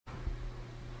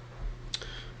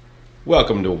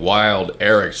Welcome to Wild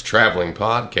Eric's Traveling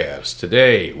Podcast.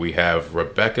 Today we have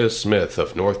Rebecca Smith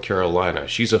of North Carolina.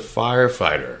 She's a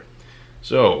firefighter.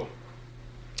 So,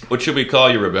 what should we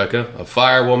call you, Rebecca? A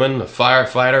firewoman, a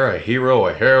firefighter, a hero,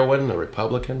 a heroine, a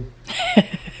Republican?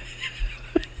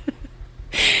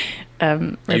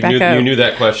 Rebecca, you knew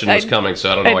that question was coming,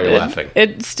 so I don't know why you're laughing.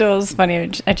 It still is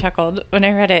funny. I chuckled when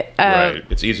I read it. Right.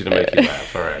 It's easy to make you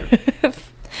laugh. All right.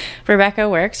 Rebecca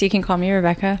works. You can call me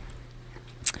Rebecca.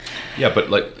 Yeah, but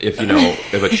like if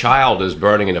a child is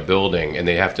burning in a building and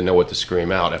they have to know what to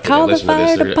scream out after Call they listen the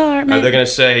fire to this, department. are they going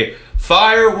to say,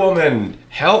 "Firewoman,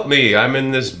 help me! I'm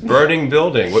in this burning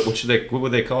building"? What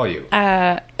would they call you?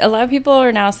 A lot of people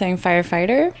are now saying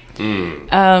firefighter.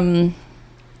 And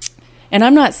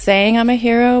I'm not saying I'm a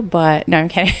hero, but no, I'm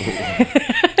kidding.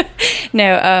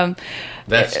 No.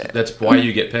 That's why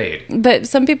you get paid. But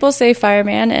some people say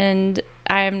fireman, and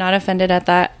I am not offended at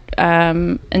that.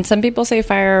 And some people say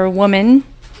firewoman,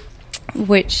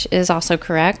 which is also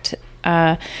correct.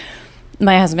 My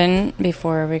husband,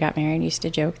 before we got married, used to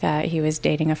joke that he was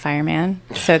dating a fireman,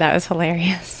 so that was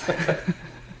hilarious.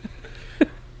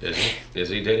 Is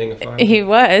he dating a fireman? He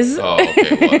was. Oh,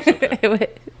 okay. Okay.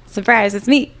 Surprise, it's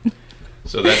me.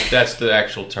 So that's the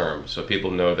actual term. So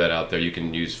people know that out there. You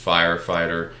can use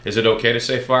firefighter. Is it okay to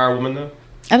say firewoman, though?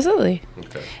 Absolutely.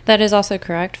 Okay. That is also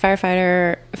correct.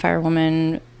 Firefighter,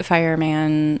 firewoman,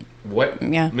 fireman.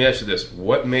 Yeah. Let me ask you this.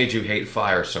 What made you hate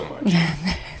fire so much?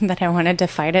 That I wanted to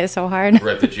fight it so hard.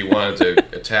 Right, that you wanted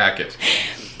to attack it.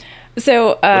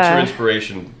 So, what's your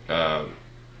inspiration?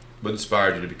 What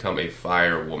inspired you to become a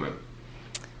firewoman?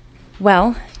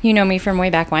 Well, you know me from way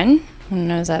back when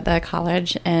I was at the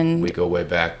college, and we go way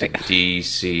back to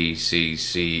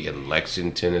DCCC in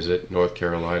Lexington, is it? North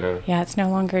Carolina? Yeah, it's no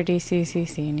longer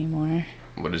DCCC anymore.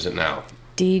 What is it now?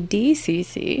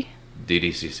 DDCC.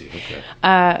 DDCC,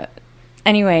 okay.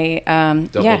 Anyway, Double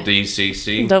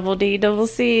DCC? Double D, double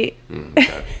C.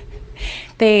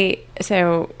 Okay.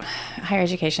 So higher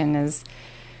education is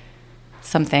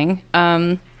something.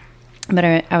 But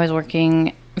I was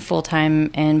working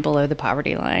full-time and below the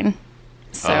poverty line.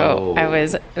 So I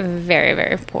was very,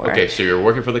 very poor. Okay, so you're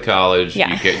working for the college, yeah.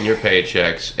 You're getting your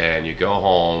paychecks, and you go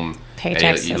home,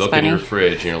 Paychecks, and you look funny. in your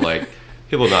fridge, and you're like,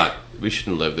 we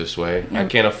shouldn't live this way. I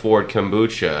can't afford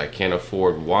kombucha, I can't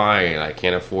afford wine, I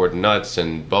can't afford nuts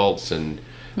and bolts and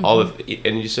all of,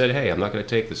 and you said, hey, I'm not going to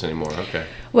take this anymore. Okay.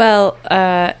 Well,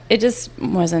 it just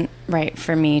wasn't right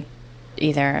for me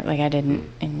either. Like I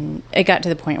didn't, and it got to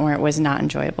the point where it was not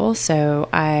enjoyable. So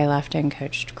I left and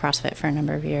coached CrossFit for a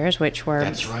number of years, which were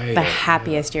the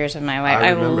happiest years of my life.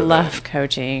 I love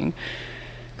coaching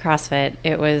CrossFit.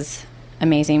 It was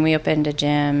amazing. We opened a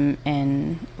gym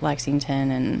in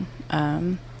Lexington,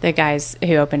 and the guys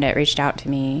who opened it reached out to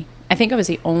me. I think I was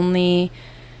the only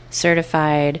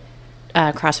certified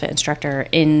CrossFit instructor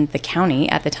in the county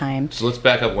at the time. So let's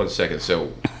back up 1 second.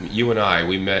 So you and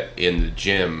we met in the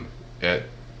gym at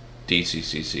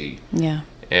DCCC. Yeah.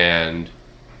 And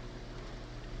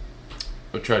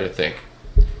I'm trying to think.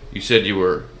 You said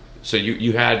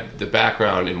you had the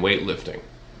background in weightlifting,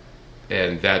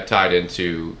 and that tied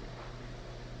into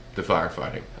the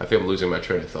firefighting. I think I'm losing my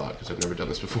train of thought because I've never done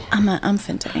this before. I'm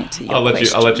finna answer your I'll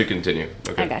question. let you continue.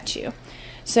 Okay. I got you.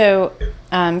 So,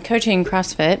 coaching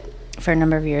CrossFit for a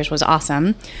number of years was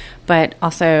awesome, but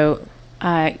also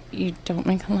you don't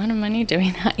make a lot of money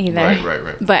doing that either.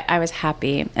 Right. But I was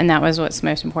happy, and that was what's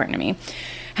most important to me.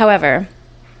 However,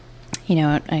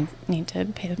 I need to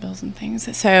pay the bills and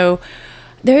things. So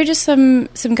there were just some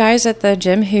guys at the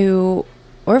gym who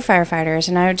were firefighters,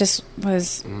 and I just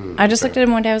looked at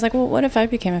him one day. I was like, well, what if I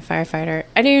became a firefighter?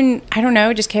 I don't know.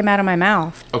 It just came out of my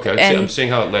mouth. Okay, I'm seeing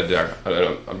how it led there.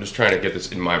 I'm just trying to get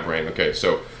this in my brain. Okay,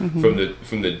 so from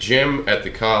the gym at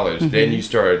the college, then you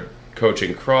started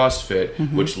coaching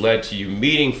CrossFit, which led to you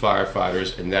meeting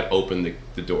firefighters, and that opened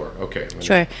the door. Okay.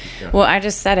 Sure. Yeah. Well, I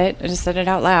just said it. I just said it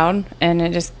out loud, and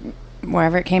it just,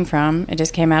 wherever it came from, it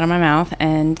just came out of my mouth,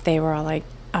 and they were all like,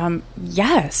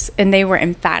 yes, and they were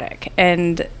emphatic.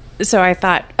 And so I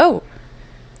thought, oh,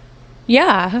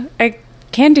 yeah, I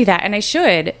can do that, and I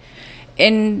should.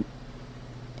 And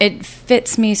it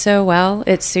fits me so well.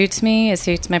 It suits me. It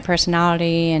suits my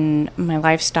personality and my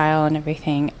lifestyle and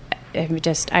everything.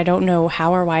 I don't know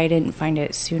how or why I didn't find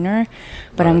it sooner,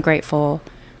 but I'm grateful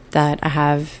that I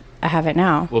have it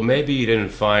now. Well, maybe you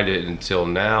didn't find it until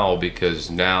now because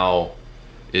now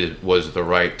it was the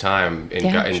right time in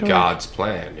God's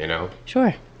plan,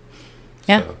 Sure.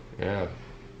 Yeah. So, yeah.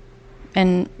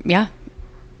 And yeah,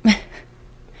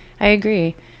 I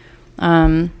agree.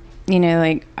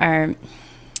 Like our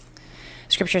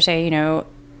scriptures say,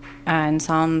 in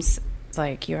Psalms it's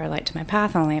like, you are a light to my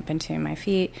path and a lamp unto my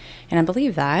feet. And I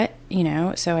believe that,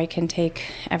 so I can take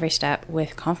every step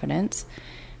with confidence,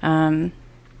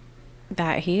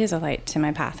 that he is a light to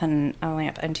my path and a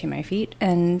lamp unto my feet.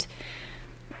 And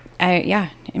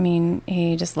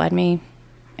he just led me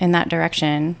in that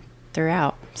direction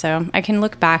throughout. So I can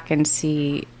look back and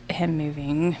see him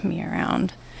moving me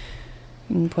around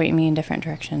and pointing me in different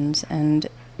directions. And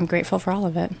I'm grateful for all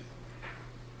of it.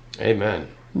 Amen.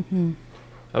 Mm-hmm.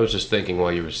 I was just thinking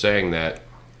while you were saying that,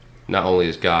 not only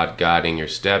is God guiding your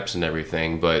steps and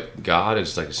everything, but God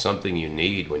is like something you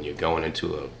need when you're going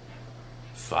into a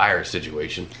fire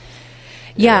situation.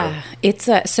 Yeah. It's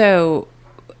so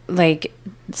like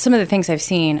some of the things I've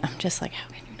seen, I'm just like, how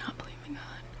can you not believe in God?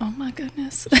 Oh my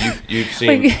goodness. You've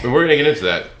seen, we're going to get into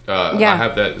that. Yeah. I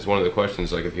have that as one of the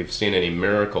questions, like if you've seen any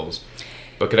miracles.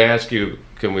 But could I ask you,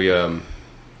 could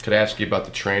I ask you about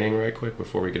the training right quick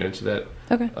before we get into that?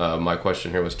 Okay. My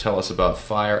question here was, tell us about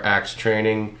fire axe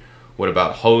training. What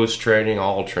about hose training,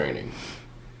 all training?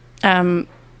 Axe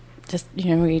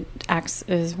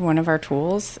is one of our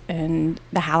tools, and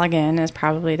the Halligan is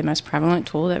probably the most prevalent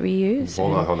tool that we use.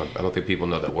 Hold on. I don't think people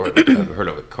know that word. I've heard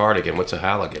of a cardigan. What's a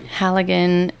Halligan?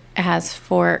 Halligan has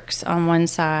forks on one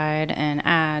side and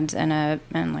adze and a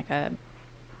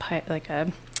pipe, like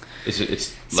a. Is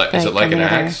it like an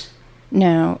axe?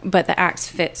 No, but the axe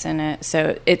fits in it.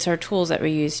 So it's our tools that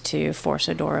we use to force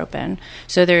a door open.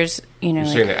 So there's, You're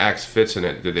saying the axe fits in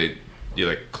it. Do you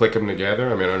like click them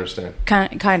together? I mean, I understand.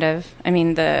 Kind of. I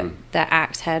mean, the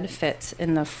axe head fits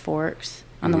in the forks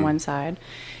on the one side,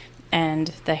 and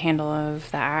the handle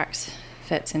of the axe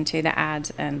fits into the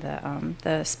adze and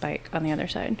the spike on the other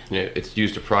side. Yeah, it's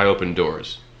used to pry open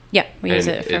doors. Yeah, we use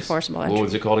it for forcible entry. What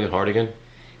was it called again? Hardigan?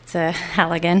 It's a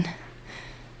Halligan.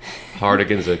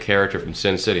 Hardigan's a character from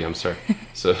Sin City. I'm sorry.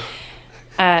 So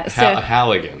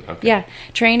Halligan. Okay. Yeah,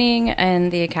 training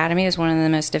in the academy is one of the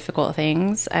most difficult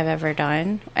things I've ever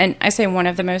done. And I say one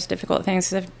of the most difficult things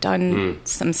because I've done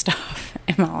some stuff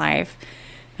in my life.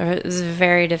 It was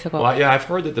very difficult. Well, yeah, I've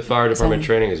heard that the fire department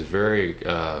training is very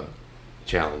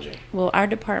challenging. Well, our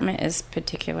department is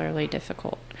particularly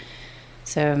difficult.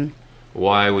 So,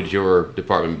 why would your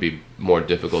department be more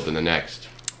difficult than the next?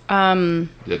 That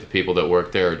the people that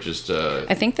work there are just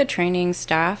I think the training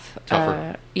staff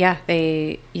tougher.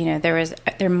 They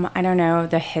I don't know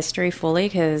the history fully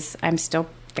because I'm still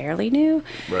fairly new,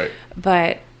 right?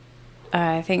 But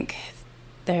I think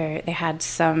they had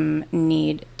some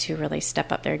need to really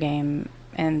step up their game,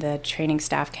 and the training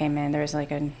staff came in. There was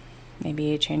like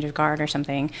maybe a change of guard or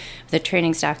something. The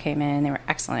training staff came in and they were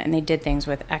excellent, and they did things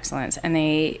with excellence, and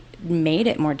they made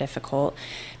it more difficult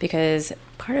because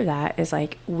part of that is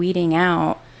like weeding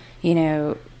out,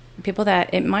 people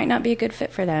that it might not be a good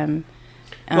fit for them.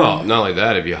 Well, not only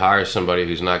that, if you hire somebody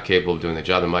who's not capable of doing the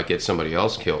job, they might get somebody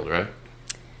else killed, right?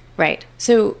 Right.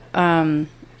 So, in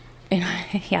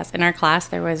our class,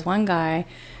 there was one guy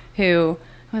who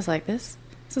was like, this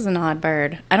is an odd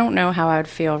bird. I don't know how I would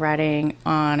feel riding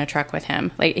on a truck with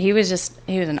him. Like, he was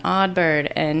an odd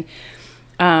bird. And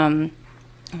I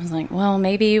was like, well,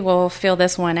 maybe we'll feel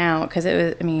this one out. Because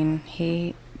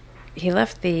he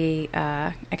left the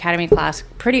academy class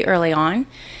pretty early on.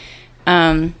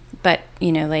 But,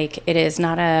 it is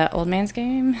not a old man's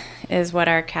game, is what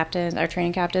our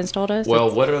training captains told us.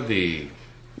 Well, what are the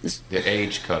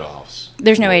age cutoffs?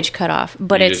 There's no age cutoff.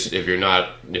 But if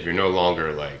you're no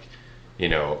longer like,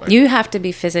 you have to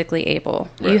be physically able.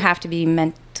 Right. You have to be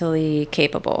mentally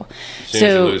capable. As soon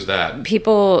as you lose that,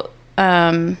 people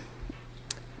can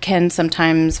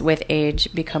sometimes, with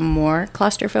age, become more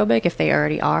claustrophobic if they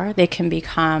already are. They can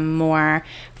become more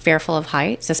fearful of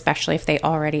heights, especially if they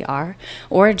already are,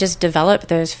 or just develop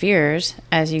those fears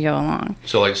as you go along.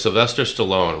 So, like Sylvester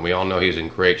Stallone, we all know he's in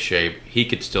great shape. He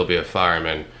could still be a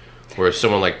fireman, whereas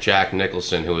someone like Jack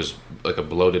Nicholson, who is like a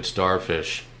bloated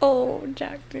starfish. Oh,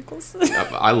 Jack Nicholson.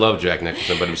 I love Jack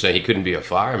Nicholson, but I'm saying he couldn't be a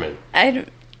fireman.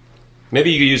 Maybe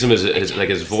you could use him as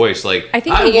his voice, like, I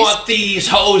think want these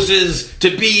hoses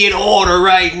to be in order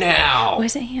right now.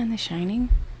 Wasn't he on The Shining?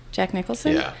 Jack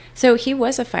Nicholson? Yeah. So he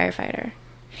was a firefighter.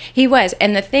 He was.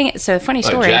 And funny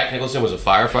story. Jack Nicholson was a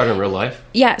firefighter in real life?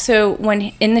 Yeah, so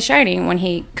in The Shining, when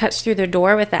he cuts through the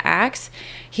door with the axe,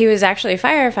 he was actually a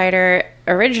firefighter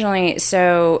originally,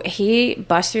 so he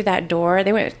bust through that door.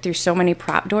 They went through so many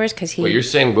prop doors because he... Wait, you're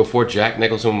saying before Jack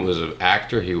Nicholson was an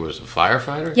actor, he was a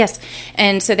firefighter? Yes,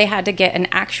 and so they had to get an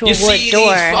actual wood door. You see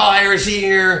these fires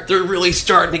here? They're really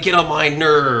starting to get on my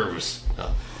nerves.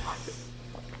 Oh.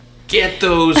 Get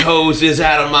those hoses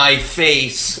out of my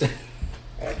face.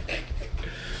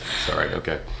 Sorry,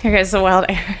 okay. Here goes the wild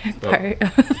Eric part.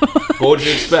 What would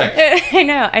you expect? I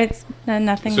know.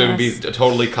 Nothing So it less. would be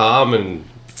totally calm and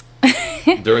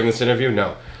during this interview?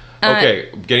 No. Okay,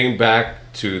 getting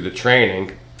back to the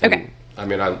training. Okay. I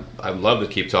mean, I'd love to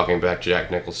keep talking back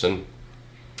Jack Nicholson.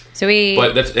 So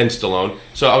and Stallone.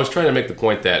 So I was trying to make the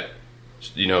point that,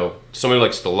 somebody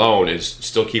like Stallone is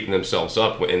still keeping themselves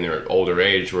up in their older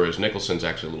age, whereas Nicholson's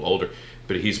actually a little older.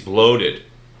 But he's bloated.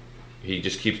 He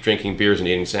just keeps drinking beers and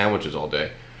eating sandwiches all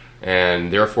day.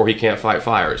 And therefore he can't fight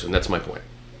fires, and that's my point.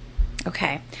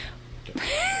 Okay.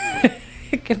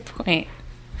 Good point.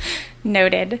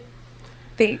 Noted.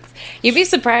 Thanks. You'd be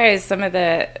surprised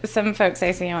some folks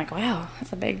I see, I'm like, wow,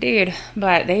 that's a big dude.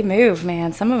 But they move,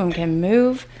 man. Some of them can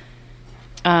move.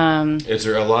 Is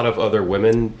there a lot of other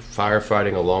women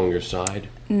firefighting along your side?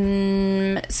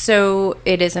 So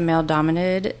it is a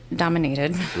male-dominated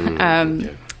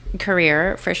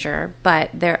career, for sure. But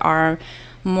there are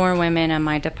more women in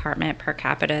my department per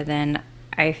capita than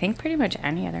I think pretty much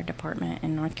any other department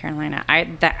in North Carolina.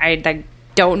 I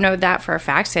don't know that for a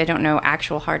fact, so I don't know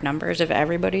actual hard numbers of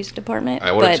everybody's department.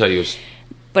 I want to tell you...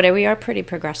 But we are pretty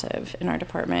progressive in our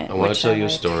department. I want to tell you a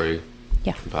story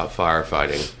about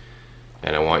firefighting,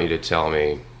 and I want you to tell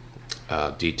me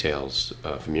details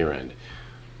from your end.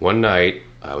 One night,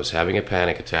 I was having a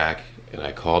panic attack, and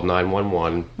I called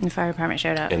 911. And the fire department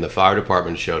showed up. And the fire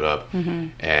department showed up,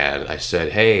 and I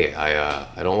said, hey,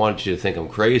 I don't want you to think I'm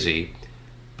crazy,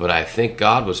 but I think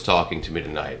God was talking to me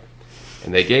tonight.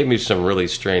 And they gave me some really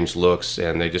strange looks,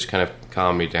 and they just kind of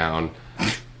calmed me down,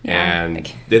 and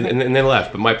then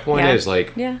left. But my point is,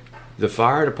 the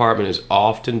fire department is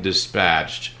often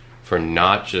dispatched for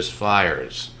not just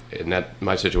fires. In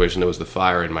my situation, there was the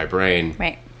fire in my brain.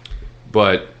 Right.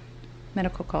 But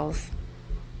medical calls.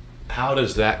 How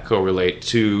does that correlate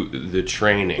to the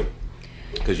training?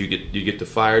 Because you get the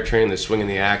fire training, the swinging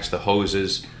the axe, the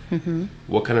hoses. Mm-hmm.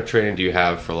 What kind of training do you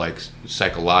have for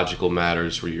psychological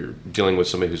matters where you're dealing with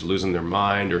somebody who's losing their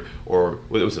mind, or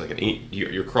what was it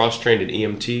you're cross trained in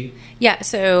EMT? Yeah,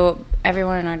 so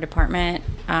everyone in our department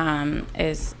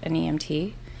is an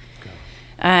EMT,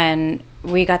 and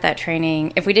we got that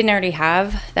training. If we didn't already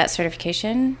have that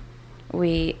certification,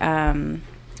 we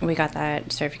got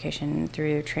that certification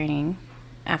through training.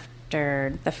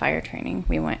 After the fire training,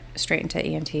 we went straight into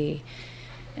EMT.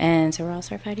 And so we're all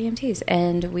certified EMTs.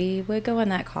 And we would go on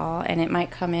that call, and it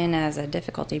might come in as a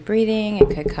difficulty breathing. It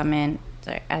could come in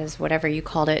as whatever you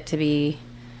called it to be.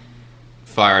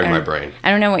 Fire in my brain.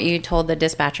 I don't know what you told the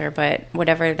dispatcher, but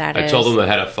whatever that is. I told them I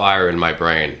had a fire in my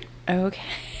brain. Okay.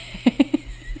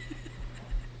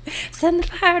 Send the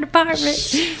fire department.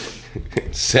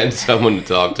 Send someone to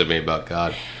talk to me about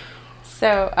God.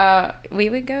 So we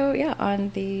would go,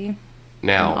 on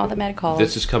all the med calls.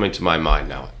 This is coming to my mind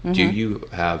now. Mm-hmm. Do you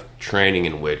have training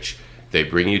in which they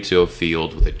bring you to a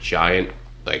field with a giant,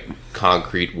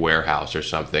 concrete warehouse or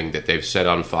something that they've set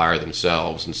on fire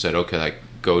themselves and said, okay,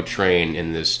 go train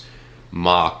in this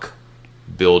mock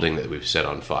building that we've set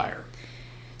on fire?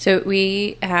 So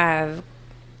we have...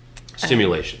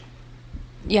 Simulation.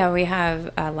 We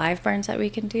have live burns that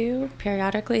we can do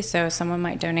periodically. So someone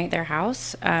might donate their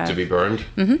house. To be burned?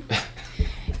 Mm-hmm.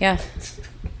 Yeah.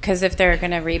 Because if they're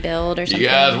going to rebuild or something. You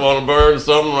guys want to burn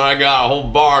something? I got a whole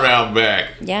barn out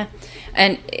back. Yeah.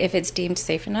 And if it's deemed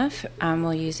safe enough,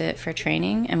 we'll use it for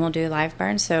training, and we'll do live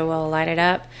burns. So we'll light it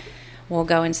up. We'll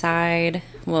go inside.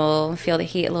 We'll feel the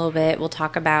heat a little bit. We'll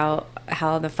talk about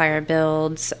how the fire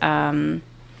builds,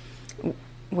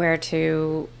 where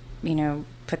to,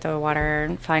 put the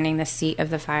water, finding the seat of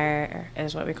the fire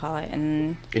is what we call it.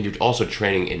 And you're also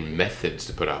training in methods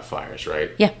to put out fires,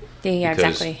 right? Yeah,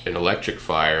 exactly. An electric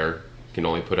fire can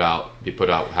only be put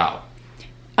out how?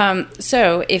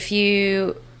 So if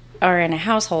you are in a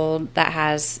household that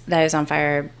is on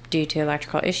fire due to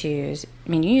electrical issues,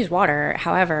 you use water.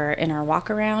 However, in our walk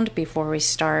around before we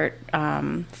start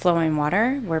flowing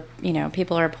water, where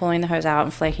people are pulling the hose out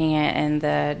and flaking it, and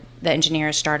the engineer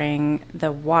is starting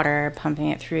the water, pumping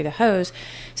it through the hose,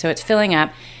 so it's filling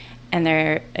up. And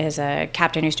there is a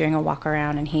captain who's doing a walk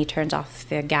around, and he turns off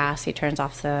the gas, he turns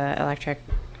off the electric,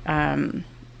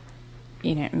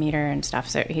 meter and stuff.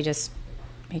 So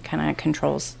he kind of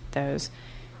controls those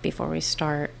before we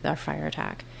start our fire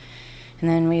attack. And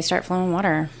then we start flowing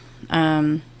water.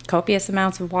 Copious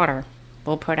amounts of water.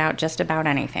 We'll put out just about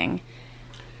anything.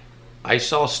 I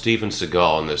saw Steven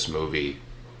Seagal in this movie.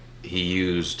 He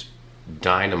used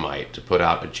dynamite to put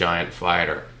out a giant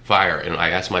fire. And I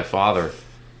asked my father,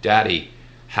 Daddy,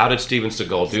 how did Steven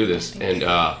Seagal do this? And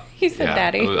he said,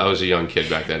 Daddy. I was a young kid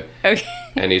back then. Okay.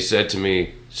 And he said to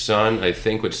me, son, I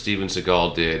think what Steven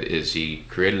Seagal did is he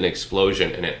created an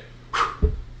explosion, and it,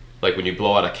 like when you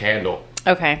blow out a candle.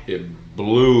 Okay. It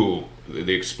blew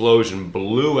the explosion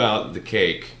blew out the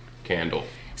cake candle.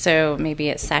 So maybe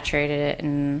it saturated it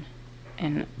in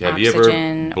Have oxygen. you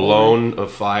ever blown a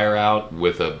fire out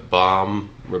with a bomb,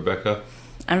 Rebecca?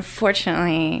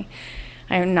 Unfortunately,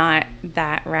 I'm not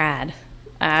that rad.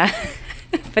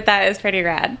 But that is pretty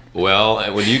rad.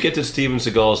 Well, when you get to Steven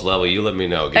Seagal's level, you let me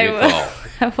know. Give me a call.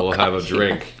 We'll have a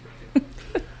drink.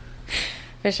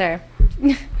 For sure.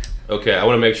 Okay, I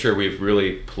want to make sure we've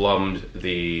really plumbed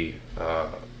the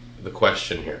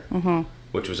question here,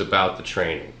 which was about the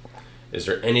training. Is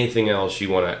there anything else you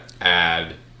want to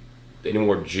add? Any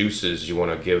more juices you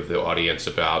want to give the audience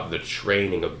about the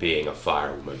training of being a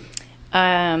firewoman?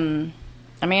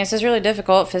 I mean, it's just really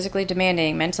difficult, physically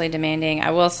demanding, mentally demanding. I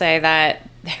will say that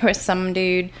there was some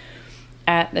dude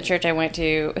at the church I went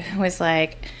to who was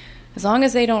like, as long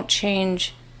as they don't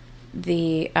change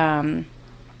the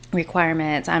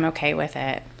requirements, I'm okay with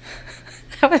it.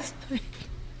 That was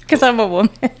because I'm a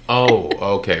woman. Oh,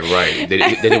 okay, right. They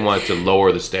didn't want to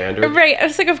lower the standard? Right. I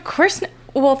was like, of course not.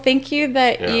 Well, thank you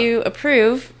that you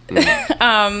approve.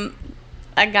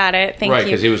 I got it. Thank you. Right,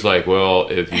 because he was like, well,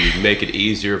 if you make it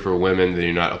easier for women, then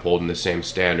you're not upholding the same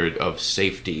standard of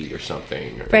safety or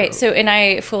something. Or, right. You know. So, and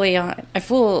I fully agree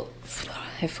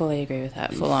with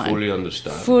that. Full on. Fully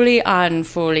understand. Full agree.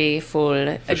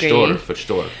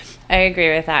 Verstehe. I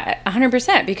agree with that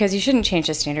 100% because you shouldn't change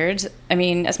the standards. I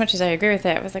mean, as much as I agree with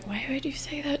it, I was like, why would you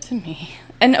say that to me?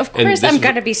 And of course, I'm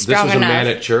going to be strong enough. This was a man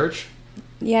at church?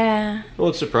 Yeah. Well,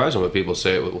 it's surprising when people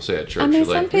say it. We'll say at church. I mean, You're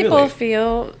some like, people really?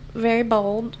 feel very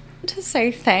bold to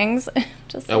say things.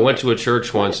 I went to a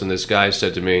church once, and this guy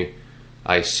said to me,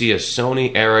 I see a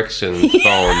Sony Ericsson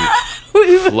phone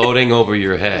floating over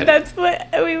your head. That's what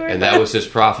we were. And that was his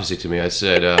prophecy to me. I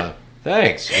said,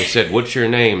 thanks. He said, what's your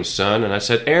name, son? And I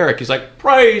said, Eric. He's like,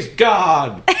 praise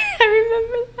God. I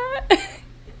remember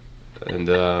that. And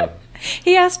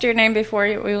he asked your name before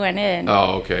we went in.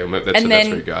 oh, okay. That's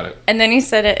where you got it. And then he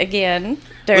said it again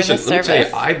during the service. Let me tell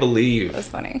you, I believe. That's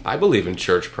funny. I believe in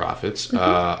church prophets.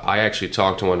 I actually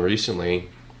talked to one recently,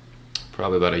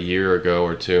 probably about a year ago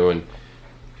or two, and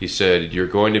he said, you're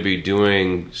going to be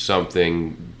doing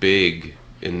something big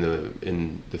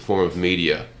in the form of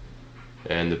media,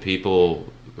 and the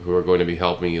people who are going to be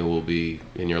helping you will be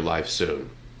in your life soon.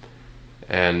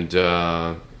 And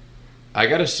I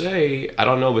gotta say, I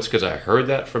don't know if it's because I heard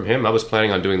that from him. I was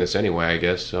planning on doing this anyway, I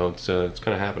guess, so it's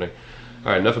kind of happening.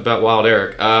 All right, enough about Wild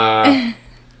Eric.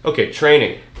 Okay,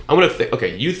 training. I'm gonna think.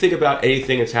 Okay, you think about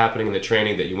anything that's happening in the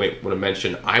training that you might want to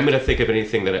mention. I'm gonna think of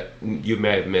anything that you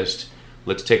may have missed.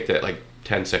 Let's take that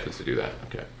 10 seconds to do that.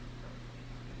 Okay.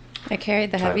 I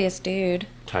carried the heaviest dude.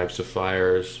 Types of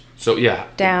fires. So yeah.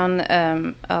 Down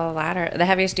a ladder. The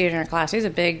heaviest dude in our class. He was a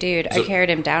big dude. So I carried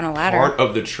him down a ladder. Part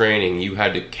of the training, you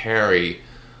had to carry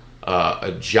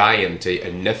a giant,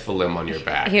 a Nephilim on your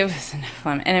back. He was a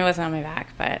Nephilim, and it wasn't on my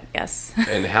back, but yes.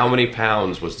 And how many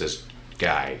pounds was this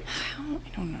guy? I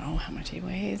don't know how much he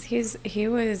weighs. He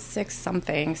was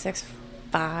 6-something,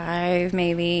 6'5",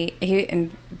 maybe.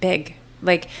 And big,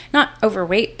 not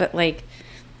overweight, but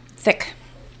thick,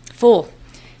 full,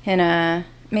 and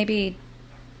maybe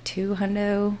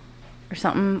 200 or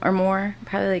something or more,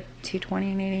 probably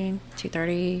 220 maybe,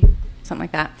 230, something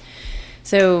like that.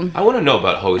 So I want to know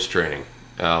about hose training,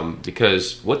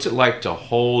 because what's it like to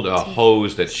hold a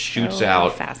hose that shoots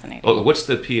out? Fascinating. Oh, what's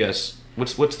the PS?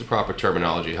 What's the proper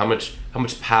terminology? How much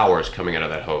power is coming out of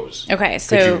that hose? Okay,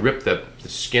 so could you rip the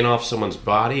skin off someone's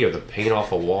body or the paint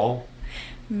off a wall?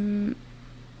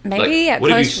 Maybe at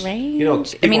close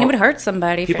range. I mean, it would hurt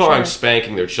somebody. People for aren't sure.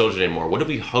 spanking their children anymore. What if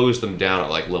we hose them down at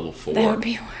level 4? That would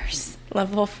be worse.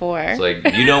 Level 4. It's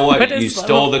you know what? You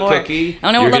stole the cookie.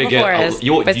 I don't know what level 4 is.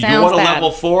 You want a bad.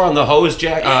 level 4 on the hose,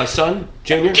 son,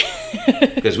 Junior?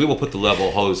 Because we will put the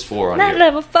level hose 4 on Not you.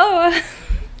 level 4.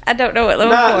 I don't know what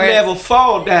level 4 is. Not level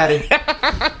 4, Daddy.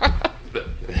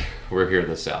 We're here in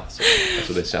the South, so that's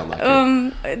what they sound like.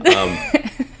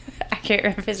 Accurate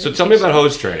representation. So tell me about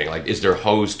hose training. Is there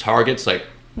hose targets?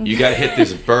 You got to hit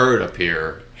this bird up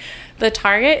here. The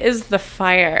target is the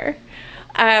fire.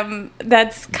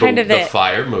 That's kind of it. The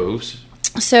fire moves.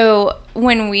 So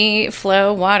when we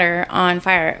flow water on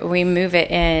fire, we move it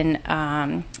in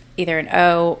either an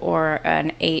O or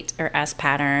an 8 or S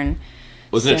pattern.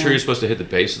 Wasn't it true you're supposed to hit the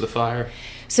base of the fire?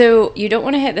 So you don't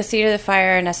want to hit the seat of the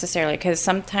fire necessarily, because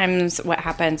sometimes what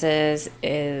happens is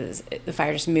the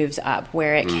fire just moves up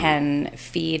where it can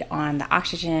feed on the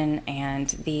oxygen and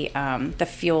the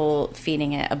fuel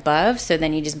feeding it above. So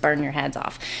then you just burn your heads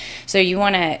off. So you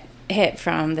want to hit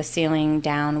from the ceiling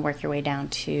down, work your way down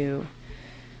to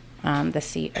the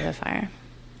seat of the fire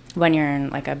when you're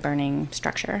in a burning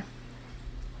structure.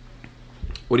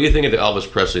 What do you think of the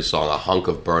Elvis Presley song, A Hunk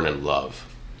of Burnin' Love?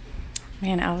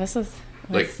 Man, Elvis was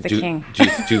the do, king.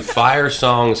 do fire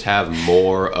songs have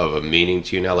more of a meaning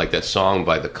to you now? Like that song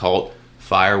by the Cult,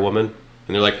 Firewoman? And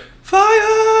they're like, fire!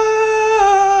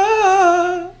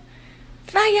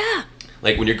 Fire!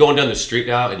 Like when you're going down the street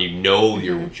now and you know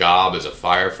your job as a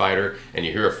firefighter and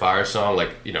you hear a fire song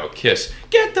like, you know, Kiss,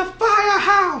 get the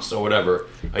firehouse or whatever.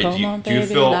 Do you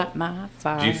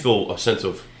feel a sense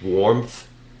of warmth?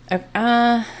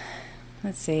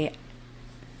 Let's see.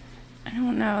 I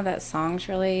don't know. That song's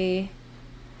really...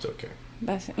 It's okay.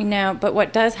 But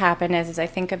what does happen is I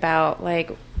think about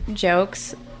like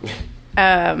jokes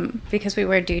because we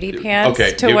wear duty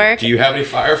pants to work. Do you have any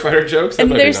firefighter jokes? That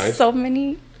and might there's be nice. so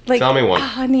many. Like, tell me one.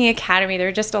 In the academy, there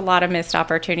are just a lot of missed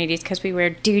opportunities because we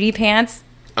wear duty pants.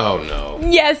 Oh, no.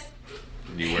 Yes.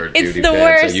 You wear duty pants? It's the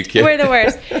worst. Are you kidding? We're the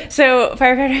worst. So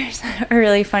firefighters are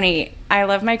really funny. I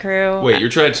love my crew. Wait, you're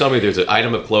trying to tell me there's an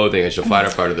item of clothing as a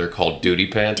firefighter they're called duty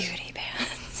pants? Duty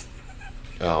pants.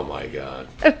 Oh, my God.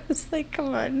 I was like,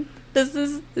 come on. This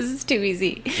is too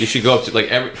easy. You should go up to, like,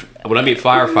 when I meet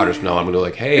firefighters now, I'm going to go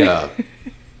like, hey,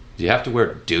 do you have to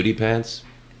wear duty pants?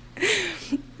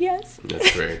 Yes.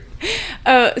 That's great.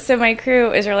 Oh, so my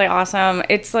crew is really awesome.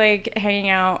 It's like hanging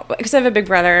out, because I have a big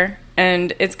brother,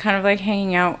 and it's kind of like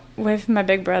hanging out with my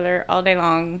big brother all day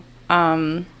long.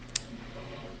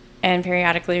 And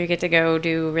periodically we get to go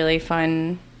do really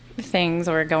fun things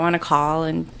or go on a call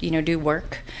and, do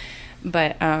work.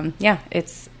 But,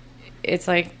 it's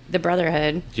like the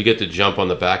brotherhood. Do you get to jump on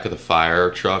the back of the fire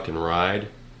truck and ride?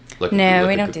 No,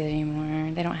 we don't do that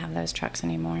anymore. They don't have those trucks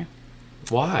anymore.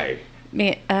 Why?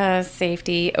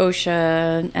 Safety,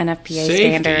 OSHA, NFPA Safety.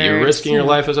 standards. You're risking your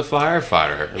life as a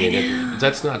firefighter. I mean,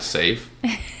 that's not safe.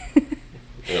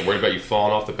 You're worried about you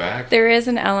falling off the back? There is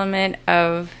an element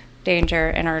of danger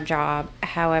in our job.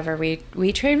 However,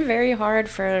 we train very hard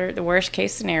for the worst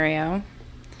case scenario.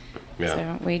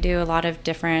 Yeah. So we do a lot of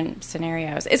different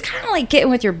scenarios. It's kind of like getting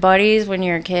with your buddies when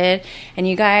you're a kid and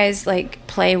you guys like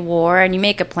play war and you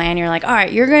make a plan. You're like, all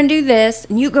right, you're going to do this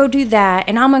and you go do that.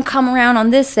 And I'm going to come around on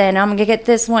this end. I'm going to get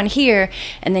this one here.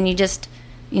 And then you just,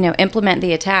 implement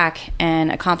the attack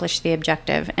and accomplish the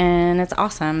objective. And it's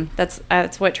awesome.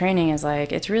 That's what training is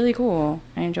like. It's really cool.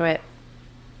 I enjoy it.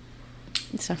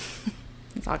 So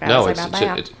that's all I got to say about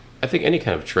that. I think any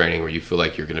kind of training where you feel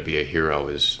like you're going to be a hero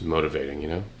is motivating,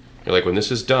 You're like, when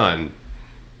this is done,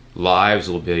 lives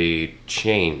will be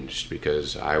changed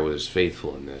because I was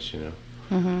faithful in this,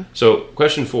 Mm-hmm. So,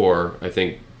 question 4, I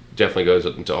think, definitely goes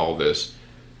into all this.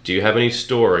 Do you have any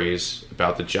stories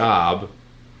about the job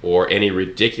or any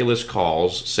ridiculous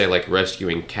calls, say like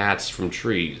rescuing cats from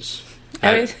trees?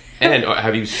 And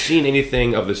have you seen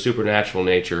anything of the supernatural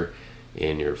nature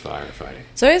in your firefighting?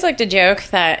 So I always like to joke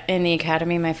that in the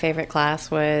academy, my favorite class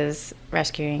was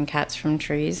rescuing cats from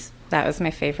trees. That was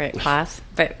my favorite class,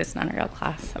 but it's not a real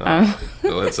class.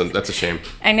 Well, that's a shame.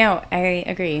 I know. I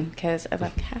agree because I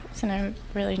love cats and I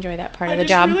really enjoy that part of the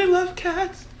job. I really love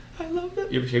cats. I love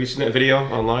them. Have you seen that video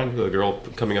online of the girl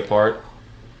coming apart?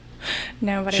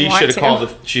 No, but I want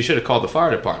to. She should have called the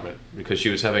fire department because she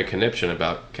was having a conniption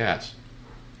about cats.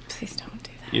 Please don't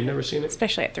do that. You've never seen it?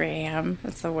 Especially at 3 a.m.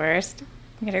 That's the worst.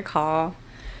 You get a call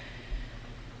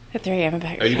at 3 a.m. about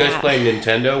your cat. Are you guys playing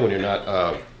Nintendo when you're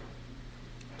not...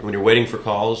 when you're waiting for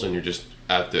calls and you're just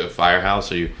at the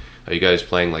firehouse? Are you guys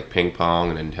playing like ping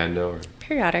pong and Nintendo? Or?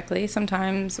 Periodically.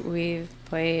 Sometimes we've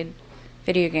played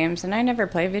video games, and I never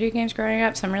played video games growing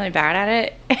up, so I'm really bad at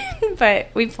it. But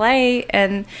we play,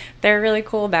 and they're really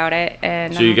cool about it.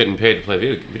 And so you're getting paid to play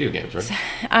video games,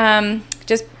 right?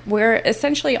 We're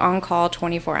essentially on call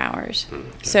 24 hours. Okay.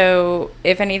 So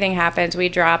if anything happens, we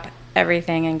drop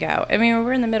everything and go. I mean,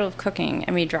 we're in the middle of cooking,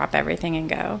 and we drop everything and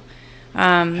go.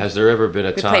 Has there ever been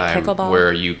a time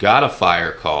where you got a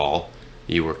fire call,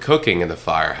 you were cooking in the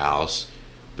firehouse,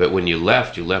 but when you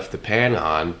left the pan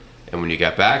on, and when you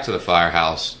got back to the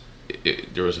firehouse,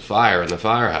 there was a fire in the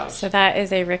firehouse? So that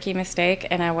is a rookie mistake,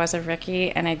 and I was a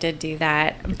rookie, and I did do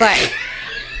that. But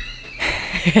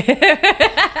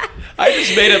I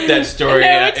just made up that story.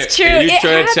 No, it's true. It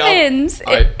happens.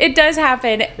 It does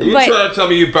happen. Are you trying to tell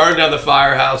me you burned down the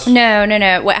firehouse? No.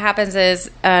 What happens is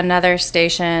another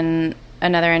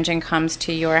engine comes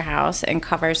to your house and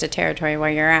covers the territory while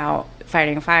you're out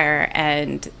fighting fire.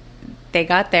 And they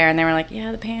got there and they were like,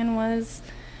 yeah, the pan was...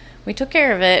 We took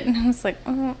care of it. And I was like,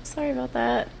 oh, sorry about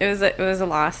that. It was a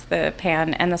loss. The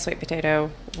pan and the sweet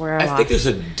potato were a loss. I think there's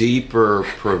a deeper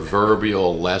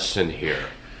proverbial lesson here.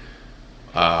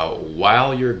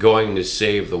 While you're going to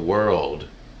save the world,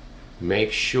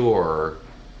 make sure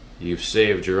you've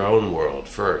saved your own world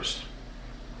first.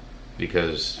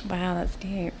 Because... Wow, that's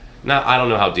deep. Now, I don't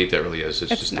know how deep that really is.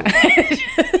 It's just not.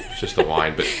 it's just the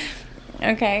wine. But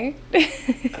Okay.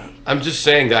 I'm just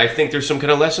saying that I think there's some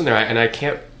kind of lesson there, and I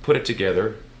can't put it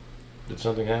together. Did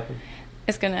something happen?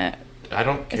 It's gonna. I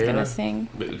don't care. It's gonna sing.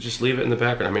 But just leave it in the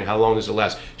background. I mean, how long does it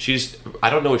last? I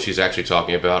don't know what she's actually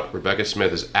talking about. Rebecca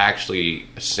Smith is actually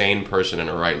a sane person in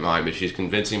her right mind, but she's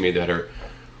convincing me that her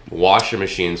washer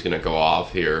machine's going to go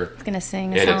off here. It's gonna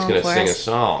sing a and song it's going to for sing us. a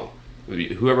song.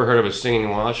 Whoever heard of a singing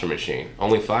washing machine?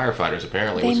 Only firefighters,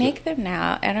 apparently. They make them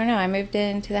now. I don't know. I moved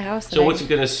into the house. So what's it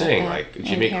going to sing? Like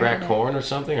Jimmy Crack Corn or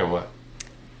something, or what?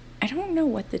 I don't know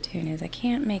what the tune is. I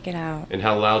can't make it out. And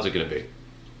how loud is it going to be?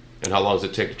 And how long does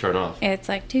it take to turn off? It's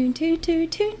like toot toot toot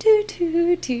toot toot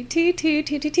toot toot toot toot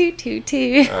toot toot toot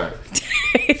toot. All right.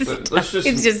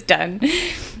 It's just done.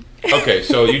 Okay,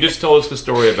 so you just told us the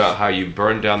story about how you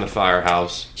burned down the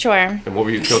firehouse. Sure. And what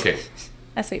were you cooking?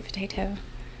 A sweet potato.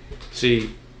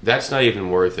 See, that's not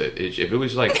even worth it. If it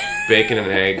was like bacon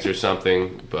and eggs or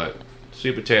something, but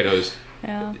sweet potatoes,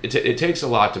 Yeah. it takes a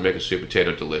lot to make a sweet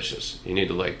potato delicious. You need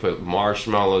to like put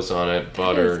marshmallows on it,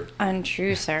 butter. That is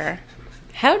untrue, sir.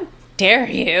 How dare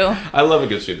you? I love a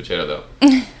good sweet potato, though.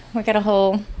 We got a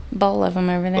whole bowl of them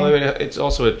over there. Well, I mean, it's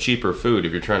also a cheaper food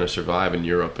if you're trying to survive in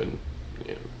Europe, and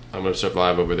I'm going to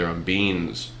survive over there on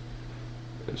beans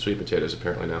and sweet potatoes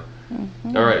apparently now.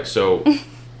 Mm-hmm. All right, so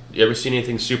you ever seen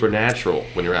anything supernatural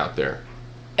when you're out there?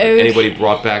 Okay. Anybody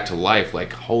brought back to life?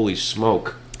 Like, holy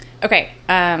smoke! Okay,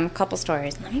 couple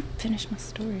stories. Let me finish my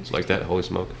stories. Like that, holy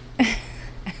smoke.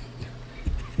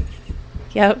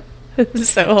 Yep.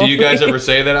 So do you guys ever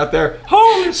say that out there?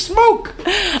 Holy smoke!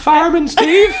 Fireman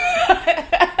Steve.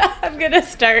 I'm gonna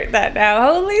start that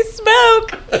now. Holy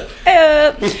smoke!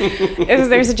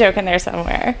 There's a joke in there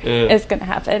somewhere. Yeah. It's gonna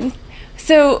happen.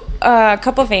 So a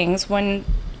couple things. One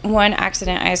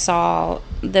accident I saw,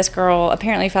 this girl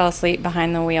apparently fell asleep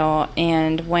behind the wheel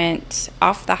and went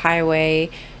off the highway,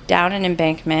 down an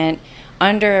embankment,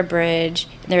 under a bridge.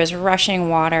 There was rushing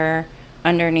water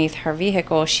underneath her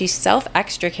vehicle. She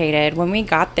self-extricated. When we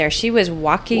got there, she was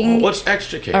walking What's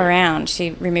extricate? around. She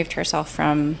removed herself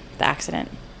from the accident.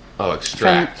 Oh,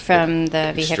 extract. From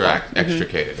the vehicle.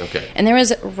 Extricated, okay. And there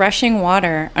was rushing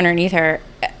water underneath her.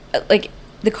 Like,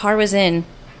 the car was in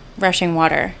rushing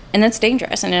water. And that's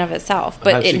dangerous in and of itself.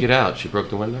 But how'd she get out? She broke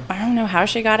the window? I don't know how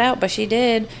she got out, but she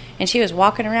did. And she was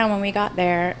walking around when we got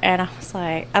there. And I was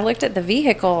like, I looked at the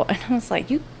vehicle and I was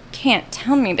like, you can't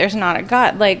tell me there's not a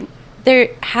God. Like,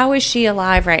 how is she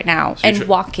alive right now and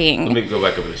walking? Let me go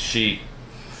back over this. She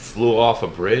flew off a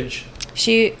bridge?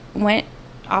 She went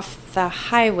off the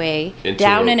highway,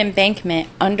 down an embankment,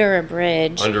 under a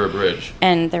bridge. Under a bridge.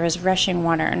 And there was rushing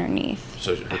water underneath.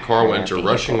 So her car went to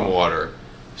rushing water.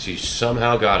 She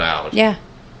somehow got out. Yeah.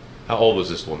 How old was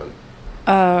this woman?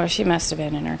 Oh, she must have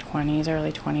been in her 20s,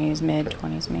 early 20s,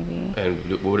 mid-20s maybe.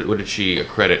 And what did she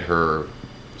accredit her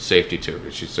safety to?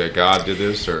 Did she say God did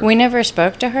this? Or we never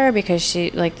spoke to her because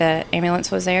the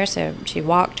ambulance was there, so she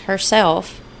walked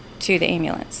herself to the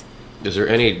ambulance. Is there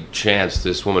any chance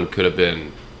this woman could have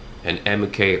been an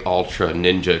MK Ultra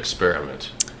ninja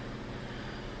experiment?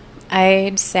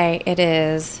 I'd say it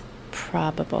is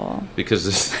probable. Because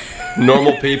this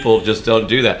normal people just don't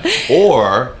do that.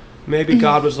 Or maybe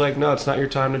God was like, no, it's not your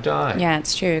time to die. Yeah,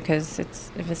 it's true, because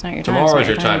if it's not your Tomorrow's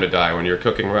your time to die when you're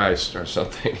cooking rice or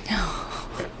something.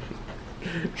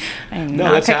 I'm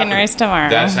not cooking rice tomorrow.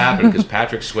 That's happened because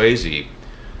Patrick Swayze,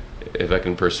 if I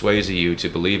can persuade you to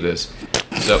believe this.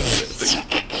 So,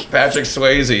 Patrick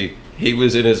Swayze, he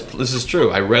was in his, this is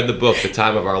true, I read the book, The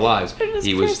Time of Our Lives.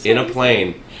 He was in a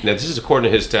plane. Now, this is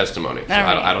according to his testimony, so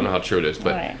I don't know how true it is,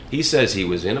 but he says he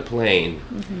was in a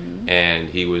plane and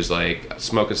he was like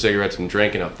smoking cigarettes and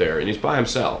drinking up there, and he's by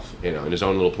himself, in his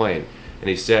own little plane. And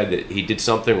he said that he did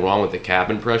something wrong with the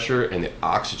cabin pressure and the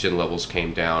oxygen levels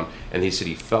came down, and he said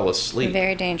he fell asleep.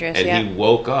 Very dangerous, and he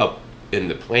woke up and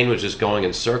the plane was just going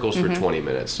in circles for 20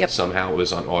 minutes. Yep. Somehow it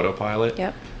was on autopilot.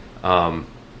 Yep.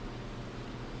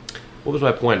 What was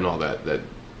my point in all that?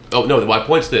 My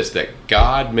point's this, that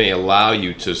God may allow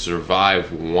you to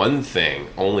survive one thing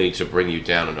only to bring you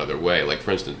down another way. Like,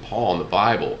 for instance, Paul in the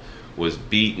Bible was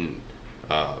beaten,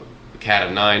 cat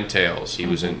of nine tails. He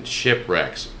was in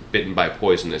shipwrecks, bitten by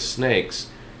poisonous snakes,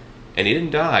 and he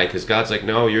didn't die because God's like,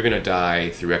 no, you're going to die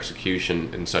through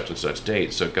execution in such and such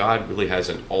date. So God really has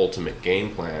an ultimate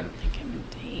game plan.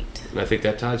 And I think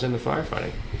that ties into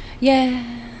firefighting. Yeah.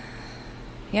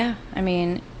 I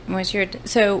mean,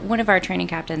 so one of our training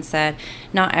captains said,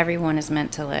 not everyone is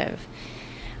meant to live.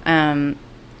 And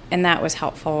that was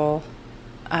helpful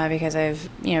because I've,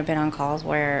 been on calls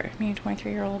where a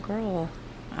 23-year-old girl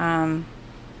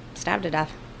stabbed to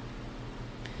death.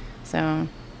 So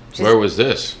Where was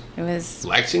this? It was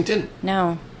Lexington?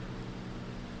 no,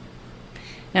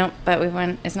 but we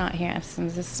went. It's not here. This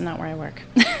is not where I work.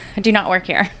 I do not work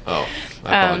here. Oh,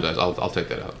 I apologize. I'll take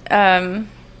that out.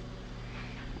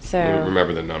 So Let me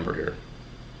remember the number here.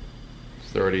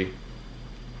 30.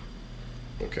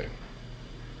 Okay.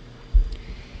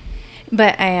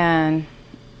 But I,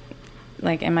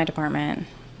 like in my department,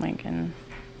 like in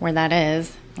where that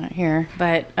is, not here.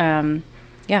 But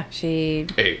yeah, she.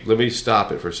 Hey, let me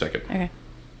stop it for a second. Okay.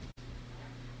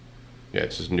 Yeah,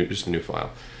 it's just a new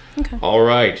file. Okay. All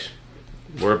right,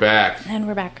 we're back. And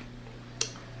we're back.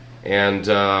 And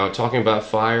talking about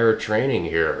fire training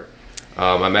here.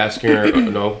 I'm asking her,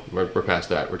 no, we're past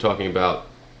that. We're talking about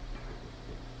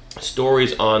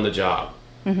stories on the job.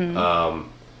 Mm-hmm.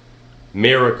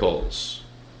 Miracles.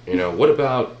 You know, what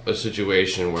about a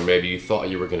situation where maybe you thought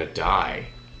you were going to die?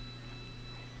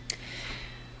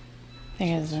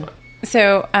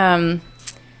 So, the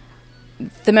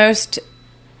most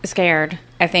scared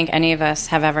I think any of us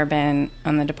have ever been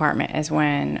on the department is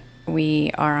when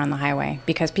we are on the highway,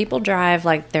 because people drive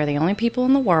like they're the only people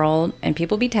in the world, and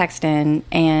people be texting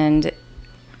and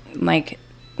like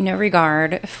no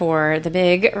regard for the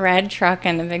big red truck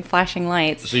and the big flashing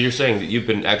lights. So you're saying that you've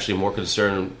been actually more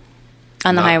concerned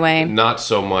on the highway, not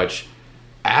so much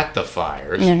at the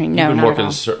fires. No, you've been more not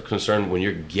at all. concerned when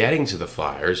you're getting to the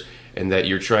fires and that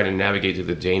you're trying to navigate through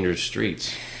the dangerous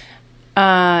streets.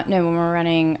 No, when we're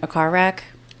running a car wreck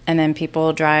and then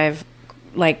people drive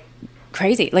like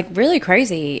crazy, like really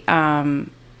crazy,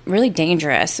 really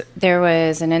dangerous. There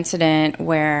was an incident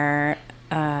where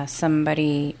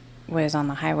somebody was on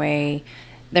the highway.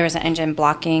 There was an engine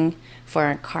blocking for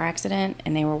a car accident,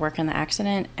 and they were working the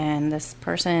accident, and this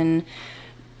person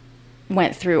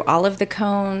went through all of the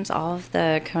cones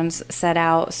set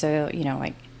out, so, you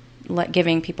know, like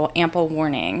giving people ample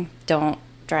warning, don't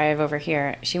drive over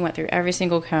here. She went through every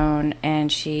single cone,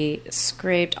 and she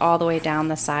scraped all the way down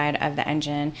the side of the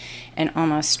engine and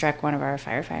almost struck one of our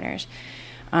firefighters.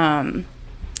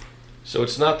 So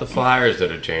it's not the fires that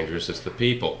are dangerous, it's the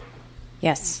people.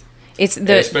 Yes. It's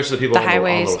especially people on the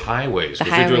highways.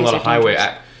 Because you're doing a lot of highway.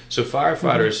 So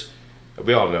firefighters,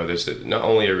 we all know this, that not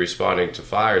only are responding to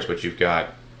fires, but you've got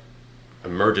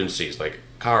emergencies like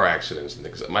car accidents and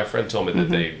things. My friend told me that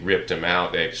they ripped him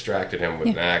out. They extracted him with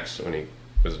an axe when he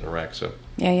was in a wreck. So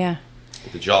yeah.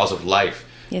 The jaws of life.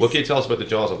 Yes. What can you tell us about the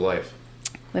jaws of life?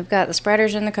 We've got the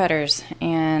spreaders and the cutters,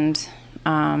 and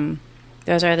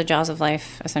those are the jaws of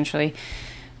life, essentially.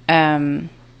 But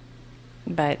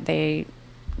they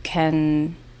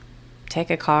can take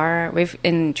a car.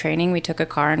 In training, we took a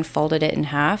car and folded it in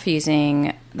half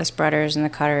using the spreaders and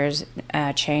the cutters,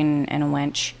 a chain and a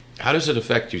winch. How does it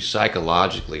affect you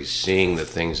psychologically, seeing the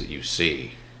things that you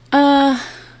see?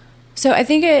 So I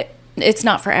think it's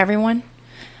not for everyone.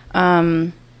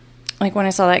 Like when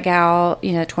I saw that gal,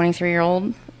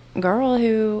 23-year-old girl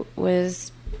who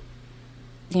was,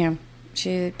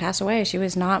 she passed away. She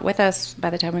was not with us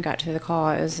by the time we got to the call.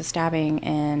 It was a stabbing,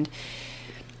 and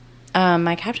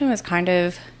my captain was kind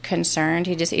of concerned.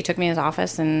 He took me in his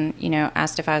office and,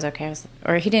 asked if I was okay.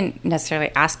 Or he didn't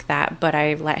necessarily ask that, but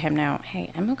I let him know,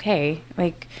 hey, I'm okay.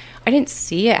 Like, I didn't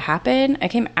see it happen. I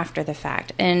came after the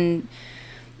fact. And,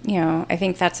 I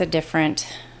think that's a different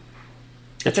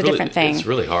different thing. It's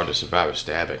really hard to survive a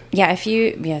stabbing. Yeah,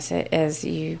 yes, it is.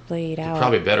 You bleed out. You're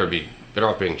probably better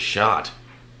off being shot.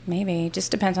 Maybe.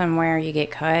 Just depends on where you get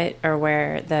cut or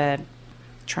where the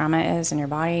trauma is in your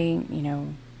body,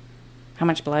 how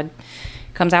much blood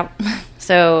comes out.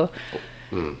 So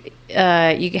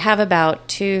you have about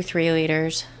 2-3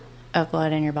 liters of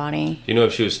blood in your body. Do you know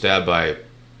if she was stabbed by,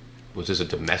 was this a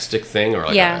domestic thing? Or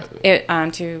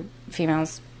two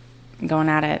females going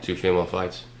at it. 2 female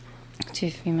fights?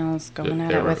 2 females going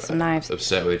at it with some knives.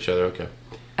 Upset with each other, okay.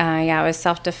 It was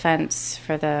self-defense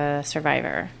for the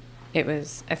survivor.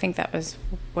 I think that was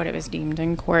what it was deemed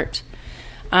in court.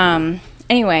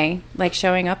 Anyway, like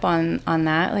showing up on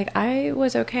that, like I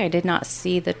was okay. I did not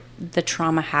see the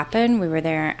trauma happen. We were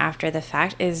there after the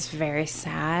fact. It is very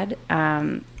sad.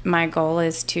 My goal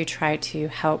is to try to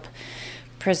help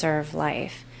preserve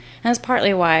life. And that's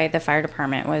partly why the fire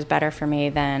department was better for me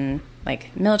than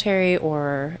like military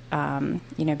or,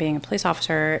 being a police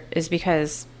officer, is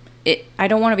because I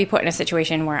don't want to be put in a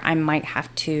situation where I might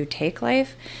have to take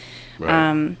life.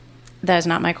 Right. That is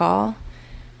not my call.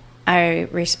 I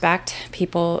respect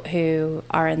people who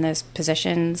are in those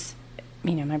positions.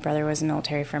 My brother was in the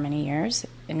military for many years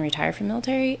and retired from the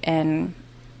military, and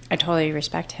I totally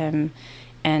respect him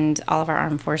and all of our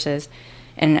armed forces,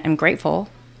 and I'm grateful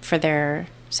for their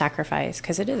sacrifice,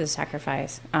 because it is a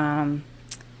sacrifice.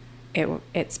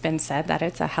 it's been said that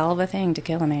it's a hell of a thing to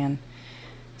kill a man.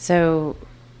 So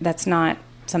that's not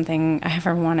something I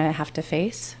ever want to have to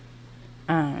face.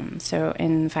 So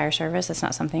in fire service, it's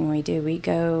not something we do. We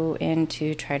go in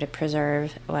to try to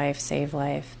preserve life, save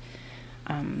life.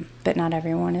 But not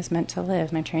everyone is meant to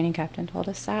live. My training captain told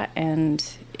us that, and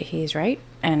he's right,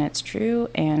 and it's true,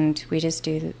 and we just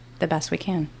do the best we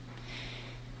can.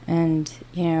 And,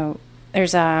 you know,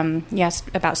 there's, yes,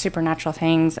 about supernatural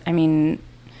things. I mean,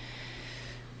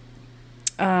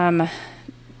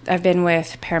 I've been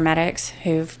with paramedics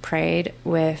who've prayed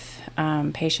with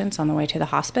patients on the way to the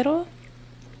hospital.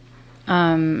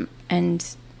 And,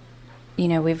 you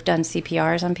know, we've done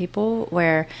CPRs on people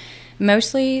where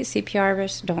mostly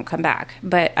CPRs don't come back.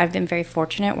 But I've been very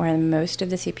fortunate where most of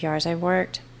the CPRs I've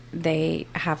worked, they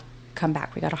have come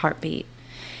back. We got a heartbeat.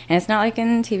 And it's not like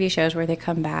in TV shows where they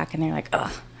come back and they're like,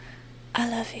 oh, I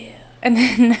love you. And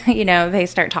then, you know, they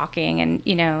start talking and,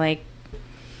 you know, like,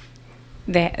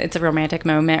 it's a romantic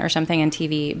moment or something on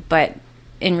TV. But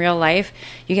in real life,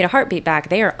 you get a heartbeat back.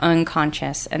 They are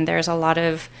unconscious. And there's a lot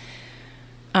of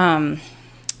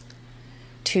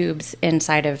tubes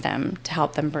inside of them to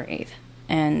help them breathe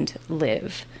and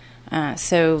live.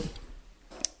 So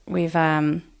we've...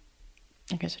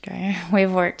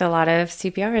 we've worked a lot of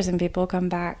CPRs and people come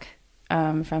back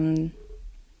from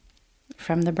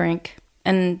the brink,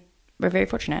 and we're very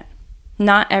fortunate.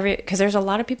 Not every, because there's a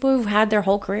lot of people who've had their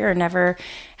whole career never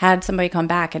had somebody come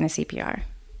back in a CPR.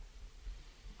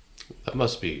 That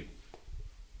must be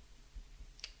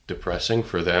depressing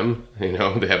for them. You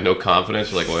know, they have no confidence.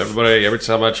 They're like, well, every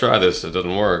time I try this, it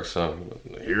doesn't work. So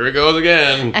here it goes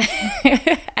again.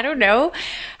 I don't know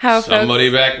how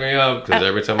somebody back me up, because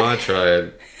every time I try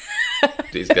it,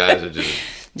 these guys are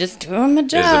just doing the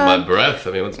job. Is it my breath?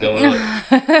 I mean, what's going on?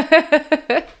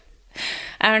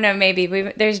 I don't know. Maybe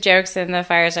there's jokes in the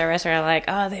fire service where like,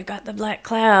 oh, they've got the black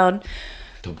cloud.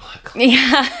 The black cloud.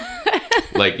 Yeah.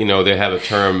 Like, you know, they have a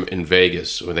term in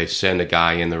Vegas where they send a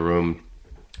guy in the room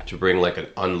to bring like an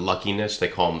unluckiness. They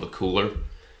call them the cooler,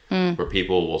 where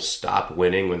people will stop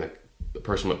winning when the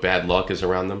person with bad luck is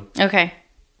around them. Okay.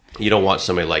 You don't want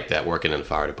somebody like that working in the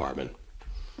fire department.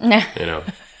 No. You know.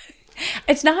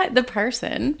 It's not the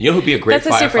person. You know who'd be a great firefighter?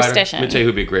 That's a superstition. Let me tell you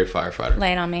who'd be a great firefighter.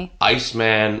 Lay it on me.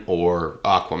 Iceman or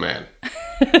Aquaman.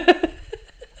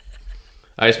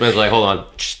 Iceman's like, hold on.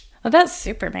 Well, that's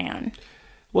Superman.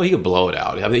 Well, he could blow it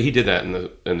out. I mean, he did that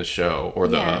in the show or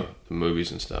the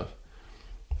movies and stuff.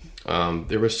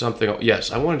 There was something.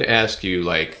 Yes, I wanted to ask you,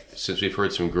 like, since we've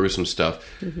heard some gruesome stuff,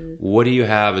 what do you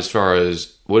have as far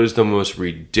as what is the most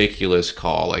ridiculous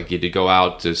call? Like, you had to go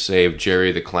out to save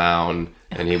Jerry the clown,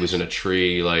 and he was in a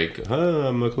tree. Like,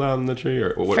 I'm a clown in the tree.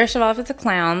 Or what? First of all, if it's a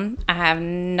clown, I have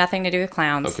nothing to do with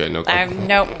clowns. Okay, no. I have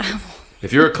no.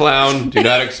 If you're a clown, do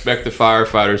not expect the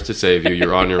firefighters to save you.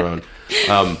 You're on your own.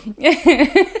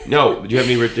 No, do you have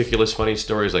any ridiculous, funny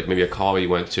stories? Like maybe a call you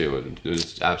went to and it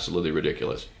was absolutely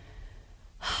ridiculous.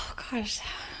 Oh gosh,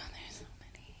 there's so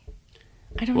many.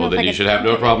 I don't know. Well, then you should have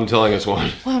no problem telling us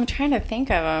one. Well, I'm trying to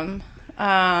think of them.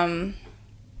 I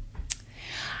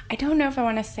don't know if I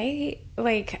want to say,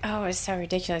 like, oh, it's so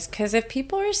ridiculous. Because if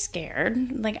people are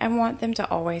scared, like, I want them to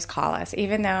always call us,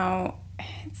 even though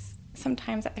it's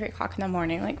sometimes at 3 o'clock in the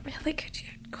morning. Like, really? Could you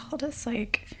have called us,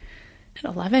 like, at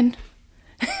 11?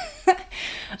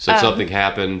 So something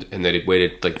happened and they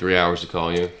waited, like, 3 hours to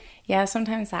call you? Yeah,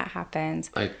 sometimes that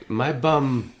happens. Like, my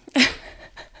bum...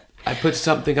 I put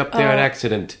something up there on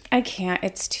accident. I can't.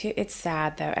 It's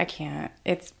sad, though. I can't.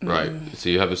 It's... Right. So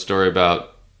you have a story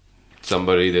about...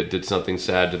 somebody that did something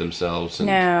sad to themselves. And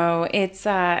no, it's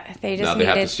they just now they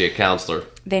have to see a counselor.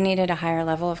 They needed a higher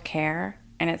level of care,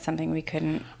 and it's something we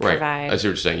couldn't provide. I see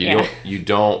what you're saying. You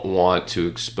don't want to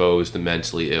expose the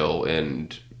mentally ill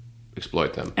and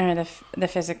exploit them. Or the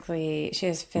physically, she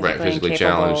is physically physically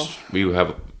incapable. challenged. We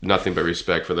have nothing but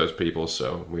respect for those people,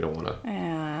 so we don't want to.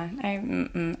 Yeah,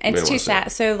 it's too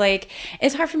sad. So, like,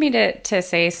 it's hard for me to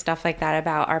say stuff like that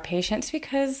about our patients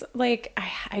because, like,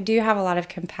 I do have a lot of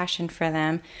compassion for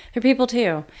them. They're people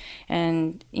too,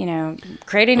 and you know,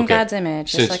 created in God's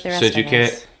image, just like the rest of us. Since you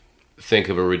can't think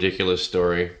of a ridiculous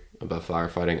story about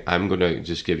firefighting, I'm going to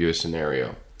just give you a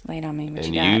scenario. Lay it on me,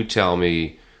 and you tell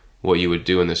me what you would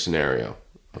do in this scenario.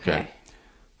 Okay.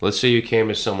 Let's say you came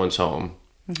to someone's home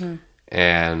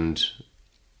and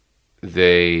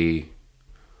they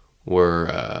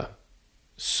were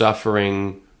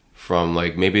suffering from,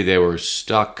 like, maybe they were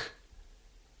stuck.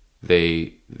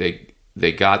 They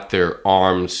got their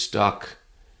arms stuck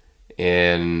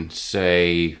in,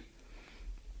 say,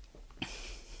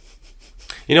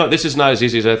 you know, this is not as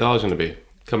easy as I thought it was going to be.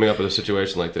 coming up with a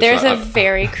situation like this. There's a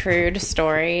very crude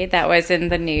story that was in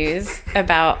the news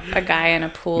about a guy in a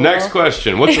pool. Next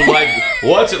question. What's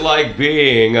it like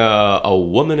being a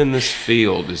woman in this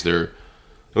field? Is there...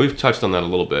 We've touched on that a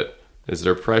little bit. Is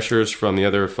there pressures from the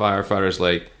other firefighters,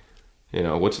 like,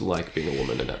 what's it like being a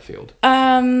woman in that field?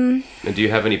 And do you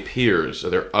have any peers?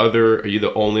 Are you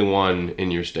the only one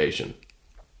in your station?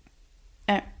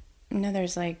 No,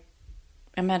 there's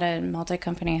I'm at a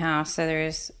multi-company house, so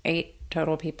there's 8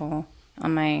 total people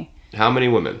on my... How many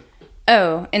women?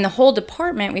 Oh, in the whole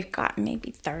department, we've got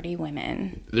maybe 30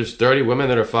 women. There's 30 women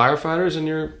that are firefighters in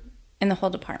your... In the whhole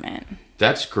department.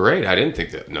 That's great. I didn't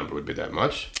think that number would be that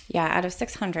much. Yeah, out of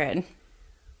 600.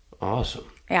 Awesome.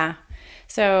 Yeah.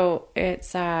 So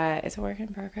it's a work in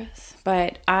progress.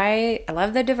 But I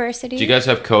love the diversity. Do you guys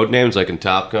have code names like in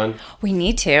Top Gun? We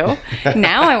need to.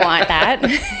 Now I want that.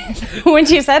 When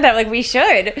you said that, we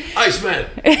should. Iceman.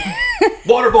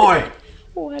 Water Boy.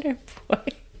 Water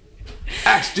Boy.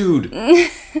 Axe Dude.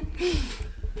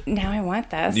 Now I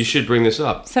want this. You should bring this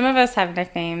up. Some of us have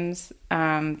nicknames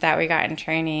that we got in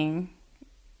training.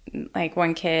 Like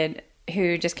one kid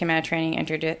who just came out of training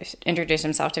introduced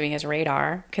himself to me as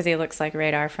Radar because he looks like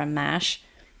Radar from MASH.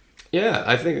 Yeah,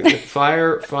 I think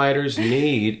firefighters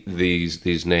need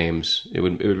these names. It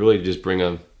would really just bring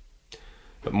a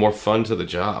more fun to the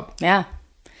job. Yeah.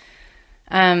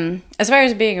 As far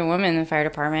as being a woman in the fire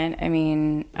department, I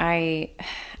mean,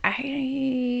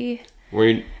 Were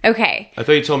you, okay. I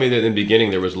thought you told me that in the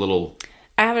beginning there was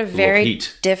I have a very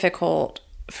heat. difficult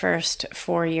first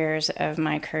 4 years of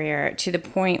my career to the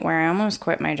point where I almost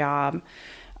quit my job.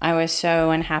 I was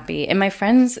so unhappy. And my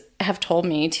friends have told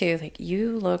me too,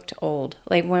 you looked old.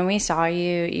 When we saw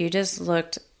you, you just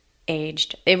looked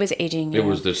aged. It was aging you. It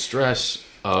was the stress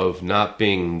of not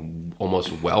being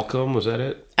almost welcome. Was that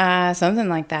it? Something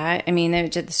like that. I mean,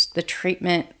 the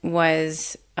treatment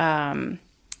was...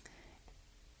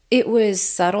 it was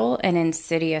subtle and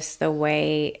insidious, the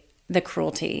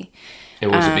cruelty. And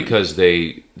was it because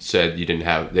they said they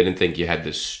didn't think you had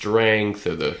the strength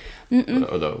or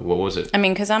what was it? I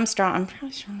mean, because I'm strong. I'm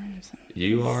probably stronger than some.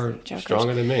 You are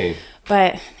stronger than me.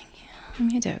 But,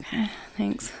 you do, okay.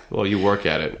 Thanks. Well, you work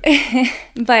at it.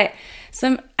 But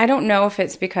I don't know if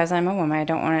it's because I'm a woman. I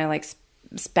don't want to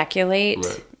speculate.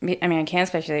 Right. I mean, I can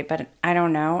speculate, but I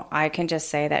don't know. I can just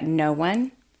say that no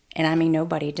one, and I mean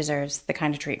nobody, deserves the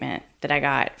kind of treatment that I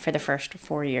got for the first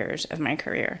 4 years of my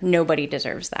career. Nobody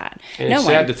deserves that. And it's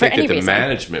sad to think that the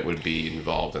management would be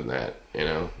involved in that.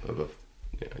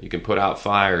 You can put out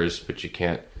fires, but you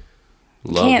can't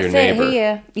love your neighbor.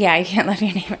 Here. Yeah, you can't love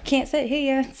your neighbor. Can't sit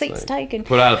here. Seat's taken.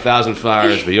 Put out 1,000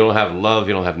 fires, but you don't have love.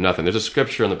 You don't have nothing. There's a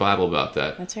scripture in the Bible about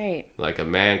that. That's right. A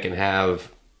man can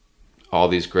have all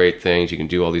these great things. You can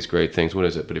do all these great things. What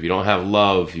is it? But if you don't have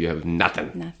love, you have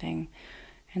nothing. Nothing.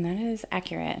 And that is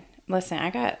accurate. Listen, I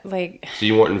got So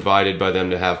you weren't invited by them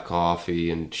to have coffee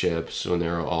and chips when they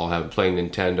were all playing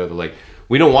Nintendo. They're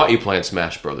we don't want you playing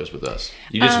Smash Brothers with us.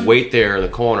 You just wait there in the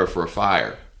corner for a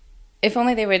fire. If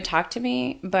only they would talk to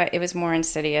me, but it was more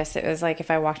insidious. It was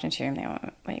if I walked into a room, they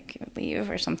would leave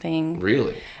or something.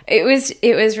 Really? It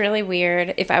was really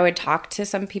weird. If I would talk to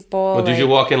some people. Well, did you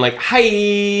walk in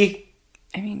hi?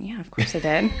 I mean, yeah, of course I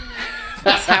did.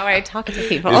 That's how I talk to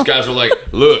people. These guys were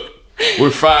look, we're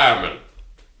firemen.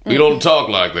 We don't talk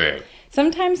like that.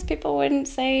 Sometimes people wouldn't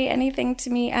say anything to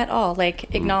me at all,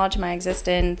 acknowledge my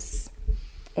existence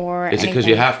or Is it because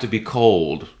you have to be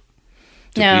cold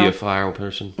to be a fire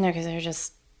person? No, because they're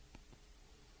just...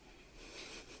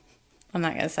 I'm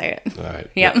not going to say it. All right.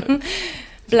 Yep.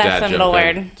 Bless them,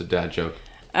 Lord. It's a dad joke.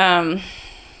 It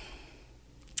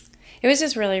was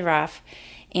just really rough.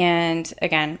 And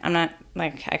again, I'm not I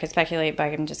could speculate,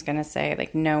 but I'm just going to say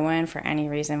no one for any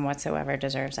reason whatsoever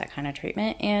deserves that kind of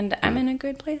treatment. And I'm in a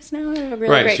good place now. I have a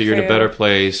really great so you're crew. in a better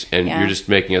place, and you're just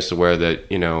making us aware that,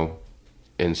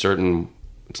 in certain,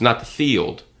 it's not the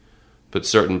field, but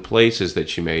certain places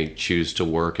that you may choose to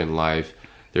work in life,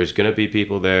 there's going to be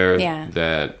people there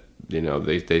that,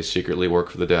 they secretly work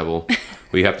for the devil.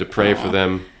 We have to pray for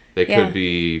them. They could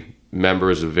be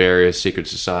members of various secret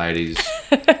societies.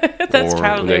 That's or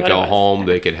probably when they what go it was. home,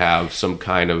 they could have some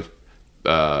kind of,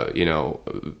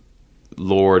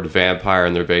 Lord vampire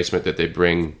in their basement that they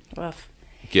bring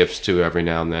gifts to every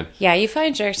now and then. Yeah, you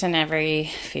find jerks in every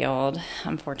field,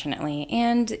 unfortunately.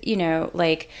 And,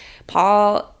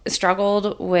 Paul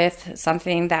struggled with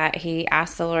something that he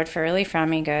asked the Lord for relief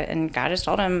from. And God just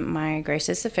told him, my grace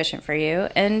is sufficient for you.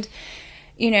 And,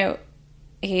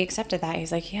 he accepted that.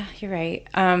 He's like, yeah, you're right.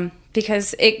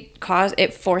 Because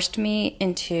it forced me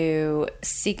into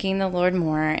seeking the Lord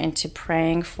more, into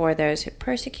praying for those who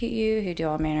persecute you, who do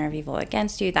all manner of evil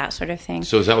against you, that sort of thing.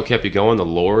 So is that what kept you going, the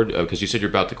Lord? Because you said you're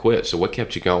about to quit. So what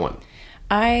kept you going?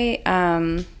 I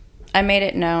made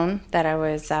it known that I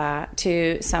was,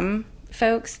 to some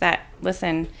folks that,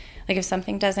 listen, like if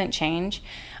something doesn't change,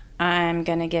 I'm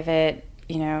going to give it,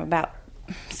 about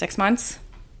 6 months.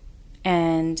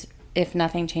 And if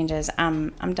nothing changes,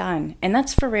 I'm done. And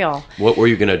that's for real. What were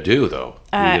you going to do, though?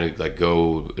 Were you going to,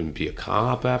 go and be a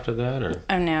cop after that? Or?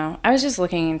 Oh, no. I was just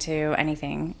looking into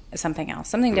something else,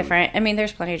 something different. I mean,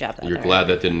 there's plenty of jobs out there. You're glad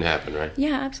that didn't happen, right?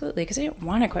 Yeah, absolutely, because I didn't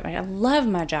want to quit my job. I love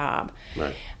my job.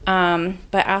 Right.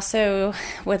 But I also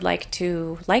would like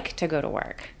to go to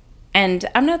work. And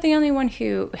I'm not the only one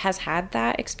who has had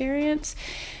that experience.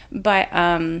 But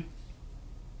I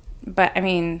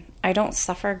mean, I don't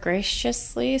suffer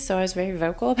graciously, so I was very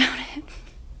vocal about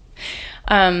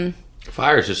it.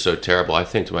 Fire is just so terrible. I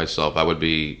think to myself,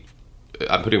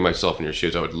 I'm putting myself in your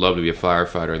shoes. I would love to be a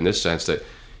firefighter in this sense that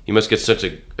you must get such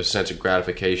a sense of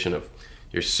gratification of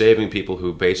you're saving people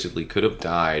who basically could have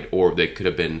died or they could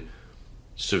have been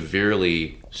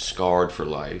severely scarred for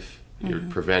life. You're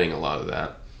preventing a lot of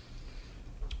that.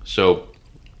 So...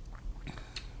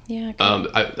 Yeah.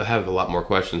 I have a lot more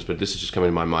questions, but this is just coming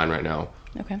to my mind right now.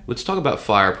 Okay. Let's talk about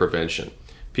fire prevention.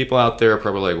 People out there are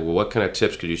probably like, well, what kind of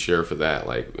tips could you share for that?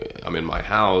 Like, I'm in my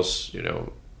house,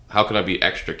 how can I be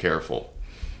extra careful?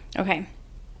 Okay.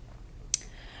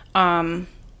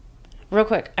 Real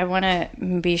quick, I want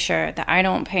to be sure that I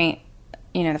don't paint,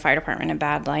 the fire department in a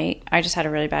bad light. I just had a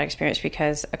really bad experience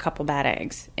because a couple bad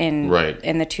eggs in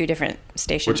the two different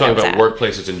stations. We're talking about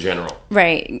workplaces in general.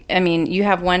 Right. I mean, you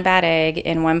have one bad egg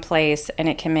in one place and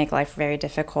it can make life very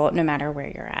difficult no matter where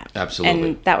you're at. Absolutely.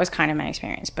 And that was kind of my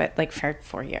experience, but like for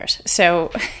 4 years.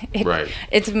 So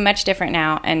it's much different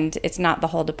now and it's not the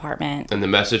whole department. And the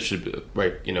message should be,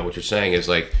 right, what you're saying is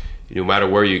like, no matter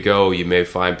where you go, you may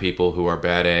find people who are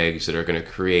bad eggs that are going to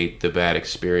create the bad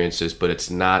experiences, but it's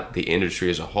not the industry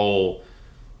as a whole.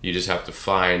 You just have to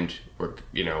find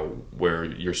where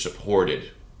you're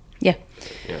supported. Yeah.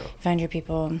 Find your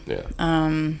people. Yeah.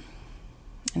 And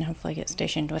hopefully get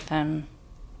stationed with them.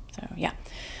 So, yeah.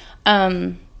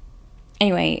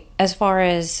 Anyway, as far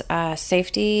as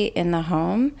safety in the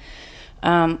home,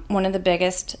 one of the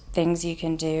biggest things you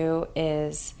can do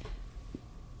is,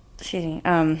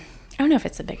 I don't know if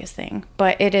it's the biggest thing,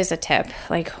 but it is a tip.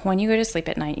 Like when you go to sleep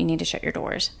at night, you need to shut your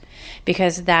doors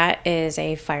because that is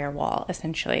a firewall,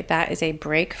 essentially. That is a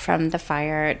break from the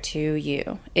fire to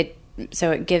you. So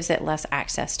it gives it less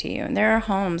access to you. And there are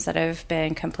homes that have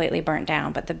been completely burnt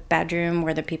down, but the bedroom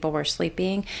where the people were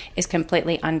sleeping is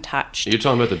completely untouched. You're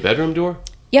talking about the bedroom door?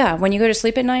 Yeah. When you go to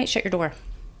sleep at night, shut your door.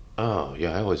 Oh,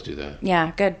 yeah. I always do that.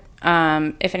 Yeah, good.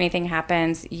 If anything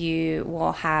happens, you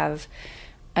will have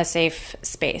a safe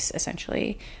space,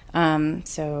 essentially.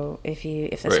 So if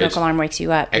the smoke alarm wakes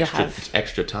you up, you'll have... It's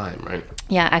extra time, right?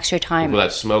 Yeah, extra time. Well,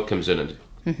 that smoke comes in,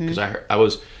 because I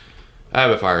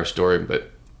have a fire story,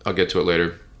 but I'll get to it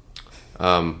later.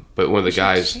 But one of the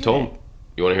guys told me...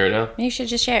 You want to hear it now? You should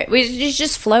just share it. You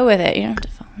just flow with it. You don't have to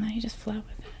follow that. You just flow with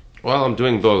it. Well, I'm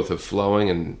doing both, of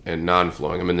flowing and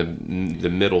non-flowing. I'm in the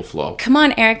middle flow. Come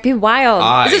on, Eric, be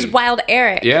wild. This is wild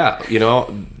Eric. Yeah,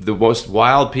 the most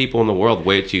wild people in the world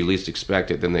wait till you least expect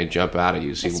it, then they jump out at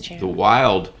you. See, the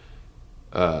wild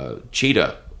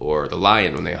cheetah or the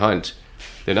lion, when they hunt,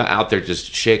 they're not out there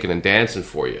just shaking and dancing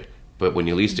for you. But when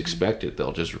you least expect it,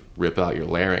 they'll just rip out your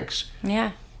larynx.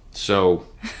 Yeah. So,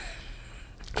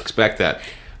 expect that.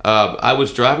 I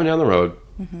was driving down the road,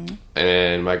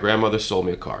 and my grandmother sold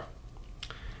me a car.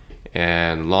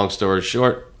 And long story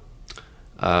short,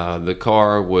 the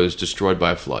car was destroyed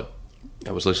by a flood.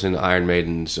 I was listening to Iron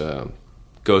Maiden's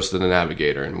Ghost of the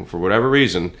Navigator, and for whatever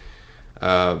reason,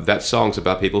 that song's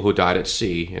about people who died at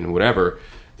sea, and whatever.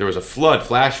 There was a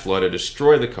flash flood, it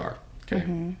destroyed the car.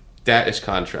 Okay, That is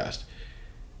contrast.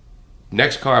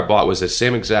 Next car I bought was the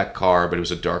same exact car, but it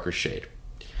was a darker shade.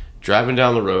 Driving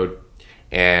down the road,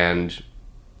 and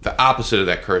the opposite of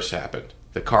that curse happened.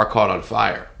 The car caught on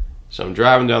fire. So I'm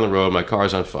driving down the road, my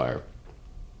car's on fire.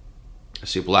 I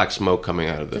see black smoke coming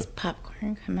out of the... Does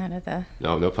popcorn come out of the...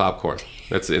 No popcorn.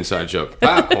 That's the inside joke.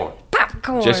 Popcorn.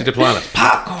 Popcorn. Jesse Duplantis.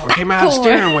 Popcorn came out of the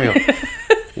steering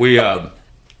wheel.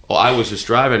 I was just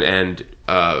driving, and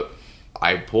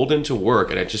I pulled into work,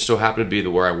 and it just so happened to be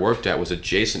that where I worked at was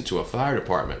adjacent to a fire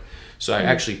department. So I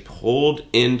actually pulled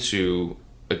into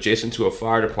adjacent to a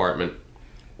fire department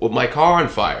with my car on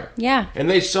fire. Yeah. And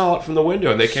they saw it from the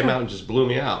window, and they came out and just blew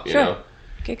me out, you know?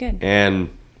 Good. And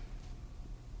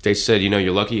they said,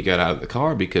 you're lucky you got out of the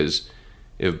car, because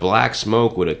if black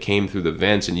smoke would have came through the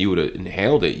vents and you would have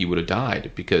inhaled it, you would have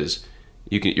died, because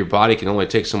your body can only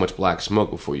take so much black smoke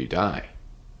before you die.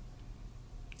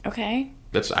 Okay.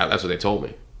 That's what they told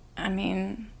me. I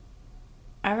mean,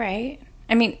 all right.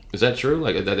 I mean, is that true?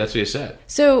 Like that's what you said.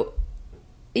 So,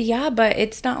 yeah, but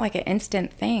it's not like an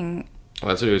instant thing. Well,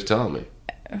 that's what he was telling me.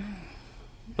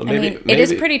 Well, maybe, it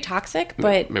is pretty toxic,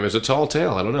 but maybe it's a tall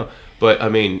tale. I don't know, but I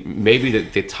mean, maybe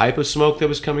the type of smoke that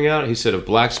was coming out. He said if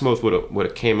black smoke would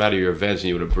have came out of your vents and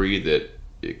you would have breathed it,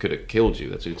 it could have killed you.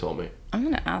 That's what he told me. I'm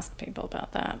gonna ask people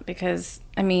about that, because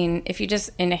I mean, if you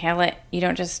just inhale it, you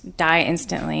don't just die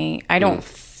instantly. I don't.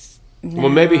 No.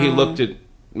 Well, maybe he looked at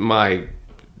my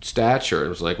stature and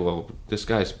was like, "Well, this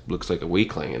guy looks like a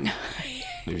weakling," and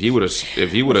if he would have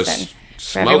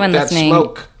smoked that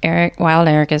smoke. Wild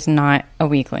Eric is not a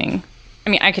weakling. I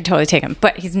mean, I could totally take him,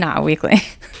 but he's not a weakling.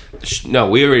 No,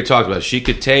 we already talked about it. She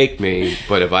could take me,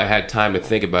 but if I had time to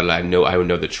think about it, I would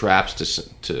know the traps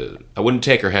to. I wouldn't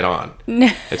take her head on. No.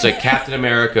 It's like Captain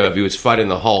America. If he was fighting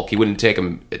the Hulk, he wouldn't take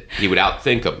him. He would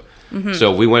outthink him. Mm-hmm.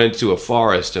 So if we went into a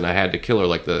forest and I had to kill her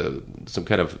like some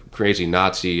kind of crazy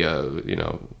Nazi,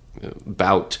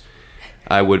 bout,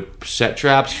 I would set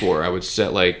traps for her. I would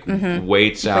set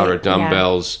weights out or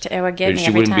dumbbells. Yeah. It would get me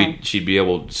every time. She'd be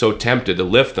so tempted to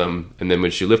lift them, and then when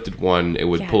she lifted one, it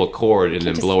would pull a cord and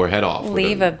then blow her head off.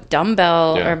 Leave a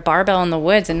dumbbell or barbell in the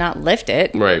woods and not lift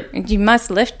it. Right. You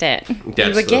must lift it.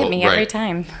 You would get me every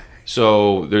time.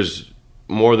 So there's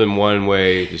more than one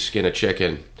way to skin a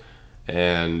chicken,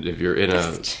 and if you're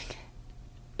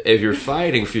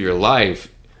fighting for your life.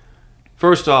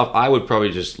 First off, I would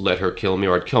probably just let her kill me,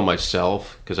 or I'd kill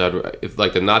myself, because if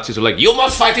like the Nazis were like, "You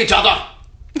must fight each other.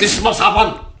 This must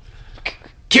happen.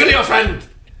 Kill your friend."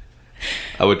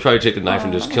 I would try to take the knife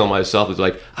and just kill myself. It's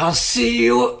like, "I'll see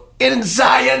you in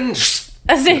Zion."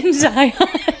 In Zion.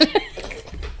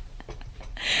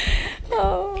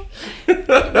 Oh.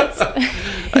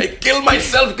 I kill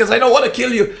myself because I don't want to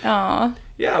kill you. Aw.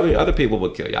 Yeah, I mean, other people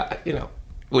would kill you.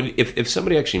 If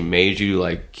somebody actually made you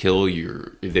like kill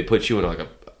if they put you in like a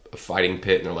fighting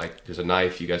pit and they're like, there's a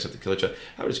knife, you guys have to kill each other,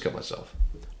 I would just kill myself.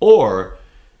 Or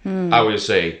I would just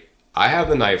say, I have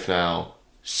the knife now,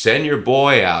 send your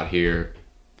boy out here.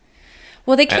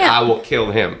 Well, they can't. And I will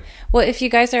kill him. Well, if you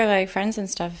guys are like friends and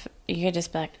stuff, you could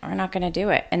just be like, we're not going to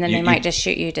do it. And then they might just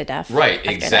shoot you to death. Right,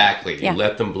 exactly. Yeah. You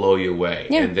let them blow you away.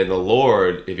 Yeah. And then the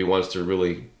Lord, if he wants to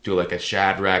really do like a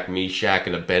Shadrach, Meshach,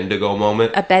 and Abednego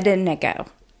moment. Abednego.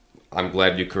 I'm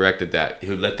glad you corrected that. He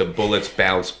would let the bullets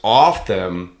bounce off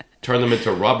them, turn them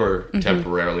into rubber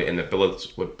temporarily, and the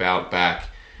bullets would bounce back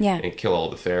and kill all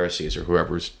the Pharisees or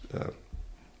whoever's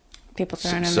people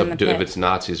throwing them in the pit. If it's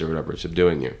Nazis or whatever,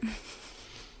 subduing you.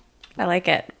 I like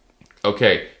it.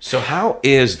 Okay, so how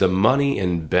is the money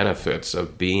and benefits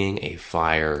of being a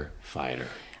firefighter?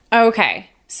 Okay,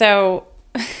 so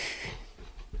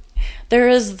there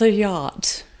is the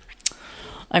yacht.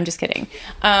 I'm just kidding.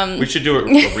 We should do a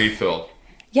refill.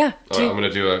 Yeah. I'm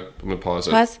going to pause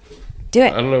it. Pause? Do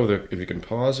it. I don't know if you can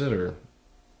pause it or...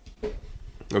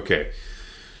 Okay.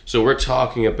 So we're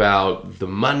talking about the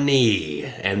money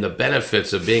and the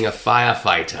benefits of being a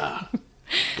firefighter.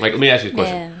 Like, let me ask you a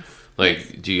question. Yes.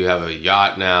 Like, do you have a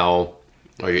yacht now?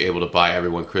 Are you able to buy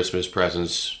everyone Christmas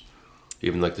presents?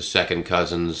 Even like the second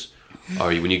cousins?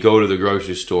 When you go to the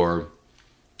grocery store...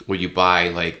 Will you buy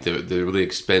like the really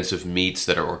expensive meats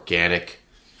that are organic?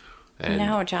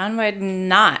 No, John would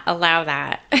not allow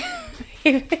that.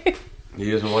 He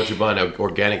doesn't want you buying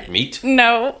organic meat?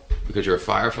 No. Because you're a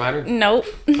firefighter? Nope.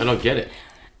 I don't get it.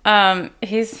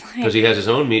 He's like... Because he has his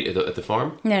own meat at the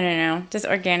farm? No. Just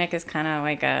organic is kind of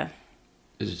like a...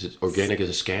 Is organic is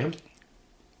a scam?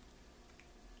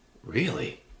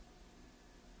 Really?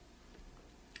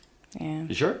 Yeah.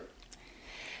 You sure?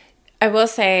 I will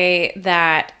say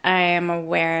that I am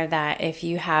aware that if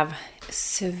you have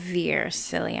severe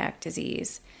celiac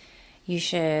disease, you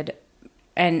should,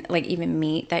 and like even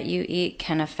meat that you eat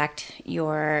can affect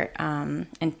your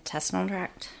intestinal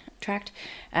tract.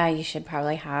 You should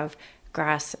probably have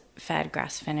grass-fed,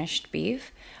 grass-finished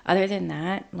beef. Other than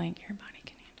that, like your body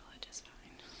can handle it just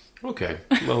fine. Okay,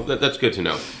 well that's good to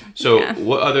know. So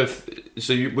what other?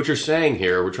 What you're saying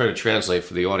here? We're trying to translate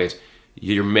for the audience.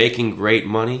 You're making great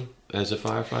money as a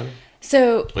firefighter?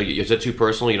 So... Like, is that too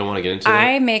personal? You don't want to get into that?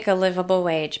 I make a livable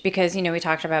wage because, we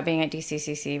talked about being at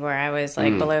DCCC where I was,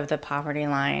 like, below the poverty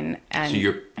line. And so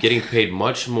you're getting paid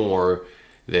much more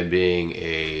than being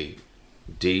a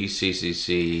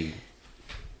DCCC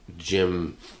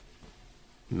gym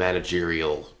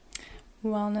managerial...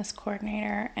 Wellness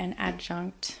coordinator and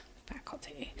adjunct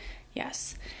faculty.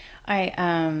 Yes.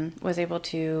 I was able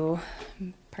to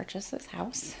purchase this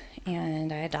house,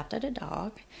 and I adopted a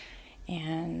dog,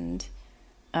 and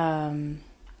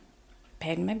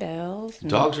paid my bills.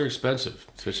 Dogs are expensive,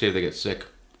 especially if they get sick.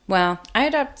 Well, I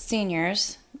adopt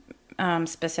seniors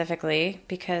specifically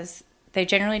because they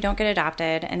generally don't get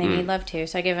adopted, and they need love too.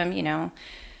 So I give them,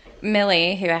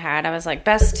 Millie, who I was like,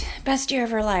 best year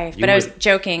of her life. But I was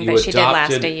joking, but she did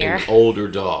last a year. An older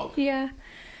dog. Yeah.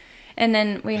 And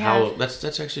then we have...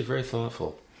 That's actually very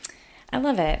thoughtful. I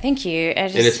love it. Thank you.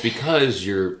 And it's because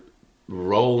you're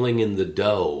rolling in the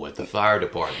dough at the fire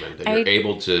department that you're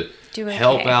able to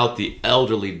help out the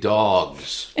elderly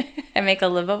dogs. I make a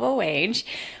livable wage,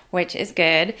 which is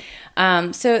good.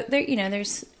 So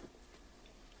there's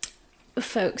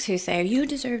folks who say you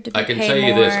deserve to be paid more. I can tell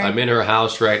you this: I'm in her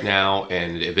house right now,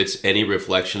 and if it's any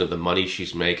reflection of the money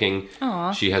she's making,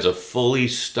 she has a fully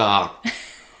stocked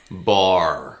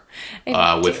bar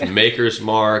with Maker's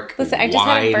Mark. Listen, I just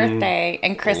had a birthday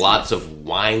and Christmas. Lots of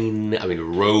wine. I mean,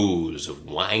 rows of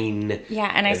wine.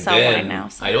 Yeah, and I sell wine now.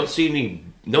 So. I don't see any.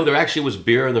 No, there actually was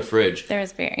beer in the fridge. There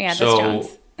was beer. Yeah, so, that's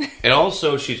John's. And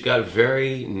also, she's got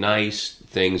very nice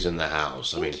things in the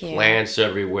house. Thank you. Plants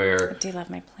everywhere. I do love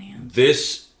my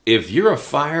plants. If you're a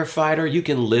firefighter, you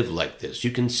can live like this. You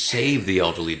can save the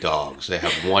elderly dogs. They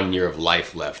have 1 year of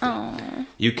life left.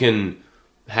 You can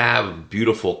have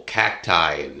beautiful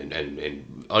cacti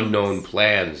and unknown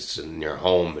plants in your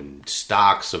home and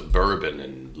stocks of bourbon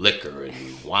and liquor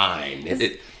and wine.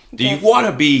 Do you want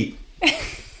to be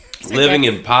living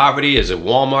in poverty as a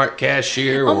Walmart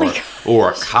cashier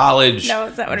or a college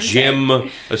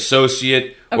gym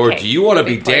associate? Okay, or do you want to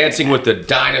be dancing with the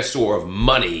dinosaur of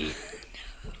money?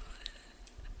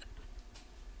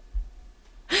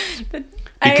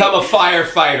 Become a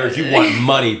firefighter if you want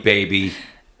money, baby.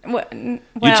 Well, you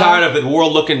tired of the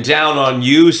world looking down on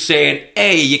you, saying,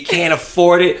 hey, you can't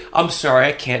afford it? I'm sorry,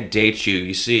 I can't date you.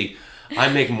 You see, I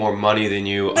make more money than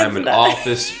you. I'm an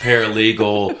office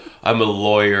paralegal. I'm a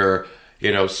lawyer.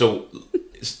 So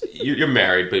you're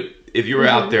married, but if you were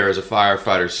out there as a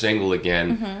firefighter single again,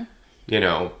 and you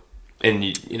know.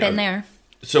 Been there.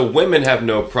 So women have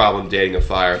no problem dating a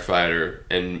firefighter,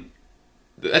 and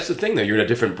that's the thing, though. You're in a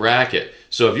different bracket.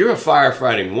 So if you're a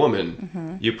firefighting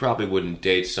woman, you probably wouldn't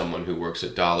date someone who works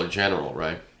at Dollar General,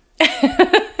 right?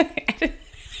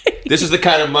 This is the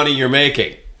kind of money you're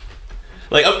making.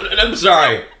 Like, I'm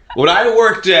sorry. When I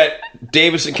worked at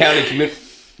Davidson County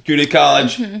Community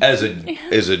College as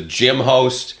a gym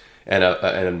host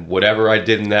and whatever I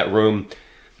did in that room,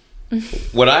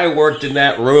 when I worked in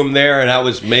that room there and I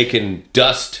was making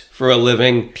dust for a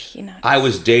living, peanuts. I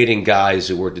was dating guys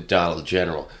who worked at Dollar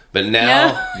General. But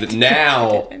now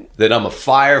that I'm a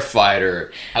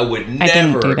firefighter, I would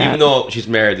never, even though she's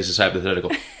married, this is hypothetical,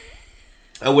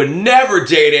 I would never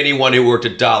date anyone who worked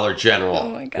at Dollar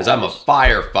General because I'm a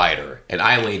firefighter and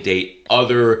I only date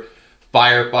other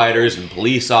firefighters and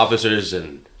police officers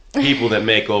and people that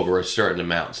make over a certain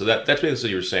amount. So that's basically what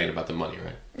you were saying about the money,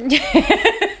 right?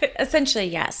 Essentially,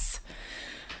 yes.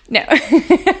 No.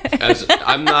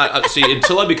 I'm not... See,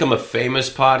 until I become a famous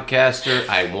podcaster,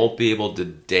 I won't be able to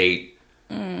date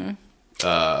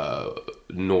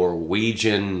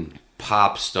Norwegian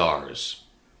pop stars.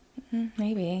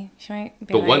 Maybe. She might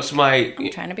be but I'm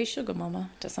trying to be sugar mama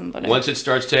to somebody. Once it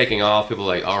starts taking off, people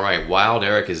are like, all right, Wild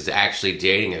Eric is actually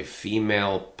dating a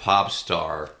female pop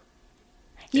star.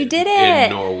 You did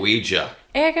it! In Norwegia.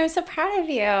 Eric, I'm so proud of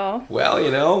you.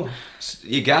 Well,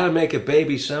 you got to make a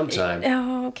baby sometime.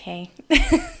 Oh, okay.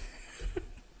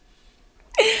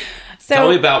 Tell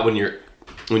me about when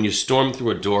you storm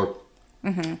through a door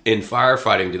in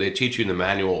firefighting. Do they teach you in the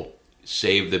manual,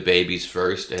 save the babies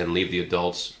first and leave the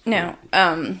adults? No,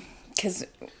 because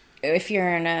if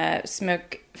you're in a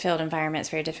smoke-filled environment, it's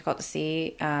very difficult to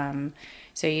see.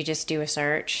 So you just do a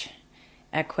search.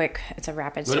 It's a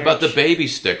rapid search. What about the baby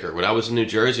sticker? When I was in New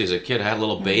Jersey as a kid, I had a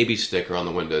little baby sticker on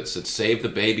the window. It said, save the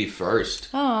baby first.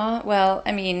 Oh, well,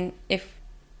 I mean, if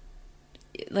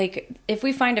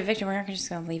we find a victim, we're not just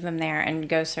going to leave them there and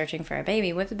go searching for a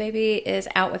baby. What if the baby is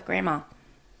out with grandma?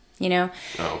 Oh,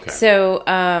 okay. So,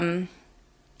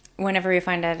 whenever we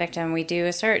find a victim, we do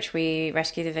a search. We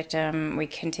rescue the victim. We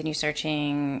continue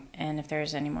searching. And if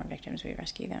there's any more victims, we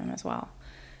rescue them as well.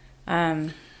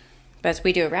 But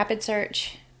we do a rapid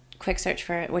search,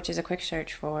 which is a quick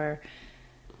search for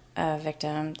a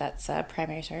victim. That's a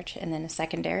primary search. And then a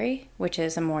secondary, which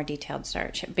is a more detailed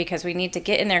search. Because we need to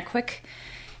get in there quick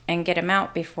and get them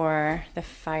out before the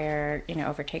fire,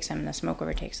 overtakes them, the smoke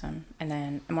overtakes them. And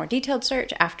then a more detailed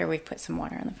search after we've put some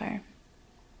water on the fire.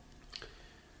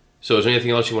 So is there anything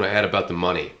else you want to add about the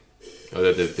money?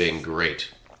 Other than being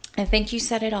great? I think you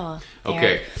said it all.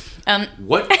 Okay.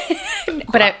 What?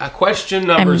 But question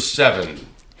number 7.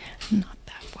 I'm not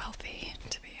that wealthy,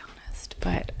 to be honest.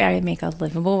 But I make a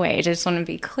livable wage. I just want to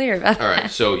be clear about that. All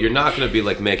right, so you're not going to be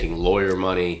like making lawyer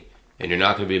money, and you're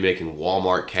not going to be making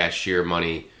Walmart cashier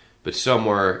money, but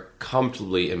somewhere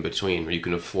comfortably in between where you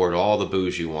can afford all the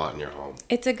booze you want in your home.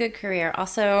 It's a good career.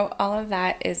 Also, all of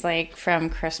that is like from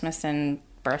Christmas and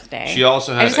birthday. She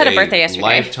also I has just had a birthday yesterday.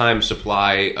 lifetime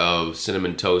supply of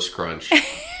Cinnamon Toast Crunch.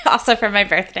 Also for my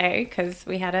birthday, because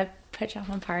we had a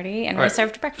pajama party and we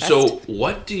served breakfast. So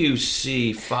what do you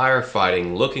see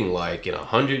firefighting looking like in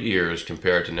 100 years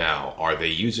compared to now? Are they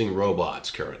using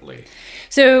robots currently?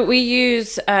 So we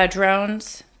use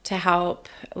drones to help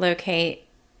locate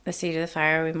the seat of the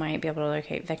fire. We might be able to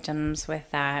locate victims with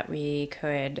that. We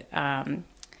could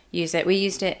use it. We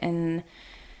used it in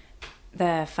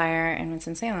the fire in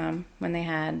Winston-Salem when they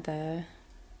had the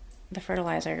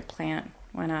fertilizer plant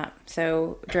went up.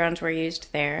 So drones were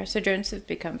used there. So drones have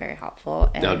become very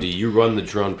helpful. And now, do you run the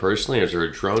drone personally, or is there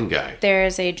a drone guy? There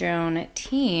is a drone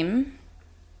team.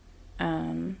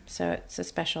 So it's a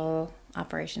special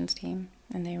operations team,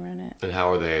 and they run it. And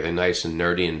how are they? Are they nice and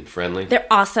nerdy and friendly? They're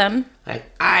awesome. I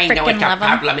know what Frickin' the love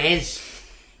 'em. problem is.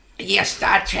 You're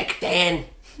Star Trek, Dan.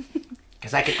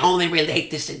 Because I can only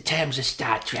relate this in terms of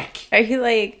Star Trek. Are you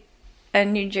like a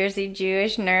New Jersey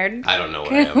Jewish nerd? I don't know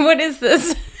what I am. What is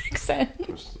this accent?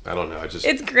 I don't know.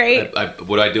 It's great.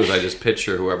 What I do is I just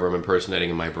picture whoever I'm impersonating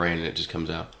in my brain, and it just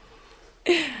comes out.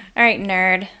 All right,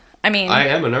 nerd. I mean, I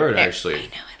am a nerd, actually. I know,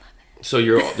 I love it. So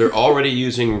they're already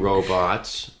using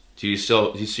robots. Do you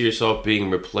see yourself being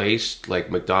replaced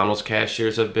like McDonald's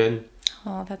cashiers have been?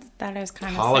 Oh, that is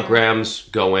kind of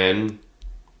Holograms go in.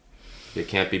 They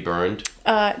can't be burned.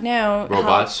 No.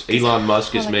 Robots. Elon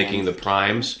Musk is holograms. making the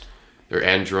primes. They're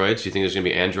androids. Do you think there's going to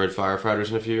be android firefighters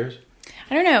in a few years?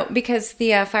 I don't know, because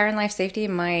the fire and life safety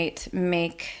might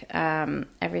make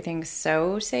everything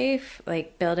so safe,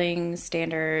 like building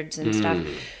standards and stuff,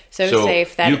 so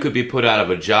safe that you could be put out of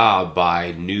a job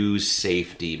by new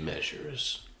safety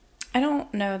measures. I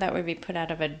don't know that would be put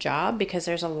out of a job, because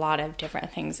there's a lot of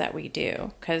different things that we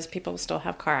do, because people still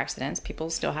have car accidents, people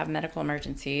still have medical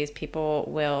emergencies, people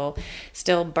will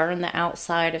still burn the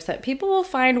outside of stuff. People will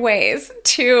find ways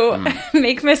to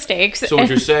make mistakes. So what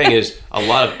you're saying is a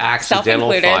lot of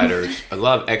accidental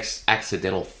Self-included.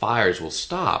 accidental fires will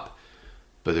stop,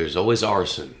 but there's always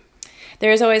arson.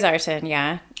 There's always arson,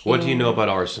 yeah. What do you know about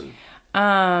arson?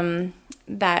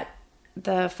 That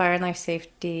the fire and life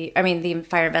safety, the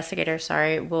fire investigator,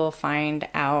 will find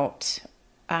out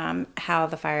how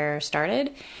the fire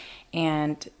started,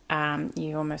 and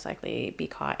you will most likely be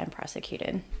caught and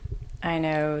prosecuted. I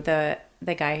know the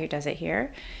guy who does it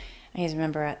here. He's a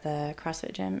member at the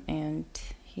CrossFit gym, and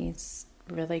he's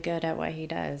really good at what he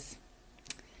does.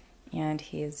 And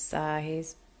he's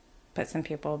put some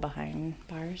people behind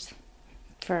bars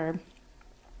for...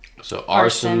 So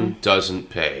arson doesn't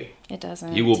pay. It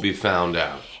doesn't. You will be found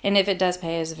out. And if it does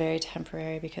pay, it's very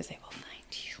temporary, because they will find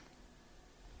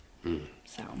you.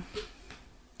 So,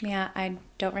 yeah, I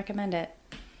don't recommend it.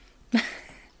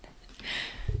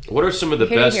 What are some of the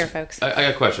Here to best... hear, folks. I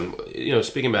got a question.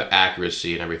 Speaking about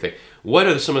accuracy and everything, what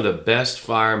are some of the best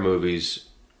fire movies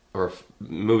or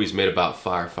movies made about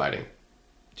firefighting?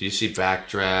 Do you see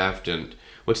Backdraft? And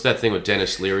what's that thing with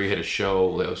Dennis Leary? He had a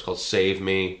show that was called Save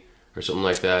Me, or something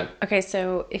like that. Okay,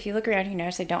 so if you look around, you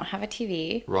notice I don't have a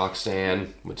TV.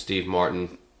 Roxanne with Steve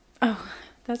Martin. Oh,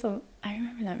 I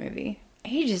remember that movie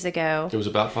ages ago. It was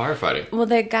about firefighting. Well,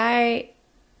 the guy,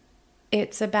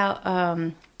 it's about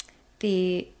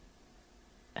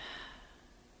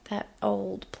that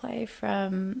old play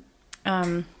from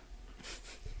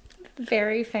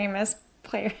very famous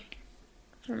player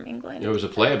from England. There was a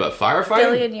play about firefighting?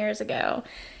 A billion years ago.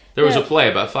 There was a play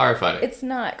about firefighting. It's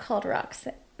not called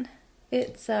Roxanne.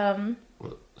 It's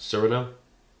Cyrano?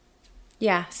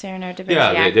 Yeah, Cyrano de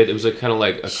Bergerac. Yeah, they did. It was kind of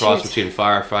like a cross Shoot. between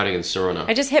firefighting and Cyrano.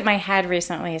 I just hit my head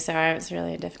recently, so it was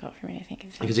really difficult for me to think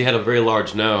of Because he had a very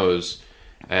large nose,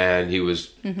 and he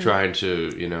was trying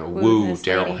to, woo this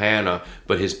Daryl lady. Hannah.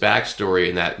 But his backstory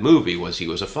in that movie was he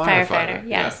was a firefighter.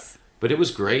 Yes. Yeah. But it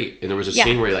was great. And there was a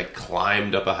scene where he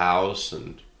climbed up a house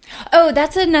and... Oh,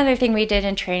 that's another thing we did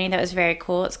in training that was very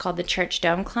cool. It's called the Church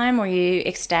Dome Climb, where you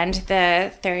extend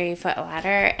the 30-foot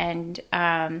ladder and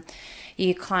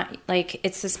you climb,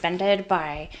 it's suspended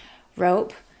by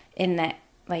rope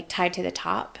tied to the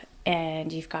top,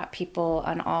 and you've got people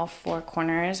on all four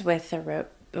corners with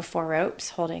the four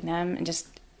ropes holding them, and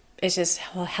it's just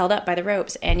held up by the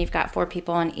ropes, and you've got four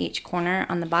people on each corner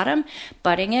on the bottom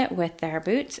butting it with their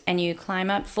boots, and you climb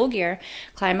up full gear,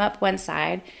 climb up one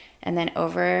side, and then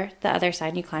over the other side,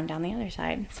 and you climb down the other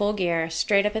side. Full gear,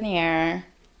 straight up in the air.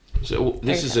 So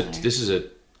this is a.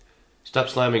 Stop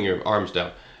slamming your arms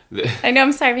down. I know,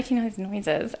 I'm sorry, making all these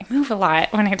noises. I move a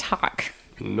lot when I talk.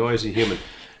 Noisy human.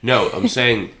 No, I'm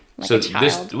saying. Like so a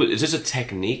child. is this a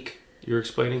technique you're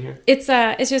explaining here? It's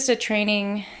just a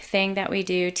training thing that we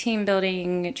do, team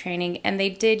building training, and they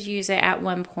did use it at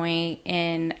one point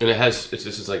in. And this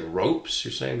is like ropes.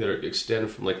 You're saying that extend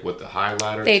from like what the high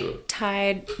ladder They to.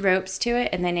 tied ropes to it,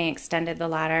 and then they extended the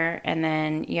ladder, and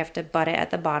then you have to butt it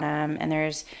at the bottom, and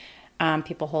there's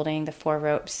people holding the 4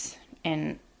 ropes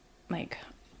in like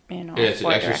in all. And it's an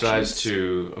 4 exercise directions.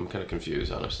 to. I'm kind of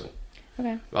confused, honestly.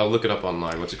 Okay. I'll look it up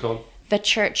online. What's it called? The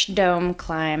church dome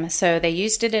climb. So they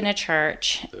used it in a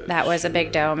church that was a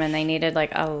big dome, and they needed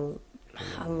like a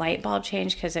light bulb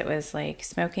change because it was like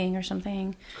smoking or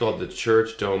something. It's called the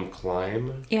Church Dome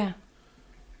Climb. Yeah.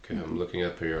 Okay, I'm looking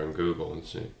up here on Google and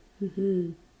see.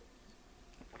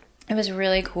 It was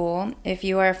really cool. If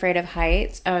you are afraid of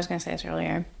heights, I was going to say this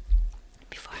earlier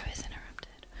before I was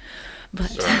interrupted. But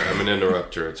Sorry, I'm an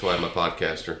interrupter. That's why I'm a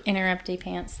podcaster. interrupty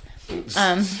pants.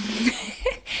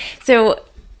 So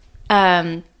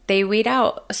they weed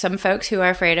out some folks who are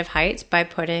afraid of heights by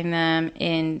putting them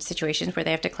in situations where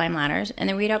they have to climb ladders, and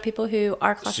they weed out people who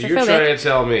are claustrophobic. So you're trying to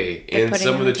tell me in putting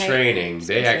some of them the in tight training, they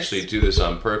spaces. actually do this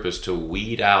on purpose to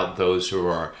weed out those who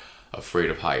are afraid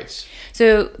of heights.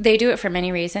 So they do it for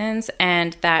many reasons,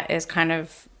 and that is kind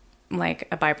of like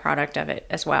a byproduct of it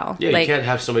as well. Yeah, like, you can't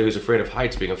have somebody who's afraid of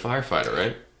heights being a firefighter,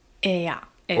 right? Yeah,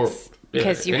 Or- it's yeah,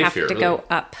 because you any have fear, to really. go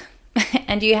up,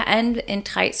 and you end in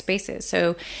tight spaces.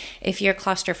 So if you're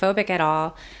claustrophobic at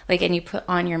all, like, and you put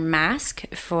on your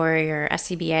mask for your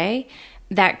SCBA,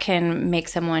 that can make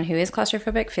someone who is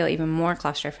claustrophobic feel even more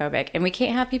claustrophobic. And we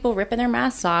can't have people ripping their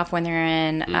masks off when they're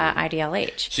in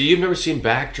IDLH. So you've never seen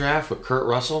Backdraft with Kurt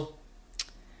Russell?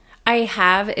 I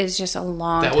have, is just a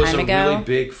long That was time a ago. really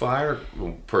big fire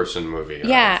person movie.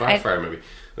 Yeah, Firefighter movie.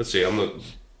 Let's see. I'm the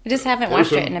I just haven't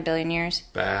watched it person in a billion years.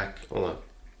 back. Hold on.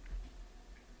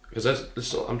 Because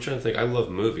I'm trying to think. I love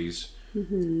movies.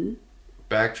 Mm-hmm.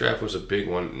 Backdraft was a big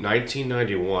one.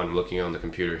 1991. Looking on the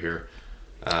computer here.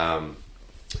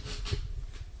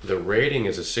 The rating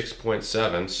is a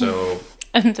 6.7. So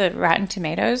And the Rotten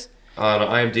Tomatoes. on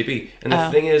IMDb, and the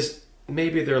thing is,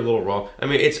 maybe they're a little wrong. I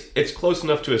mean, it's close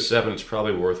enough to a 7. It's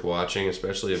probably worth watching,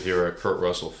 especially if you're a Kurt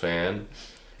Russell fan.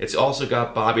 It's also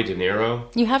got Bobby De Niro.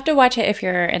 You have to watch it if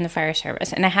you're in the fire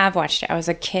service, and I have watched it. I was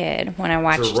a kid when I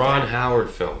watched It's a Ron that.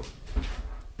 Howard film.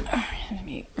 Let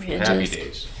me read Happy this.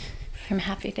 Days. From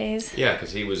Happy Days. Yeah,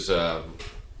 because he was.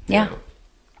 Yeah.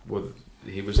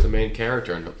 He was the main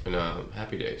character in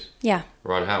Happy Days. Yeah.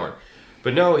 Ron Howard.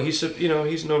 But no, he's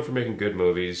known for making good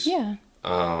movies. Yeah.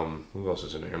 Who else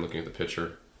is in there? I'm looking at the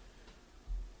picture.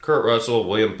 Kurt Russell,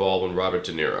 William Baldwin, Robert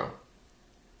De Niro.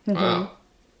 Wow.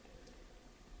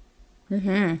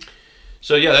 Mm-hmm.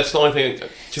 So yeah, that's the only thing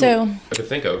I could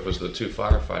think of was the 2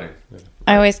 firefighting.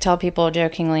 I always tell people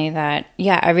jokingly that,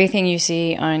 yeah, everything you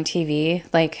see on TV,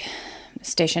 like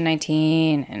Station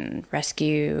 19 and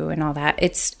Rescue and all that,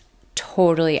 it's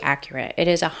totally accurate. It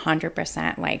is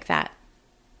 100% like that.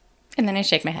 And then I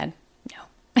shake my head.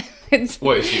 No. It's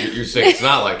Wait, so you're saying it's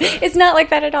not like that? It's not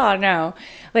like that at all, no.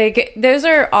 Like, those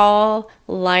are all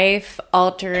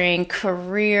life-altering,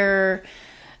 career,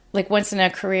 like,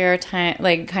 once-in-a-career time,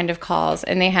 like, kind of calls.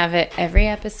 And they have it every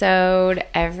episode,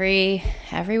 every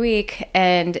week.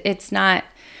 And it's not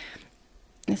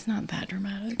that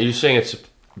dramatic. Are you saying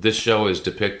this show is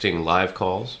depicting live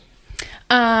calls?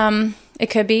 It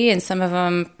could be, and some of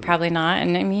them probably not.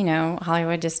 And, I mean,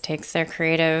 Hollywood just takes their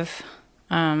creative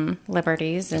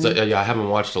liberties. And I haven't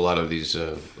watched a lot of these.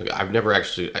 I've never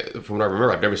actually, from what I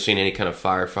remember, I've never seen any kind of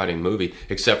firefighting movie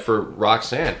except for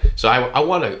Roxanne. So I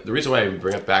want to. The reason why I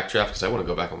bring up Backdraft because I want to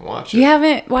go back and watch it. You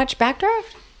haven't watched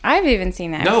Backdraft? I've even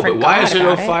seen that. No, I but why is there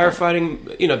no forgot about it.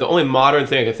 firefighting? The only modern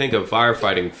thing I can think of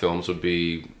firefighting films would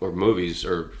be, or movies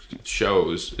or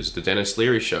shows, is the Dennis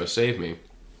Leary show, Save Me.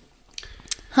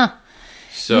 Huh.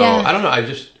 So, Yeah. I don't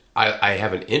know, I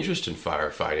have an interest in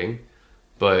firefighting,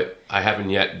 but I haven't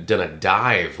yet done a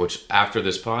dive, which after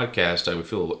this podcast, I would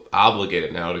feel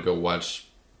obligated now to go watch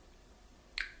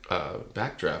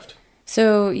Backdraft.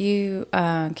 So you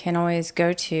can always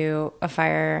go to a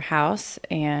firehouse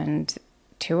and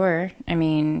tour. I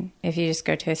mean, if you just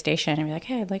go to a station and be like,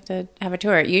 hey, I'd like to have a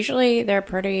tour. Usually they're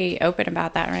pretty open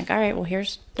about that. I'm like, all right, well,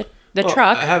 here's the Well,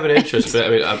 truck. I have an interest, but I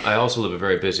mean, I also live a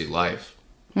very busy life,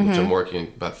 which I'm working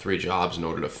about 3 jobs in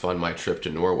order to fund my trip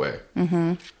to Norway.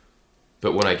 Mm-hmm.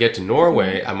 But when I get to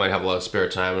Norway, I might have a lot of spare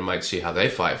time and might see how they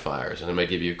fight fires, and I might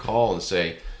give you a call and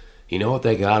say, You know what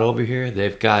they got over here?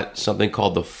 They've got something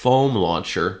called the foam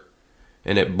launcher,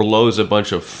 and it blows a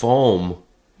bunch of foam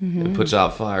and puts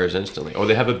out fires instantly. Or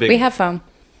they have a big... We have foam.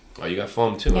 Oh, you got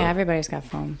foam too? Yeah, huh? everybody's got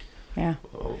foam. Yeah.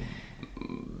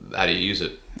 How do you use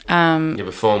it? You have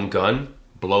a foam gun?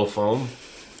 Blow foam?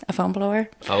 A foam blower?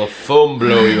 I'll foam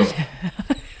blow you.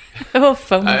 Oh,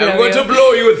 foam blower. I'm going to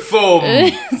blow you with foam.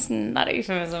 It's not a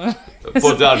euphemism.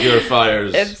 Put out your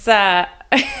fires. It's,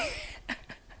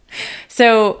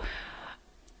 so,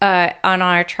 on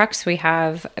our trucks, we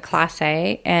have a Class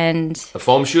A, and A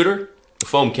foam shooter? A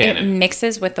foam it cannon.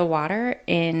 mixes with the water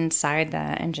inside the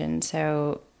engine.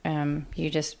 So, you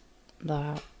just blow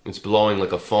out. It's blowing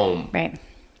like a foam. Right.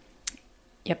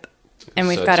 Yep. And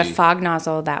we've got a Sudsy. fog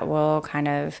nozzle that will kind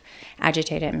of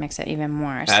agitate it and mix it even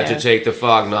more. So Agitate the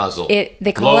fog nozzle. they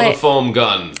call blow it the foam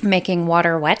gun. making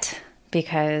water wet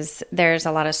because there's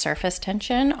a lot of surface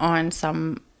tension on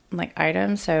some like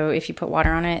items. So if you put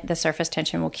water on it, the surface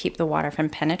tension will keep the water from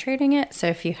penetrating it. So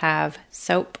if you have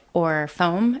soap or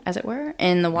foam, as it were,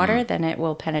 in the water, then it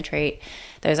will penetrate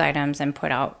those items and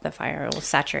put out the fire. It will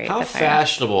saturate How the fire.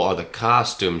 fashionable are the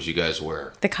costumes you guys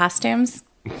wear? The costumes?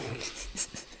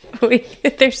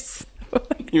 There's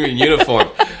You're in uniform.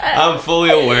 I'm fully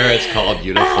aware it's called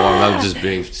uniform. I'm just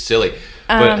being silly.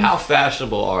 But how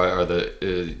fashionable are the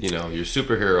your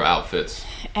superhero outfits?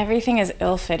 everything is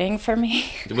ill-fitting for me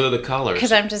What are the colors?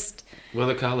 because I'm just What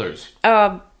are the colors?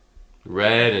 oh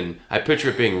Red and I picture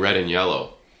it being red and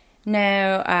yellow.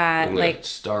 no like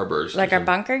starburst. like our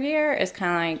bunker gear is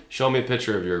kind of like Show me a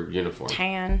picture of your uniform.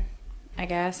 tan, I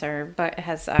guess, but it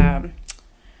has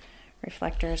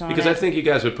reflectors on Because it. I think you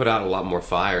guys would put out a lot more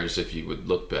fires if you would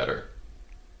look better.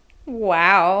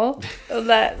 Wow,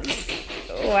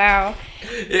 wow,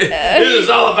 It is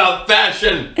all about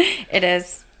fashion. it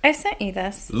is. I sent you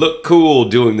this. Look cool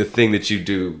doing the thing that you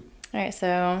do. All right,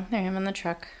 so there I am in the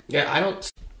truck. Yeah, I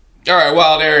don't. All right,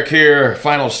 Wild Eric here.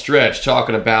 Final stretch,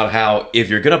 talking about how if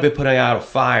you're gonna be putting out a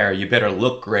fire, you better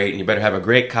look great and you better have a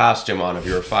great costume on if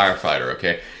you're a firefighter.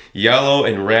 Okay, yellow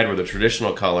and red were the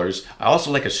traditional colors. I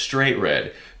also like a straight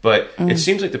red, but it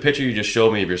seems like the picture you just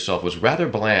showed me of yourself was rather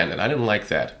bland, and I didn't like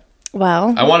that.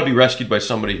 Well, I want to be rescued by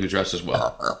somebody who dresses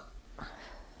well.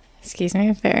 excuse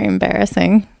me, very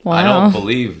embarrassing. Wow. I don't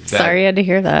believe that. Sorry you had to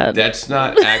hear that. That's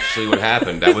not actually what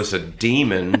happened. That was a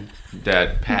demon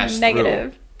that passed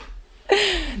Negative.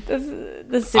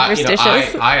 The superstitious.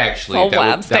 I actually Oh,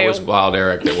 that was Wild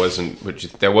Eric. That wasn't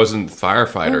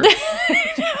Firefighter.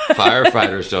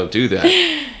 Firefighters don't do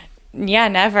that. Yeah,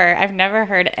 never. I've never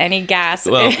heard any gas.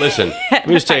 Well, listen. Let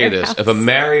me just tell you this: Firehouse. if a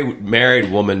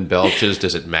married woman belches,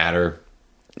 does it matter?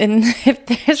 And if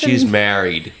there's She's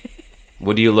married.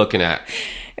 What are you looking at?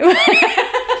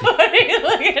 what are you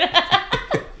looking at?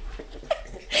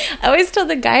 I always tell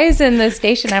the guys in the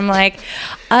station, I'm like,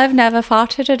 I've never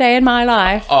farted a day in my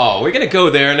life. Oh, we're gonna go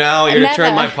there now. You're gonna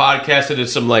turn my Never. podcast into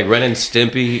some like Ren and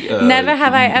Stimpy. Never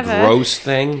have I ever. Gross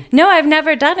thing. No, I've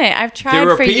never done it. I've tried There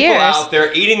are for people years. out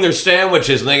there eating their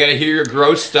sandwiches and they gotta hear your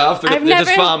gross stuff. They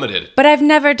just vomited. But I've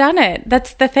never done it.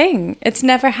 That's the thing. It's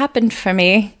never happened for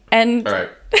me. And All right.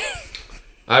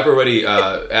 I've already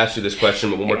asked you this question,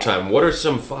 but one more time. What are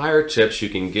some fire tips you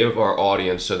can give our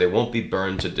audience so they won't be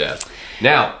burned to death?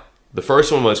 Now, the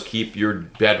first one was keep your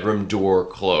bedroom door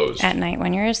closed. at night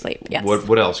when you're asleep, yes.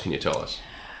 What else can you tell us?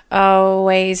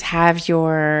 Always have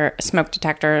your smoke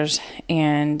detectors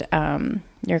and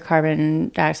your carbon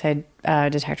dioxide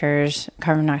detectors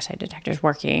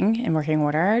working in working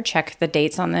order. Check the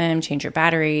dates on them, change your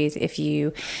batteries. If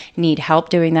you need help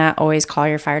doing that, always call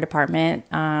your fire department.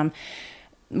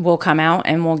 We'll come out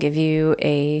and we'll give you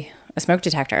a smoke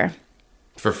detector.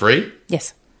 For free?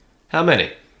 Yes. How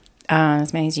many?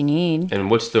 As many as you need. And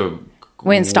what's the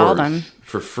We install worth them.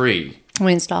 for free?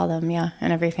 We install them, yeah,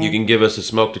 and everything. You can give us a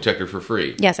smoke detector for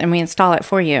free. Yes, and we install it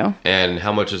for you. And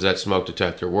how much is that smoke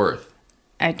detector worth?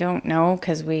 I don't know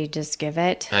because we just give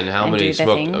it. And how do many the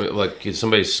smoke? thing. Like, can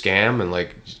somebody scam and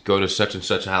like go to such and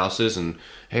such houses and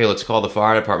hey, let's call the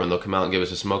fire department. They'll come out and give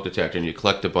us a smoke detector, and you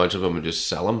collect a bunch of them and just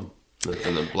sell them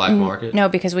in the black market. No,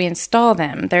 because we install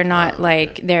them. They're not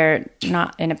they're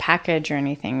not in a package or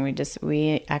anything.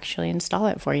 We actually install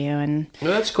it for you, and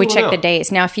Well, that's cool we check to the know.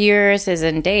 dates. Now, if yours is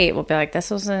in date, we'll be like, this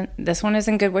one is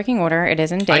in good working order. It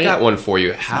is in date. I got one for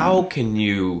you. How can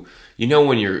you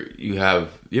when you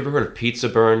ever heard of pizza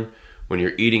burn? When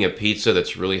you're eating a pizza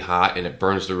that's really hot and it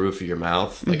burns the roof of your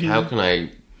mouth, like how can I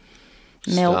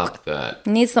Milk. stop that?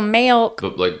 Need some milk.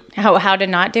 But like, How to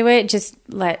not do it? Just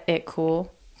let it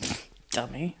cool.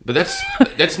 Dummy. but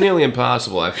that's nearly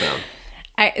impossible. I found.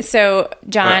 So All right,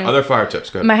 John, other fire tips.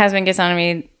 Go ahead. my husband gets on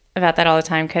me about that all the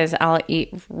time because I'll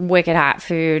eat wicked hot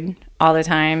food all the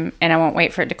time and I won't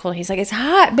wait for it to cool. He's like, it's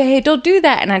hot, babe. Don't do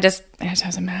that. And it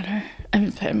doesn't matter. I'm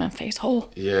just putting my face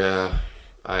hole. Yeah,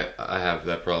 I have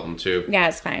that problem too. Yeah,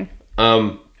 it's fine.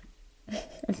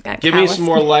 Give me some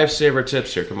more lifesaver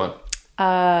tips here. Come on.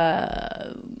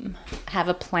 Have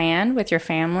a plan with your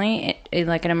family,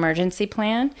 like an emergency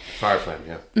plan. Fire plan,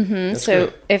 yeah. Mm-hmm. So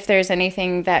good. If there's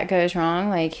anything that goes wrong,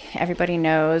 like everybody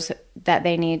knows that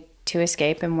they need to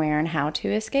escape and where and how to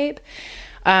escape.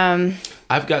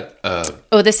 I've got...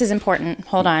 this is important.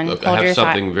 Hold on. Look, Hold I have your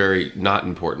something thought. very not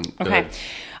important. Go okay.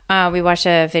 ahead. We watched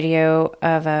a video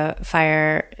of a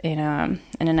fire in a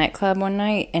nightclub one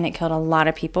night, and it killed a lot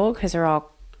of people because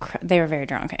they were very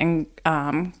drunk and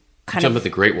Talking about the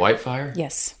Great White Fire?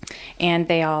 Yes. And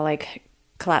they all like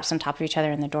collapsed on top of each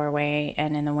other in the doorway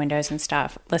and in the windows and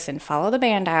stuff. Listen, follow the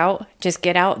band out. Just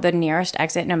get out the nearest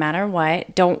exit no matter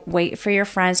what. Don't wait for your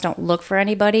friends. Don't look for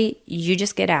anybody. You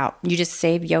just get out. You just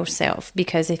save yourself.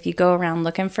 Because if you go around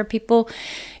looking for people,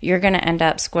 you're going to end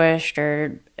up squished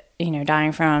or,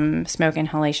 dying from smoke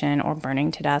inhalation or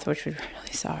burning to death, which would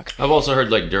really suck. I've also heard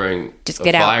like during just a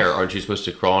get fire, out. aren't you supposed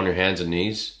to crawl on your hands and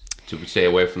knees to stay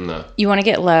away from the... You want to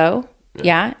get low.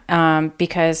 Yeah,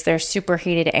 because there's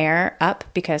superheated air up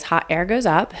because hot air goes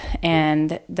up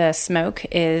and the smoke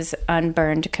is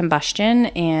unburned combustion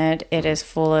and it is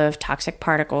full of toxic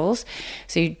particles.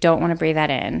 So you don't want to breathe that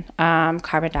in.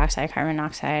 Carbon dioxide, carbon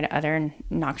monoxide, other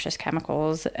noxious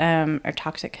chemicals or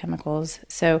toxic chemicals.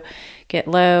 So get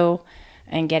low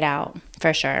and get out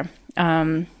for sure.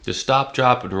 Does stop,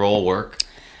 drop, and roll work?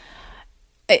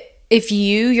 If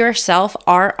you yourself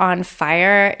are on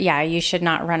fire, yeah, you should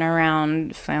not run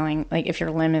around flailing. Like if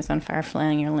your limb is on fire,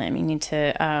 flailing your limb, you need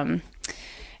to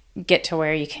get to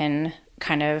where you can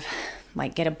kind of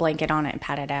like get a blanket on it and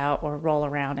pat it out or roll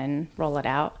around and roll it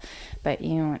out. But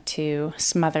you want to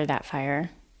smother that fire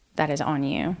that is on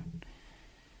you.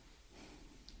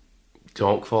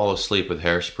 Don't fall asleep with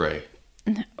hairspray.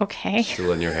 Okay.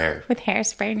 Still in your hair. With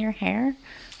hairspray in your hair?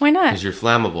 Why not? Because you're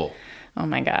flammable. Oh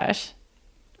my gosh.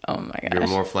 You're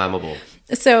more flammable.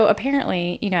 So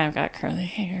apparently, I've got curly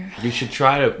hair. You should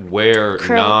try to wear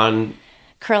Curl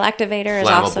activator is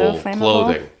also flammable.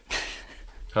 Clothing.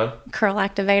 Huh? Curl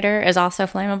activator is also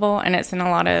flammable, and it's in a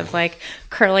lot of like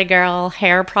curly girl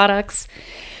hair products.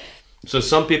 So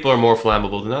some people are more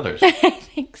flammable than others. I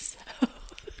think so.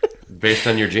 Based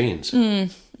on your genes.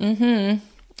 Mm-hmm.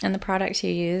 And the products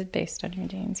you use based on your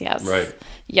genes. Yes. Right.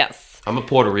 Yes. I'm a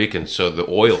Puerto Rican, so the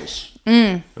oils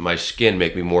in my skin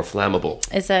make me more flammable.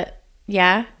 Is it?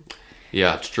 Yeah?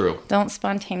 Yeah, it's true. Don't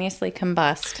spontaneously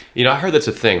combust. I heard that's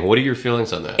a thing. What are your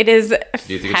feelings on that? It is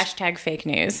Do you think hashtag fake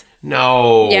news.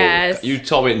 No. Yes. You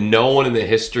told me no one in the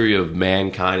history of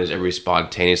mankind has ever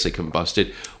spontaneously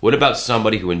combusted. What about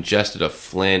somebody who ingested a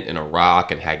flint and a rock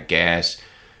and had gas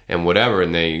and whatever,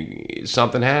 and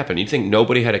something happened? You think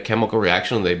nobody had a chemical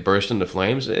reaction and they burst into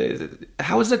flames?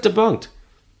 How is that debunked?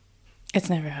 It's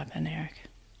never happened, Eric.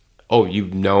 Oh,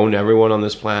 you've known everyone on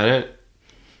this planet?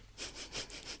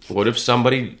 What if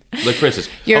somebody, like for instance,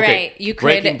 you're right. You could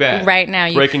Breaking Bad. Right now.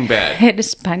 You Breaking Bad. Could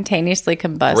spontaneously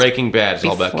combust. Breaking Bad is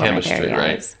all about chemistry,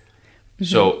 right? Mm-hmm.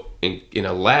 So in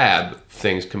a lab,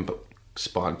 things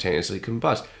spontaneously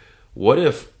combust. What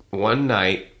if one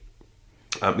night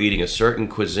I'm eating a certain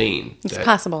cuisine? It's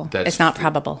possible. It's not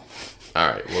probable. All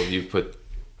right. Well, you put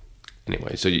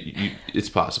anyway. So it's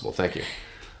possible. Thank you.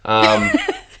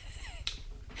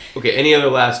 Okay, any other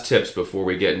last tips before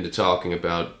we get into talking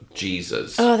about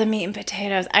Jesus? Oh, the meat and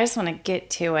potatoes. I just want to get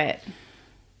to it.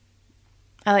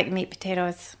 I like meat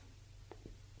potatoes.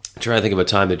 I'm trying to think of a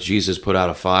time that Jesus put out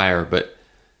a fire, but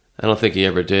I don't think he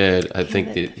ever did. I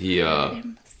think that he... the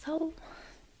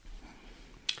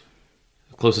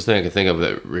closest thing I can think of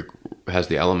that has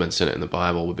the elements in it in the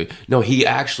Bible would be... No, he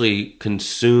actually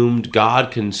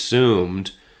God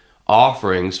consumed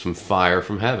offerings from fire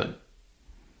from heaven.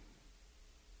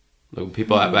 Like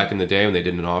people back in the day when they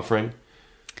did an offering.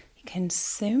 He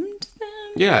consumed them?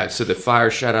 Yeah, so the fire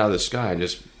shot out of the sky and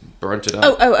just burnt it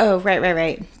up. Oh, right.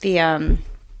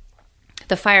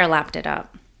 The fire lapped it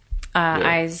up.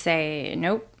 Isaiah,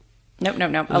 nope.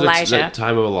 Elijah. At the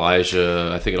time of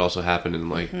Elijah. I think it also happened in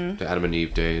the Adam and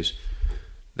Eve days.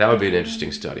 That would be an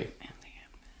interesting study.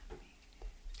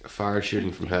 A fire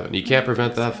shooting from heaven. You can't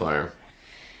prevent that fire.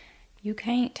 You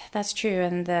can't. That's true.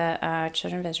 And the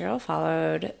children of Israel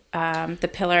followed the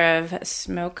pillar of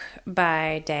smoke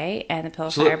by day and the pillar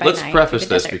of fire by night. Let's preface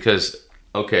this because,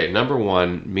 number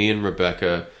one, me and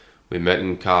Rebecca, we met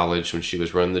in college when she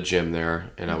was running the gym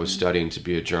there, and I was studying to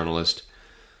be a journalist.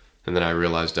 And then I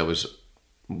realized I was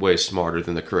way smarter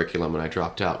than the curriculum and I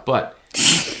dropped out. But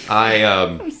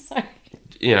I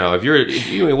if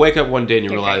you wake up one day and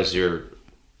you realize you're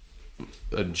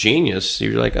a genius,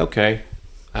 you're like, okay,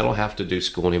 I don't have to do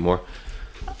school anymore.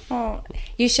 Oh,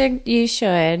 you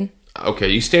should. Okay,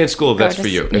 you stay in school if that's for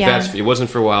you. It wasn't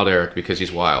for Wild Eric because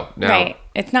he's wild. Now, right.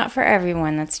 It's not for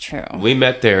everyone. That's true. We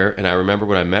met there, and I remember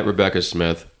when I met Rebecca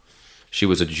Smith, she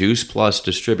was a Juice Plus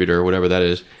distributor, whatever that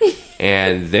is.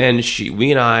 And then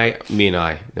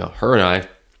her and I,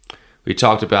 we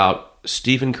talked about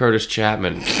Stephen Curtis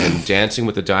Chapman and Dancing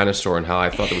with the Dinosaur and how I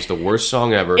thought it was the worst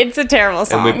song ever. It's a terrible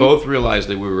song. And we both realized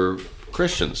that we were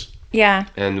Christians. Yeah.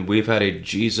 And we've had a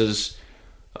Jesus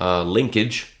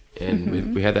linkage,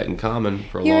 and we had that in common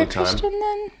for a You're long a time. Christian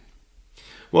then?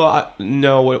 Well,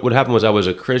 no. What happened was I was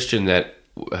a Christian that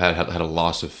had a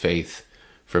loss of faith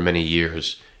for many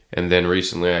years. And then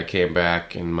recently I came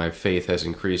back and my faith has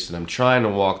increased, and I'm trying to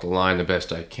walk the line the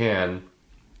best I can.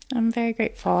 I'm very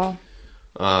grateful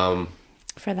for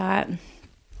that.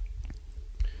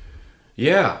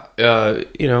 Yeah.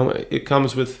 It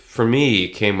comes with, for me,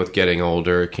 it came with getting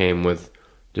older. It came with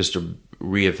just a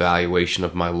reevaluation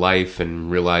of my life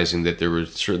and realizing that there were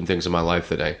certain things in my life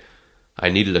that I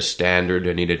needed a standard.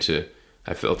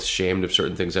 I felt ashamed of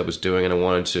certain things I was doing, and I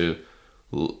wanted to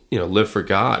live for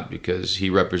God because he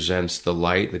represents the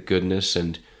light, the goodness,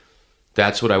 and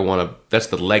that's what that's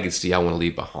the legacy I want to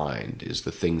leave behind, is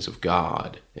the things of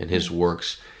God and his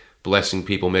works, blessing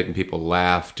people, making people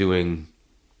laugh,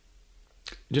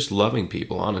 just loving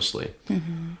people, honestly.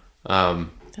 Mm-hmm.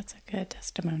 That's a good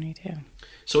testimony too.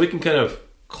 So we can kind of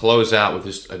close out with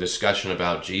a discussion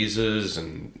about Jesus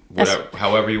and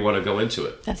however you want to go into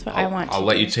it. That's what I want. I'll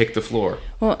let you take the floor.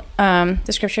 Well,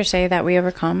 the scriptures say that we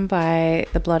overcome by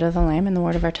the blood of the Lamb and the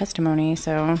word of our testimony.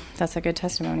 So that's a good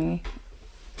testimony.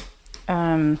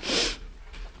 I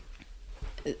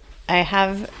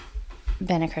have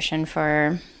been a Christian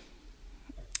for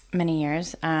many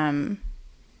years.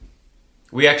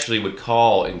 We actually would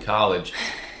call in college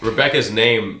Rebecca's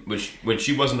name, which when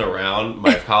she wasn't around,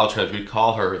 my college friends, we'd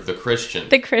call her the Christian.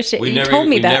 The Christian. We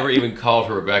never even called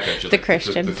her Rebecca. The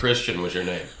Christian. The Christian was your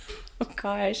name. Oh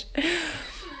gosh.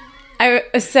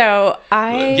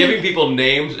 Giving people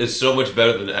names is so much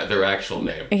better than their actual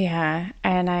name. Yeah,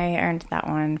 and I earned that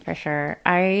one for sure.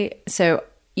 So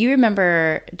you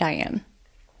remember Diane?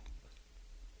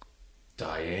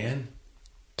 Diane?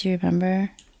 Do you remember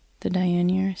the Diane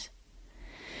years?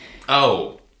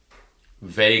 Oh,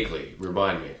 vaguely.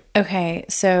 Remind me. Okay,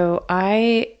 so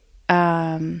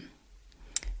when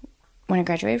I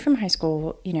graduated from high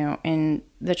school, in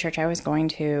the church I was going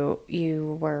to,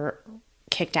 you were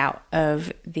kicked out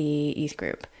of the youth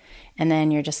group. And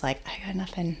then you're just like, I got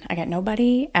nothing. I got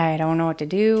nobody. I don't know what to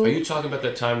do. Are you talking about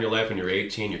that time in your life when you're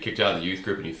 18, you're kicked out of the youth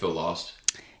group and you feel lost?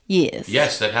 Yes.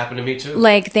 Yes, that happened to me too.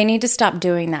 Like, they need to stop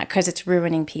doing that because it's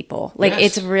ruining people. Like,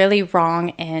 Yes. It's really wrong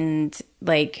and,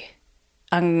 like,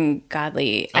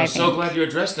 ungodly. I'm so glad you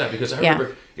addressed that because I Yeah.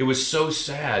 remember it was so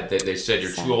sad that they said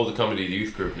you're too old to come to the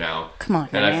youth group now. Come on,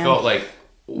 and man. I felt like,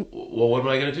 well, what am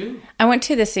I going to do? I went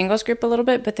to the singles group a little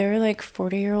bit, but they were like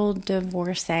 40-year-old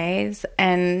divorcees,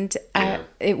 and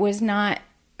it was not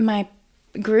my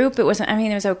group. It wasn't. I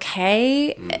mean, it was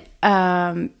okay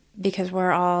because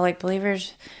we're all like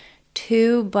believers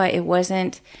too, but it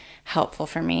wasn't helpful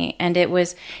for me, and it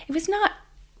was not.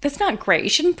 That's not great. You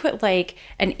shouldn't put like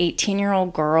an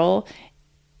 18-year-old girl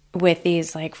with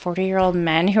these like 40-year-old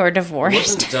men who are divorced.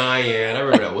 Wasn't Diane? I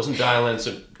remember that. Wasn't Diane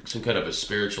some kind of a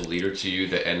spiritual leader to you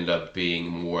that ended up being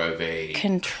more of a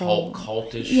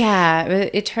cultish? Yeah,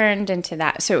 it turned into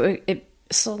that. So it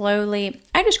slowly,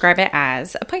 I describe it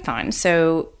as a python.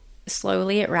 So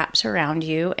slowly it wraps around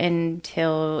you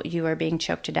until you are being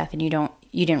choked to death and you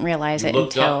didn't realize it.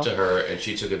 Looked up to her and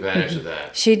she took advantage of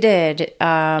that. She did.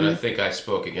 And I think I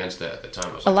spoke against that at the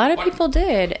time. A lot of people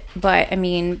did, but I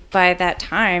mean, by that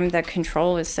time, the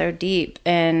control was so deep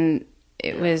and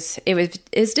it's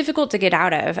difficult to get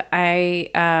out of.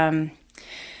 I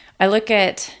look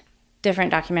at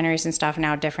different documentaries and stuff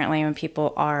now differently when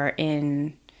people are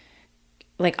in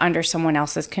like under someone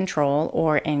else's control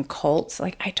or in cults.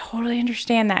 Like, I totally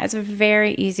understand that. It's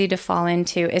very easy to fall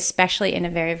into, especially in a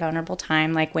very vulnerable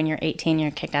time, like when you're 18, you're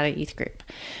kicked out of youth group,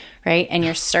 right? And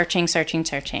you're searching.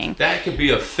 That could be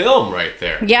a film right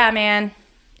there. Yeah, man.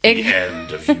 The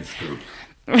end of youth group.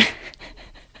 What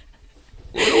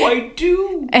do I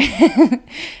do?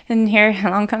 And here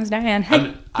along comes Diane.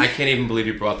 I can't even believe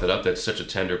you brought that up. That's such a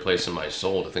tender place in my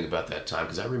soul to think about that time.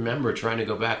 Because I remember trying to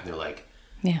go back and they're like,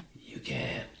 yeah. You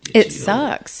can't. It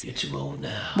sucks. You're too old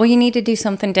now. Well, you need to do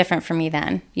something different for me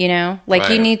then, Like,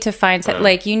 Right. you need to find,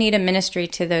 like, you need a ministry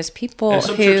to those people and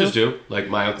some who... churches do. Like,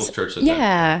 my uncle's church does that.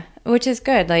 Yeah, which is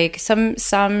good. Like,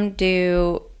 some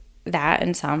do that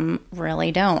and some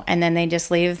really don't. And then they just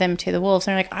leave them to the wolves.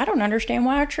 And they're like, I don't understand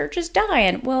why our church is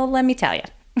dying. Well, let me tell you.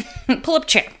 Pull up a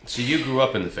chair. So you grew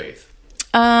up in the faith?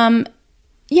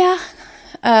 Yeah.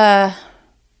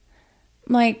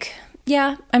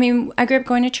 Yeah. I mean, I grew up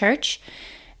going to church.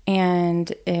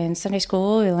 And in Sunday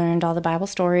school, we learned all the Bible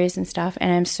stories and stuff.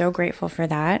 And I'm so grateful for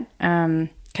that.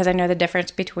 Because I know the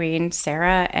difference between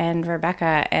Sarah and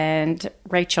Rebecca and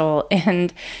Rachel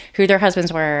and who their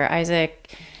husbands were,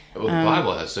 Isaac. Well, the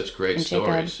Bible has such great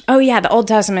stories. Jacob. Oh, yeah. The Old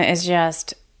Testament is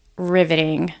just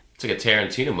riveting. It's like a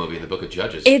Tarantino movie in the Book of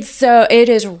Judges. It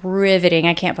is riveting.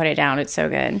 I can't put it down. It's so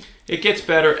good. It gets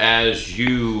better as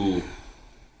you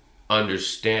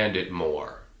understand it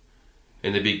more.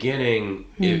 In the beginning,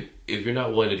 if you're not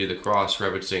willing to do the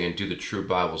cross-referencing and do the true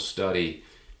Bible study,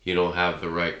 you don't have the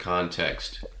right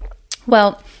context.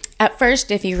 Well, at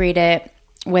first, if you read it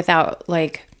without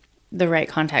like the right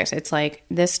context, it's like,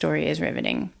 this story is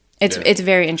riveting. It's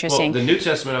very interesting. Well, the New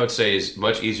Testament, I would say, is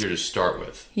much easier to start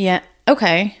with. Yeah.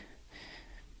 Okay.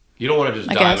 You don't want to just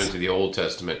dive into the Old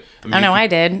Testament. I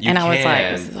did, and I was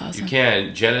like, this is awesome. You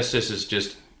can. Genesis is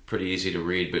just pretty easy to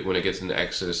read, but when it gets into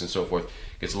Exodus and so forth,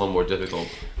 it gets a little more difficult.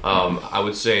 I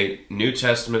would say New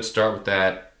Testament, start with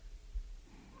that,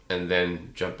 and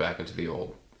then jump back into the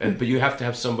Old. But you have to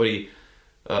have somebody.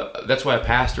 That's why a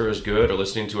pastor is good, or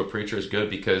listening to a preacher is good,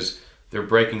 because they're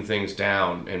breaking things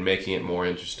down and making it more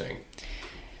interesting.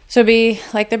 So be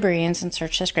like the Bereans and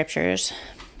search the scriptures.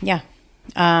 Yeah.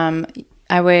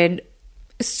 I would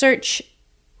search.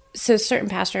 So certain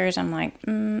pastors, I'm like,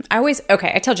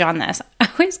 I tell John this. I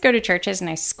always go to churches and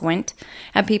I squint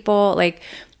at people, like,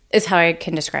 is how I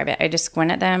can describe it. I just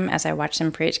squint at them as I watch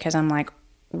them preach, because I'm like,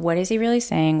 what is he really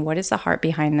saying? What is the heart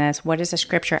behind this? What does the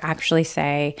scripture actually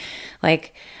say?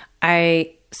 Like,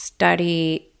 I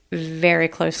study very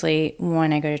closely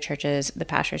when I go to churches, the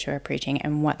pastors who are preaching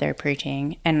and what they're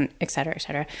preaching, and et cetera, et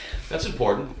cetera. That's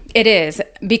important. It is,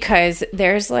 because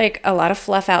there's like a lot of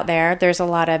fluff out there. There's a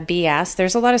lot of BS.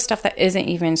 There's a lot of stuff that isn't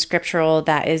even scriptural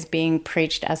that is being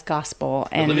preached as gospel.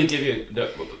 And let me give you,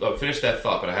 I'll finish that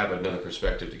thought, but I have another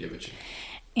perspective to give it you.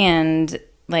 And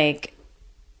like,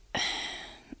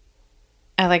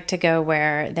 I like to go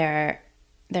where there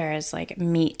is like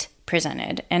meat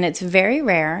presented, and it's very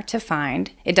rare to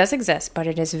find. It does exist, but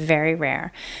it is very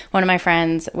rare. One of my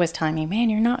friends was telling me, man,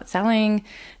 you're not selling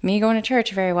me going to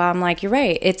church very well. I'm like, you're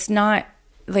right. It's not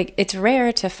like, it's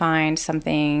rare to find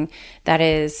something that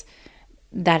is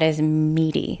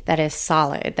meaty, that is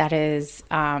solid, that is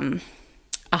a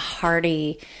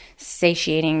hearty,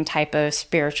 satiating type of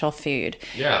spiritual food.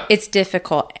 Yeah. It's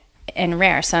difficult and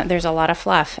rare. So there's a lot of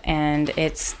fluff, and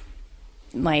it's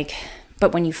like,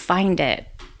 but when you find it,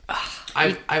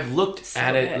 I've looked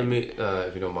at it. Let me,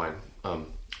 if you don't mind.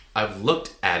 I've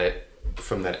looked at it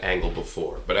from that angle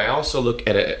before, but I also look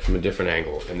at it from a different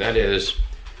angle, and that is,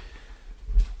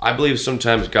 I believe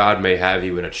sometimes God may have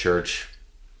you in a church,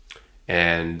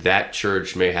 and that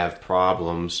church may have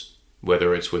problems,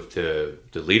 whether it's with the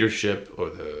leadership or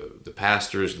the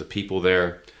pastors, the people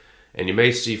there, and you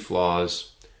may see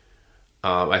flaws.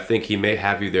 I think He may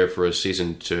have you there for a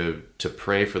season to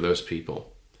pray for those people.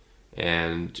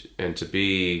 And to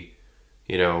be,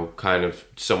 kind of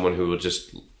someone who will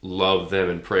just love them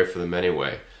and pray for them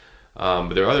anyway.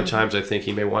 But there are other times I think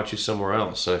He may want you somewhere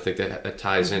else, and I think that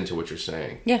ties into what you're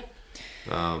saying. Yeah,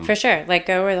 for sure. Like,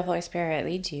 go where the Holy Spirit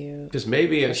leads you. Because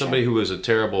maybe somebody who was a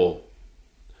terrible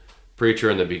preacher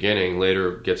in the beginning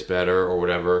later gets better or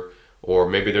whatever, or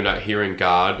maybe they're not hearing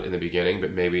God in the beginning,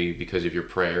 but maybe because of your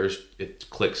prayers it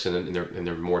clicks and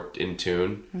they're more in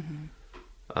tune.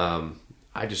 Mm-hmm.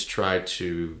 I try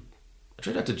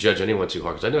not to judge anyone too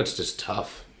hard, because I know it's just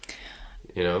tough,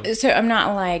 So I'm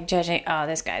not like judging, oh,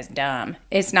 this guy's dumb.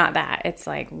 It's not that. It's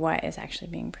like, what is actually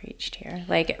being preached here?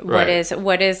 Like, right.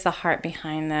 what is the heart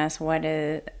behind this? What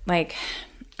is, like...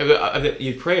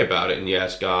 You pray about it and you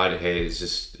ask God, hey, is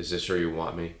this where you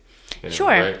want me? Sure.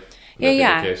 Right?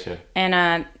 Yeah. Case, yeah.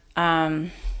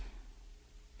 And,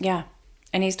 yeah.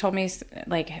 And He's told me,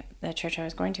 like, the church I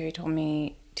was going to, He told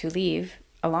me to leave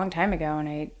a long time ago,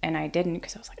 and I didn't,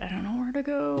 because I was like, I don't know where to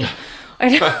go.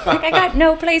 I got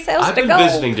no place else to go. I've been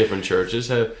visiting different churches.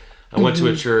 I went to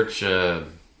a church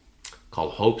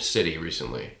called Hope City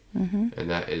recently, and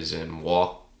that is in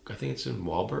I think it's in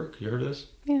Wahlberg. You heard of this?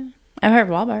 Yeah, I've heard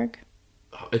Wahlberg.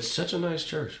 It's such a nice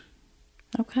church.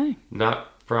 Okay.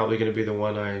 Not probably going to be the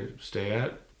one I stay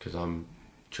at, because I'm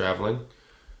traveling.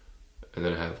 And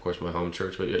then I have, of course, my home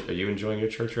church. But are you enjoying your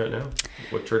church right now?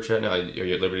 What church right now? Are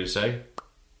you at liberty to say?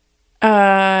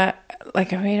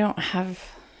 Like, we don't have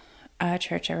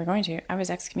church I were going to. I was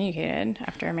excommunicated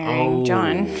after marrying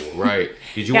John. Right.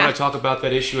 Did you want to talk about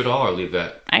that issue at all, or leave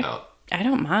that out? I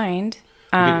don't mind.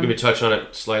 Maybe touch on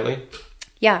it slightly?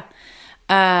 Yeah.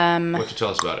 Why don't you tell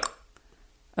us about it?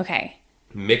 Okay.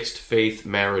 Mixed faith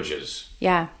marriages.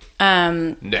 Yeah.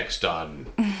 Next on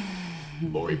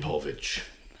Maury Povich.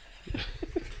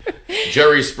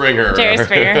 Jerry Springer.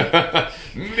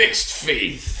 Mixed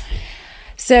faith.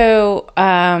 So,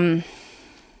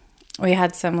 we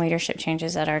had some leadership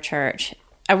changes at our church.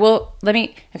 You gotta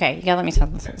let me tell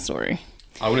this story.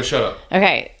 I'm gonna shut up.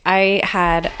 Okay. I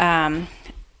had,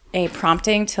 a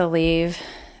prompting to leave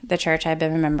the church I've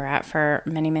been a member at for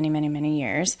many, many, many, many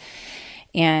years.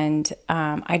 And,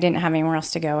 I didn't have anywhere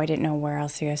else to go. I didn't know where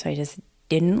else to go. So I just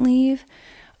didn't leave.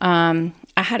 I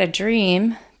had a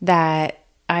dream that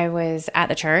I was at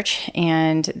the church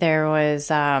and there was,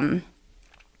 we're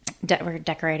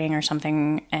decorating or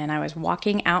something, and I was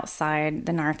walking outside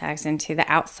the narthex into the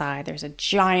outside. There's a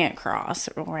giant cross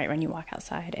right when you walk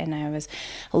outside, and I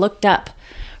looked up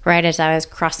right as I was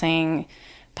crossing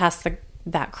past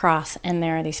that cross, and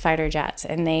there are these fighter jets,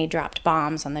 and they dropped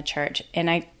bombs on the church.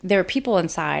 And there were people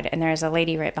inside, and there's a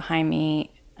lady right behind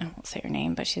me. I won't say her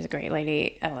name, but she's a great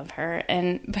lady. I love her.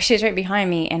 But she's right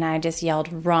behind me, and I just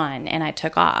yelled, "Run!" And I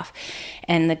took off,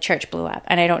 and the church blew up.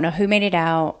 And I don't know who made it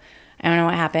out. I don't know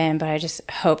what happened, but I just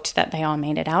hoped that they all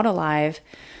made it out alive,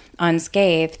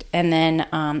 unscathed. And then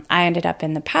I ended up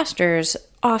in the pastor's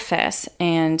office,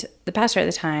 and the pastor at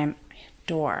the time,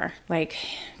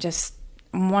 just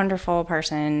wonderful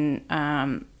person.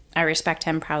 I respect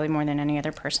him probably more than any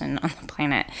other person on the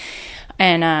planet.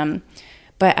 And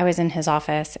but I was in his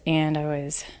office, and I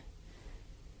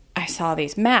saw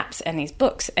these maps and these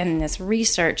books and this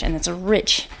research and this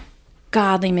rich,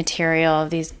 godly material of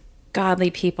these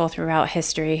godly people throughout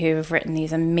history who have written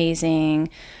these amazing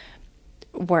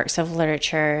works of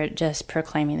literature just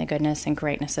proclaiming the goodness and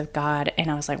greatness of God.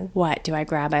 And I was like, what do I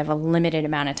grab? I have a limited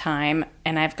amount of time,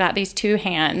 and I've got these two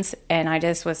hands, and I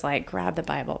just was like, grab the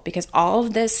Bible, because all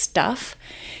of this stuff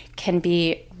can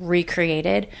be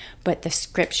recreated, but the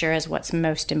scripture is what's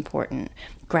most important.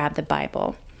 Grab the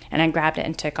Bible. And I grabbed it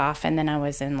and took off, and then I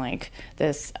was in like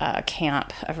this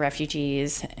camp of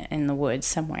refugees in the woods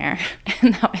somewhere,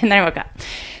 and then I woke up.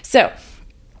 So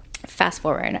fast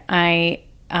forward,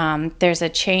 there's a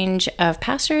change of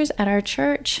pastors at our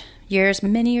church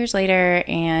many years later,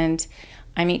 and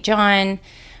I meet John,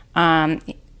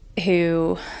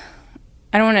 who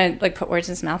I don't want to put words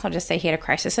in his mouth. I'll just say he had a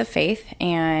crisis of faith,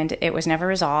 and it was never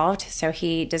resolved. So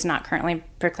he does not currently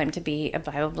proclaim to be a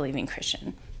Bible-believing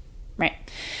Christian. Right.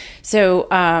 So,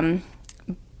 but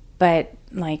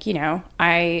I'm an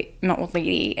old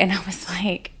lady, and I was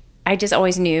like, I just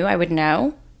always knew I would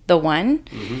know the one.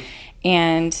 Mm-hmm.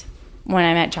 And when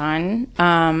I met John,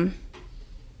 I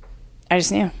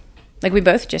just knew. We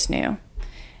both just knew.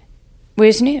 We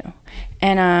just knew.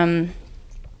 And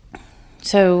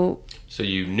so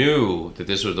you knew that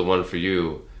this was the one for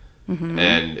you. Mm-hmm.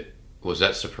 And was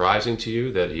that surprising to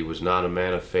you that he was not a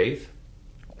man of faith?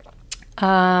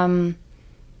 Didn't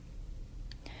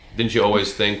you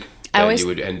always think that you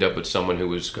would end up with someone who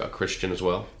was a Christian as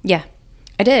well? Yeah,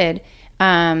 I did.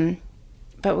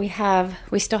 But we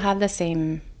still have the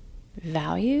same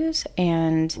values.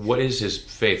 And what is his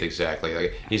faith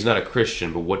exactly? He's not a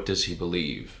Christian, but what does he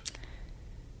believe?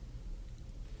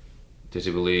 Does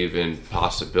he believe in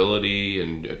possibility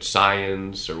and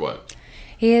science, or what?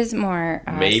 He is more...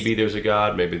 maybe there's a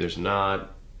God, maybe there's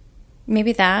not.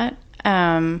 Maybe that.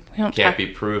 Can't be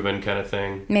proven kind of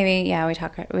thing. Maybe, yeah, we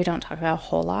don't talk about a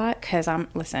whole lot, because I'm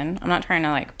not trying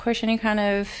to push any kind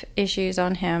of issues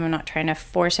on him. I'm not trying to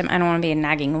force him. I don't want to be a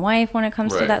nagging wife when it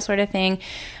comes to that sort of thing.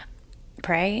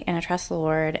 Pray and I trust the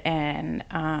Lord. And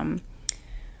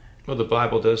well, the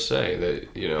Bible does say that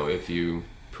if you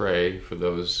pray for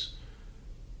those,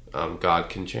 God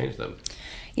can change them.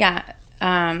 Yeah,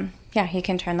 He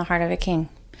can turn the heart of a king.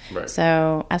 Right.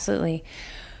 So absolutely.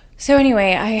 So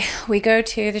anyway, we go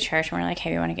to the church, and we're like,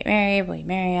 hey, we want to get married. Will you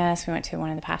marry us? We went to one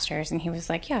of the pastors, and he was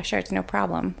like, yeah, sure, it's no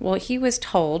problem. Well, he was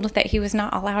told that he was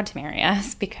not allowed to marry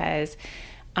us because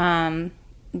John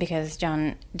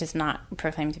does not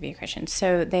proclaim to be a Christian.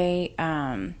 So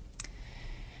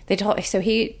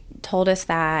he told us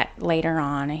that later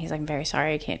on, and he's like, I'm very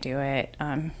sorry, I can't do it.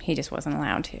 He just wasn't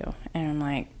allowed to. And I'm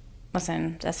like,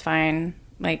 listen, that's fine.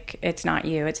 It's not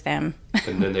you, it's them.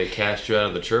 And then they cast you out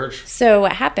of the church? So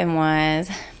what happened was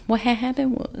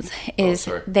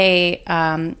they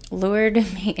lured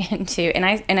me into, and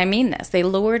I mean this, they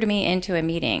lured me into a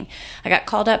meeting. I got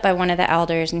called up by one of the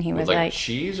elders, and he was like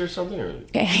cheese or something? Or?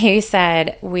 He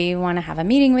said, we want to have a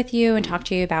meeting with you and talk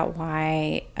to you about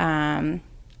why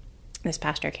this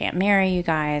pastor can't marry you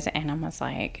guys. And I was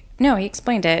like, no, he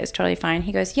explained it. It's totally fine.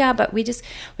 He goes, yeah, but we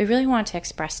really want to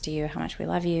express to you how much we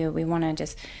love you. We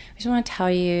just want to tell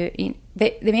you,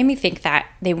 they made me think that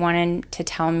they wanted to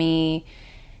tell me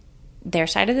their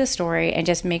side of the story and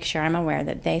just make sure I'm aware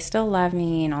that they still love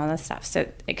me and all this stuff. So,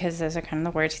 because those are kind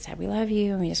of the words he said, we love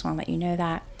you. And we just want to let you know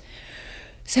that.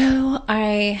 So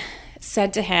I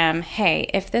said to him, hey,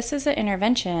 if this is an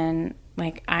intervention,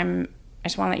 like I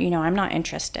just want to let you know I'm not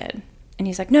interested. And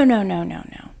he's like, no.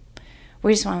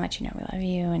 We just want to let you know we love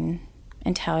you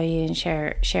and tell you and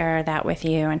share that with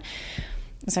you. And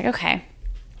I was like, okay.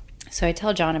 So I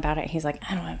tell John about it. He's like,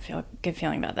 I don't have a good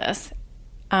feeling about this.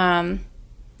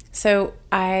 So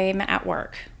I'm at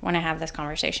work when I have this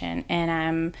conversation, and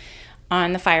I'm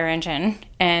on the fire engine,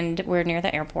 and we're near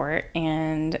the airport,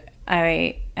 and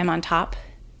I am on top,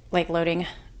 like loading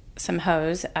some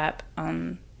hose up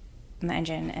on the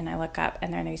engine, and I look up,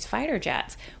 and there are these fighter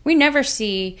jets. We never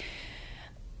see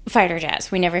fighter jets.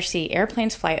 We never see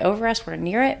airplanes fly over us. We're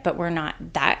near it, but we're not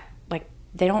that, like,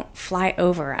 they don't fly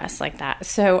over us like that.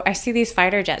 So I see these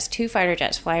fighter jets, 2 fighter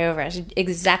jets fly over us,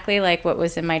 exactly like what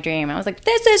was in my dream. I was like,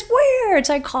 this is weird.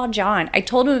 So I called John. I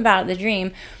told him about the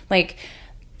dream, like,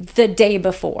 the day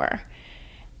before.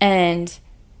 And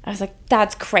I was like,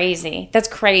 that's crazy. That's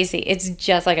crazy. It's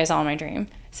just like I saw in my dream.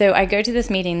 So I go to this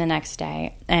meeting the next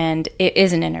day, and it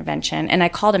is an intervention. And I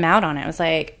called him out on it. I was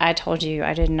like, I told you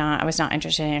I was not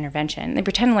interested in intervention. They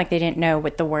pretended like they didn't know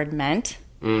what the word meant.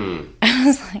 I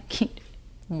was like,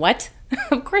 what?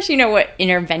 Of course you know what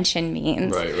intervention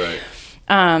means.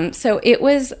 Right. So it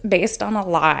was based on a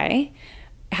lie,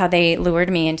 how they lured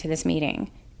me into this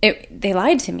meeting. They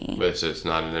lied to me. But it's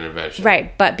not an intervention.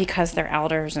 Right, but because they're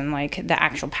elders and, like, the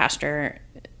actual pastor,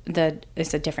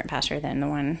 it's a different pastor than the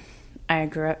one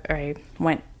I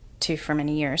went to for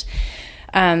many years.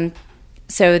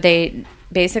 So they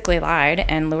basically lied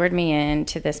and lured me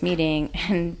into this meeting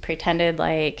and pretended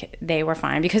like they were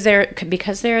fine because they're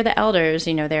the elders,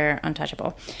 they're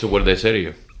untouchable. So what did they say to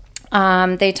you?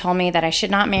 They told me that I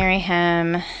should not marry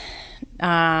him,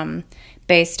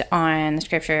 based on the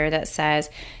scripture that says,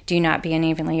 do not be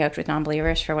unevenly yoked with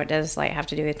non-believers, for what does light have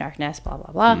to do with darkness, blah,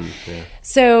 blah, blah. Yeah.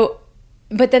 So,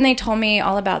 but then they told me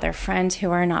all about their friends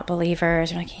who are not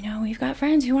believers. They're like, we've got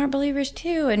friends who aren't believers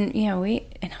too. And,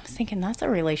 and I was thinking, that's a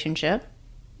relationship.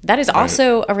 That is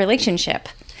also a relationship.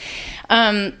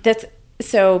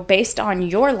 So based on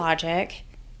your logic,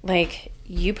 like,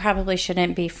 you probably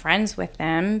shouldn't be friends with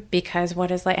them because what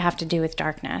does light have to do with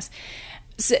darkness?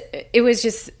 So it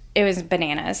was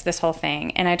bananas, this whole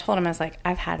thing. And I told him, I was like,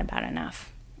 I've had about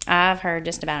enough. I've heard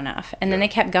just about enough. And then they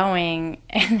kept going.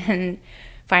 And then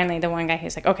finally the one guy, he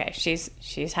was like, okay, she's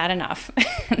had enough.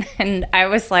 And I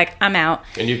was like, I'm out.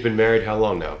 And you've been married how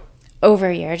long now? Over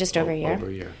a year, just over a year. Over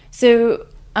a year. So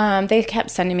they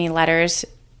kept sending me letters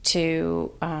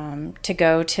to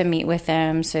go to meet with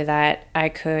them so that I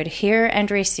could hear and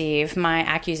receive my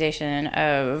accusation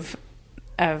of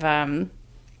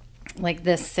like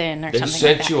this sin or something like that.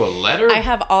 They sent you a letter? I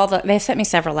have they sent me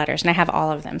several letters, and I have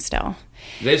all of them still.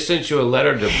 They sent you a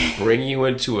letter to bring you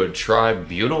into a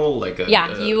tribunal?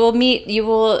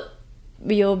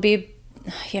 You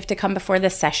have to come before the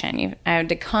session. I had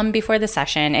to come before the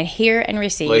session and hear and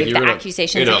receive the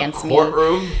accusations against me. In a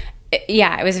courtroom?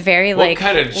 Yeah, it was very what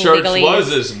kind of church was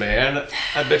this, man?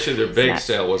 I bet you their bake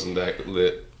sale wasn't that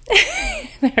lit.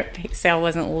 Their bake sale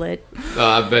wasn't lit.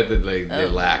 I bet that they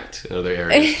lacked in other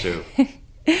areas too.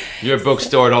 Your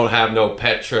bookstore don't have no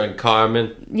Petra and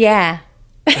Carmen? Yeah.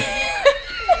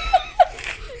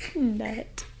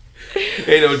 Nut.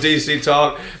 Ain't no DC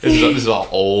talk. This is all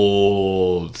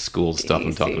old school stuff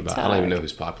I'm talking about. I don't even know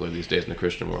who's popular these days in the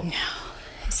Christian world. No.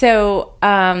 So,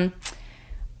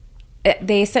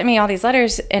 they sent me all these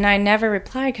letters, and I never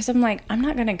replied because I'm like, I'm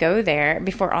not going to go there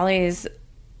before all these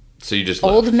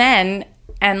old left. Men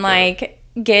and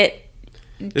get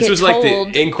this was like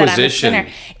the Inquisition.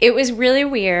 It was really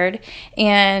weird,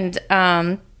 and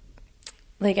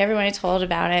everyone I told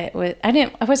about it was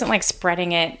I wasn't like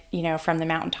spreading it, from the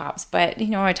mountaintops, but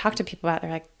when I talked to people about it,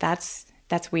 they're like, that's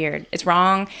weird. It's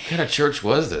wrong. What kind of church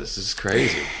was this? This is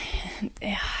crazy.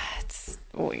 Yeah, it's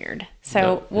weird.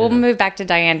 So we'll move back to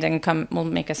Diane and we'll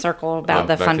make a circle about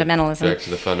the fundamentalism. Back to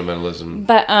the fundamentalism.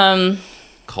 But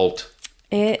cult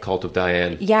of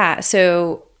Diane. Yeah.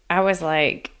 So I was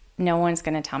like, no one's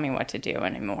going to tell me what to do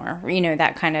anymore.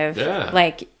 That kind of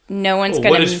no one's going to.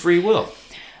 What is free will?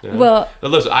 Well,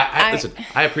 listen,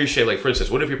 I appreciate, for instance,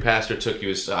 what if your pastor took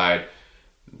you aside?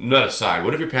 Not aside.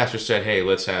 What if your pastor said, "Hey,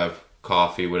 let's have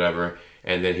coffee, whatever,"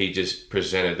 and then he just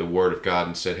presented the Word of God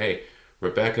and said, "Hey,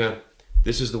 Rebecca,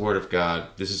 this is the Word of God.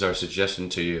 This is our suggestion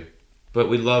to you. but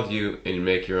we love you and you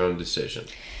make your own decision.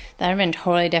 That would have been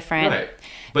totally different. Right.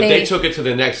 But they took it to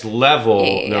the next level.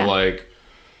 Yeah. And they're like,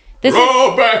 This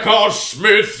Rebecca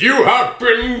Smith, you have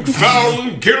been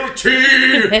found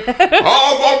guilty of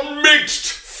a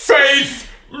mixed faith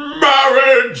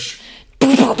marriage.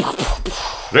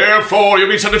 Therefore, you'll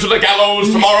be sentenced to the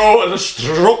gallows tomorrow at the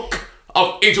stroke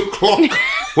of 8 o'clock.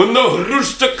 When the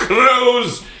rooster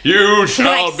crows, you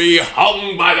shall Nice. be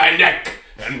hung by the neck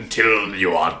until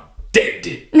you are dead.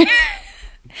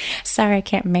 Sorry, I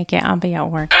can't make it. I'll be at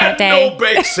work that And day. no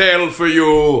bake sale for you.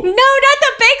 No, not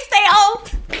the big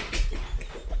sale.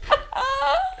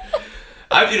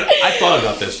 I thought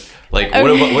about this. Like,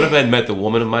 what if I had met the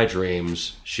woman of my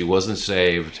dreams? She wasn't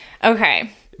saved.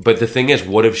 Okay. But the thing is,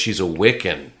 what if she's a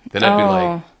Wiccan? Then I'd be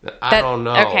like, I don't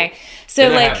know. Okay. So,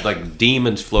 then I like, have, like,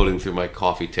 demons floating through my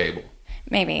coffee table.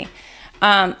 maybe.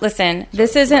 Listen,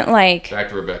 this isn't like... Back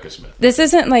to Rebecca Smith. This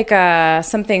isn't like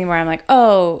something where I'm like,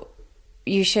 oh,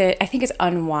 you should... I think it's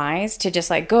unwise to just,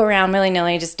 like, go around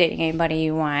willy-nilly just dating anybody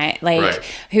you want, like, Right.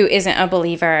 who isn't a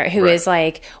believer, who Right. is,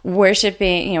 like,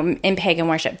 worshiping, in pagan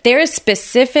worship. There is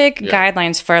specific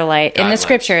guidelines for, like, in the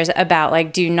scriptures about,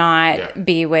 like, do not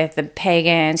be with the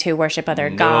pagans who worship other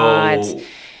gods,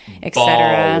 etc.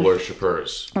 Baal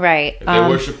worshippers. Right. If they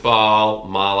worship Baal,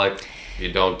 Moloch,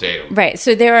 you don't date them. Right.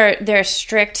 So there are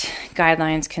strict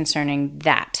guidelines concerning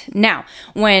that. Now,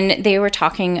 when they were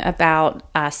talking about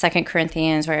 2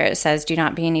 Corinthians, where it says, do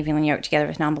not be unevenly yoked together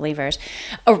with non-believers,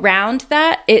 around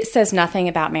that, it says nothing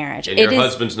about marriage. And your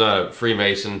husband's not a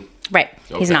Freemason? Right.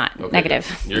 He's Okay. not. Okay,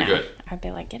 Negative. good. You're good. I'd be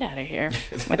like, get out of here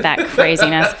with that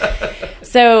craziness.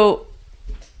 So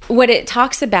what it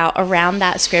talks about around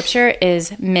that scripture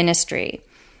is ministry.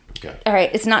 Okay. All right,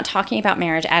 it's not talking about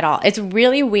marriage at all. It's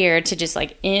really weird to just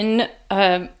like in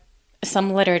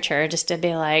some literature just to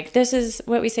be like, this is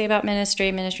what we say about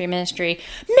ministry, ministry, ministry,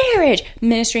 marriage,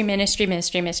 ministry, ministry,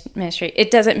 ministry, ministry. It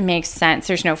doesn't make sense.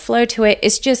 There's no flow to it.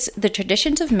 It's just the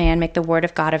traditions of man make the word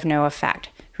of God of no effect,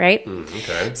 right?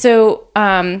 Okay. So,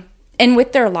 and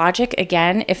with their logic,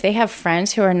 again, if they have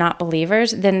friends who are not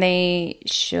believers, then they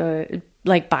should,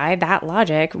 like by that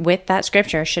logic, with that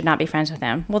scripture, should not be friends with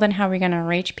them. Well, then how are we going to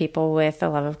reach people with the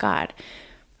love of God?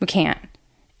 We can't.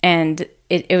 And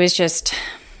it was just,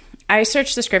 I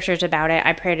searched the scriptures about it.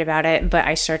 I prayed about it, but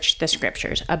I searched the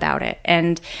scriptures about it.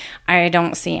 And I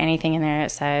don't see anything in there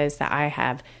that says that I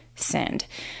have sinned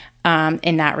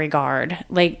in that regard.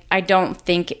 Like, I don't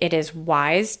think it is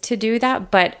wise to do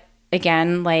that. But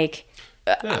again, like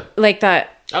Yeah. the, I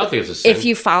don't think it's a sin. if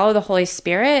you follow the Holy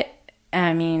Spirit,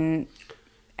 I mean,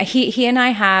 he and I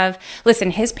have, listen,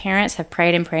 his parents have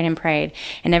prayed and prayed and prayed.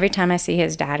 And every time I see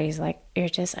his dad, he's like,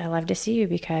 I love to see you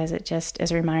because it just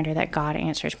is a reminder that God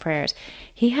answers prayers.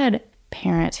 He had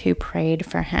parents who prayed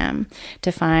for him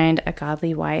to find a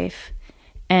godly wife,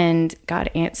 and God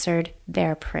answered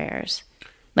their prayers.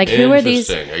 Like, who are these?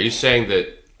 Interesting. Are you saying that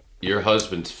your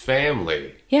husband's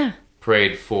family Yeah.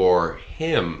 prayed for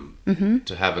him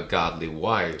to have a godly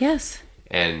wife? Yes.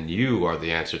 And you are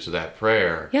the answer to that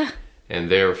prayer. Yeah. And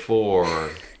therefore,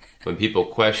 when people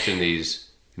question these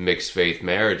mixed faith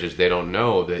marriages, they don't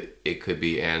know that it could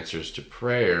be answers to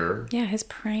prayer. Yeah, his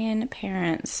praying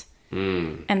parents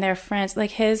Mm. and their friends.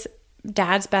 Like, his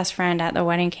dad's best friend at the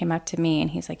wedding came up to me and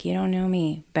he's like, you don't know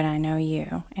me, but I know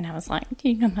you. And I was like, do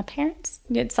you know my parents?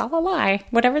 It's all a lie,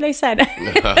 whatever they said.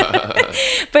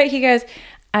 But he goes,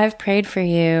 I've prayed for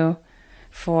you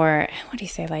for, what do you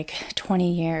say, like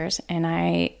 20 years. And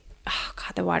oh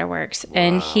God, the waterworks. Wow.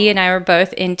 And he and I were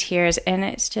both in tears. And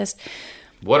it's just,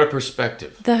 what a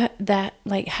perspective. that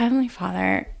like Heavenly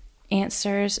Father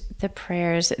answers the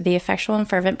prayers, the effectual and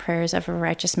fervent prayers of a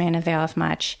righteous man availeth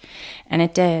much. And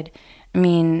it did. I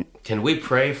mean, can we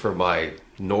pray for my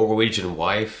Norwegian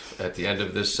wife at the end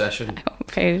of this session? I will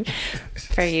pray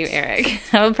for you, Eric.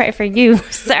 I will pray for you,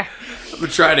 sir. I've been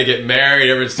trying to get married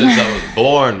ever since I was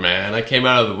born, man. I came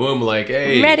out of the womb like,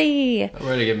 hey, Ready. I'm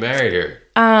ready to get married here.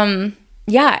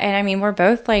 Yeah, and I mean, we're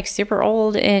both like super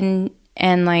old and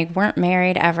like weren't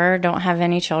married ever, don't have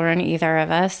any children, either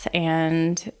of us,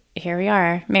 and here we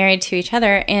are, married to each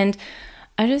other. And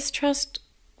I just trust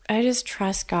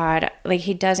God. Like,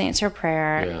 he does answer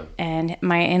prayer. Yeah. And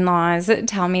my in-laws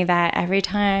tell me that every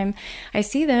time I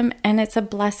see them, and it's a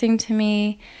blessing to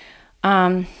me.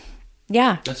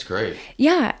 Yeah. That's great.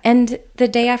 Yeah. And the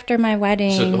day after my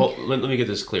wedding. So let me get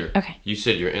this clear. Okay. You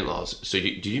said your in-laws. So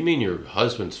do you mean your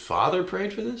husband's father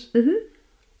prayed for this? Mm-hmm.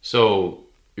 So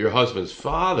your husband's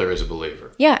father is a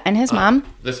believer. Yeah. And his mom.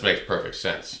 This makes perfect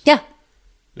sense. Yeah.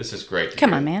 This is great.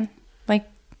 Come on, man. Like,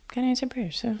 gotta answer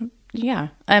prayer. So, yeah.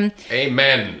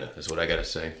 Amen is what I gotta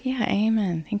say. Yeah.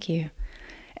 Amen. Thank you.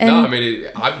 And No, I mean,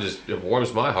 it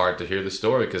warms my heart to hear the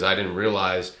story because I didn't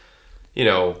realize,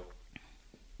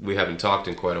 we haven't talked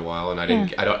in quite a while, and I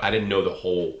didn't know the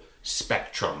whole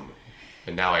spectrum,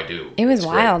 and now I do. it was It's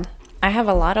wild. great. I have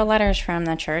a lot of letters from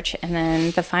the church, and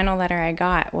then the final letter I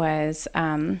got was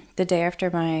the day after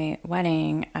my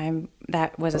wedding.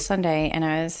 That was a Sunday, and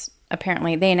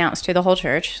apparently they announced to the whole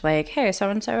church, like, hey,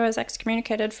 so-and-so is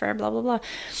excommunicated for blah, blah, blah.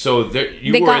 So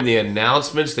you were in the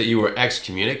announcements that you were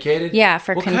excommunicated? Yeah.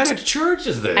 What kind of church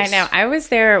is this? I know. I was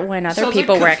there when other Sounds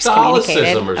people like were excommunicated.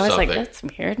 Catholicism or I was like, something. that's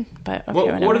weird. But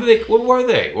okay, What were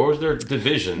they? What was their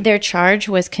division? Their charge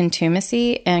was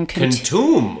contumacy, and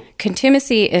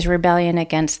contumacy is rebellion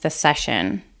against the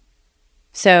session.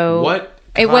 So What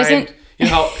it wasn't.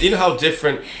 You know how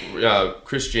different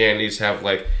Christianities have,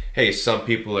 like, hey, some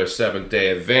people are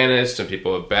Seventh-day Adventists, some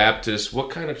people are Baptists.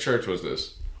 What kind of church was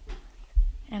this?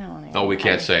 I don't want to. Oh, we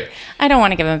can't say. I don't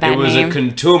want to give them a bad It was name. a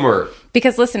contumer.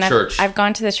 Because listen, church. I've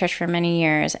gone to this church for many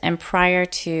years, and prior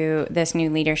to this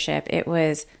new leadership, it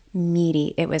was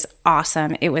meaty. It was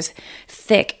awesome. It was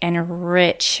thick and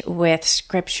rich with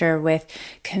scripture, with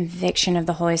conviction of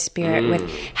the Holy Spirit, with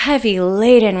heavy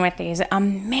laden with these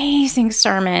amazing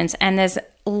sermons and this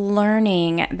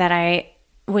learning that I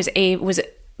was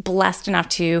blessed enough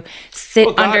to sit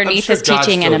underneath his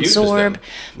teaching and absorb.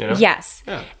 Them, Yes.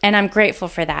 Yeah. And I'm grateful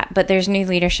for that. But there's new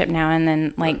leadership now, and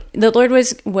then like the Lord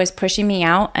was pushing me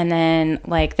out, and then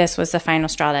like this was the final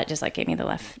straw that just like gave me the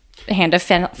left hand of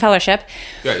fellowship.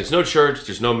 Yeah, there's no church,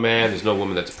 there's no man, there's no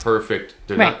woman that's perfect.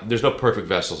 There's no perfect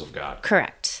vessels of God.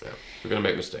 Correct. Yeah, we're going to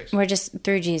make mistakes. We're just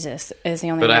through Jesus is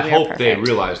the only But way I we are hope perfect. they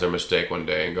realize their mistake one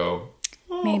day and go,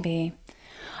 Maybe.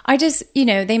 I just,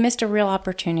 they missed a real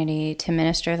opportunity to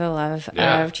minister the love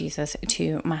of Jesus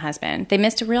to my husband. They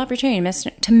missed a real opportunity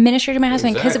to minister to my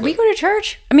husband. Because if we go to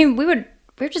church, I mean, we're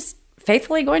just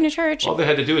faithfully going to church. All they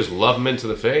had to do is love them into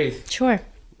the faith. Sure.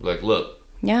 Like, look.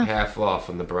 Yeah. Half off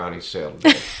on the brownie sale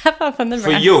today. Half off on the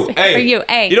brownie sale. For you.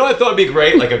 Hey. You know what I thought would be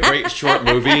great? Like a great short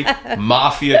movie?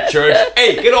 Mafia church.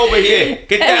 Hey, get over here.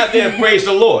 Get down there and praise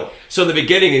the Lord. So in the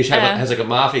beginning, he has like a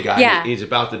mafia guy. Yeah. He's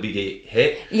about to be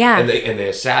hit. Yeah. And the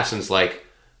assassin's like,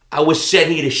 I was sent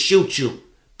here to shoot you.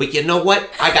 But you know what?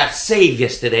 I got saved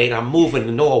yesterday and I'm moving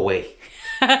to Norway.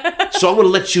 So I'm going to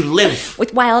let you live.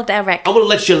 With Wild Eric. I'm going to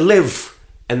let you live.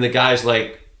 And the guy's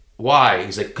like, why?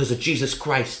 He's like, because of Jesus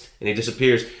Christ. And he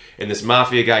disappears. And this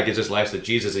mafia guy gives his life to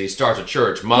Jesus. And he starts a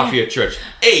church. Mafia church.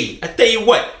 Hey, I tell you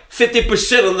what.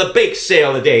 50% on the bake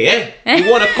sale today, eh? You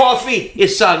want a coffee?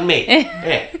 It's on me.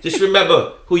 Just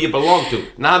remember who you belong to.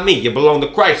 Not me. You belong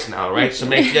to Christ now, right? So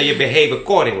make sure you behave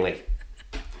accordingly.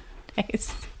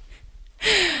 Nice.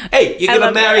 Hey, you're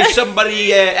going to marry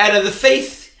somebody out of the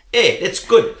faith? That's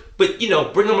good. But,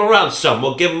 bring them around some.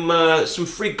 We'll give them some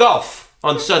free golf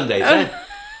on Sundays, eh?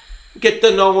 Get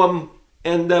to know him,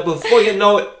 and before you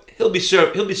know it, he'll be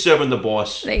serving the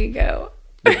boss. There you go.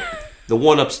 The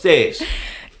one upstairs.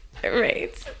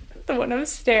 Right. The one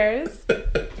upstairs.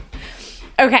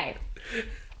 Okay.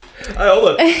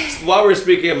 Hold on. While we're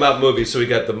speaking about movies, so we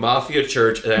got the Mafia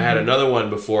Church, and I had another one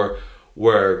before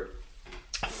where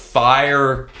a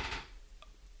fire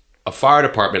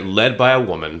department led by a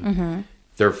woman,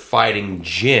 they're fighting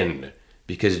jinn,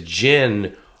 because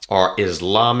jinn are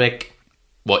Islamic.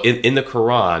 Well, in the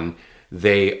Quran,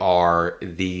 they're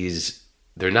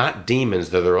not demons,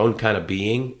 they're their own kind of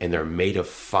being, and they're made of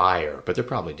fire. But they're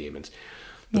probably demons.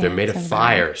 But they're made of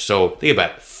fire. So think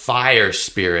about fire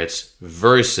spirits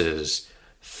versus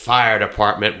fire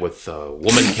department with a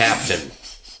woman captain.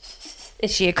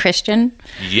 Is she a Christian?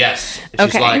 Yes.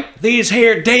 She's like, these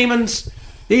here demons,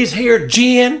 these here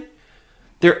jinn,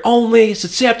 they're only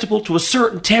susceptible to a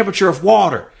certain temperature of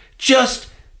water. Just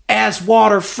as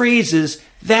water freezes,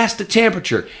 that's the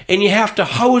temperature. And you have to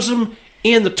hose them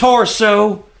in the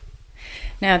torso.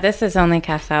 No, this is only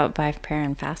cast out by prayer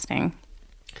and fasting.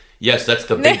 Yes, that's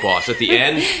the big boss. At the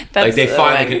end, like they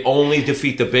find they can only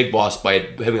defeat the big boss by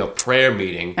having a prayer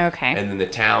meeting. Okay. And then the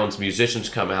town's musicians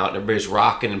come out and everybody's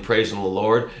rocking and praising the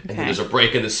Lord. And then there's a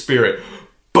break in the spirit.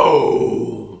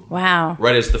 Boom! Wow.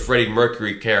 Right as the Freddie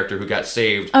Mercury character who got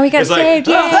saved. Oh, he got saved,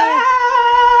 yeah.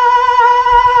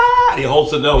 And he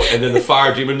holds the note, and then the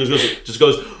fire demon just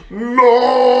goes,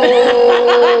 no!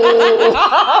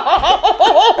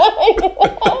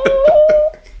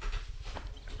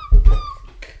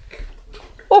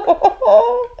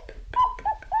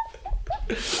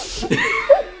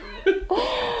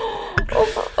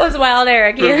 It was Wild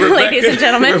Eric here, ladies and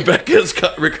gentlemen. Rebecca's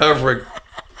recovering.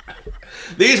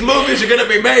 These movies are going to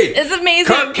be made. It's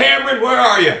amazing. Kirk Cameron, where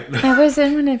are you? I was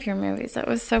in one of your movies. That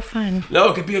was so fun. No,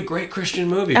 it could be a great Christian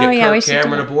movie. Oh, Get yeah, we Kirk should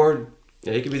Cameron do it. aboard.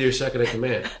 Yeah, he could be your second in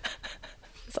command.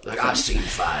 It's Like, I've seen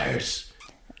fires.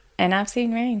 And I've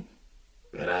seen rain.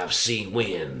 And I've seen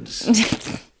winds.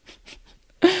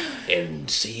 And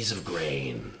seas of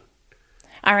grain.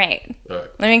 All right. All right.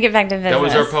 Let me get back to business. That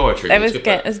was our poetry. That Let's was get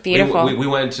good. back. It was beautiful. We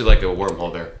went into like a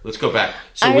wormhole there. Let's go back.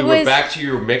 So we were back to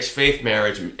your mixed faith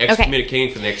marriage,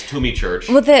 excommunicating from the ex-Toomey church.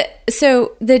 Well,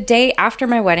 so the day after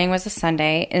my wedding was a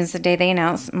Sunday, is the day they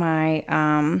announced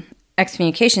my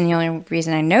excommunication. The only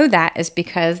reason I know that is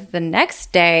because the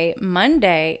next day,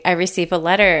 Monday, I received a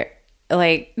letter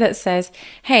like that says,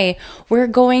 "Hey, we're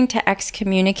going to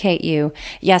excommunicate you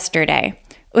yesterday."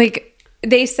 Like,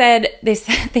 they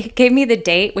gave me the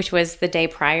date, which was the day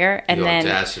prior, and then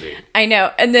audacity. I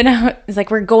know, and then I was like,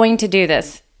 "We're going to do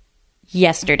this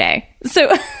yesterday." So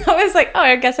I was like, "Oh,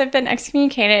 I guess I've been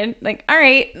excommunicated." Like, all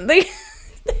right, like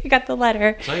I got the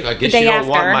letter. Like, I guess you don't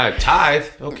want my tithe,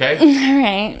 okay? All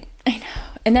right, I know,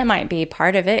 and that might be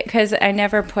part of it because I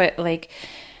never put like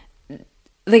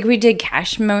we did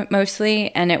cash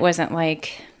mostly, and it wasn't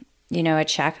like, you know, a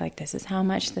check like this is how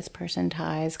much this person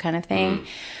tithes kind of thing.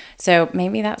 So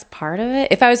maybe that's part of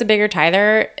it. If I was a bigger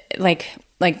tither, like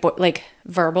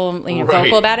verbal, you know, Right.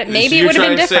 vocal about it, maybe so it would have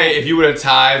been different. Say if you would have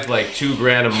tithed like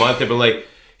 $2,000 a month, they'd be like,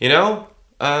 you know,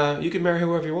 you can marry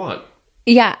whoever you want.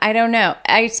 Yeah, I don't know.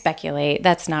 I speculate.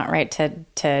 That's not right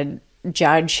to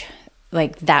judge.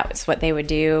 Like that's what they would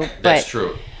do. That's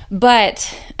true.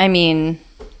 But I mean,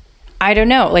 I don't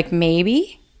know. Like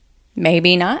maybe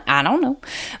not. I don't know.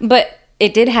 But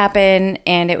it did happen,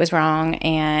 and it was wrong.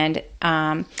 And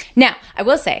now, I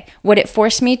will say, what it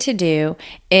forced me to do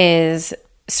is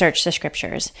search the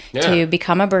scriptures, to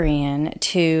become a Berean,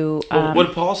 to... what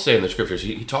did Paul say in the scriptures?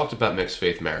 He talked about mixed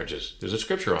faith marriages. There's a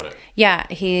scripture on it. Yeah,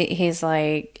 he's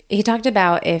like... He talked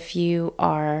about if you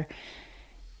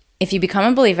become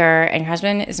a believer and your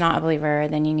husband is not a believer,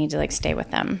 then you need to, like, stay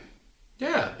with them.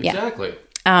 Yeah, exactly.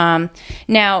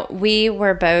 Now, we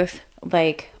were both,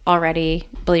 like, already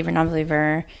believer,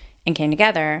 non-believer, and came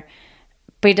together,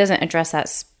 but he doesn't address that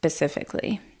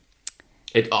specifically.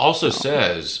 It also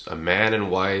says a man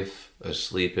and wife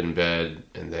asleep in bed,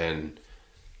 and then...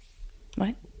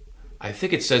 What? I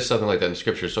think it says something like that in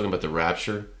scripture. It's talking about the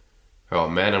rapture. How a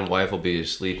man and wife will be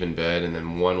asleep in bed, and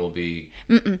then one will be...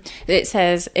 It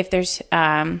says if there's...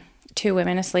 two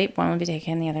women asleep, one will be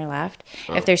taken, the other left.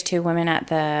 Oh. If there's two women at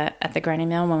the grinding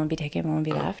mill, one will be taken, one will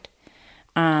be left.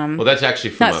 Well, that's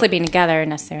actually from not sleeping together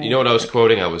necessarily. You know what I was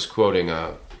quoting? I was quoting.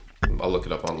 I'll look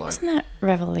it up online. Isn't that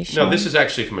Revelation? No, this is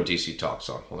actually from a DC Talk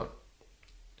song. Hold on.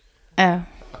 Oh.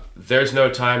 There's no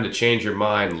time to change your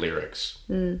mind. Lyrics.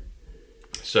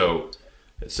 So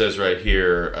it says right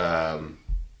here.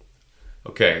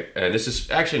 Okay, and this is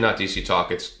actually not DC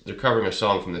Talk. They're covering a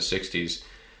song from the '60s.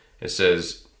 It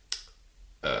says.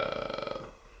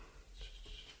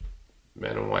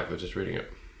 Man and wife. I was just reading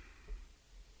it.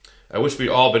 I wish we'd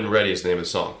all been ready is the name of the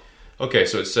song. Okay,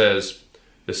 so it says,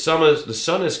 the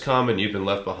sun has come and you've been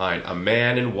left behind. A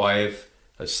man and wife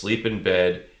asleep in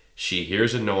bed. She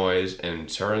hears a noise and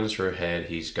turns her head.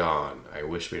 He's gone. I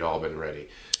wish we'd all been ready.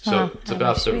 So it's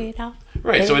about the...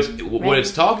 Right, so what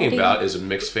it's talking about is a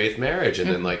mixed faith marriage. And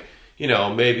then like, you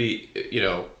know, maybe, you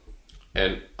know,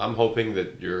 and I'm hoping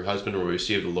that your husband will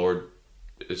receive the Lord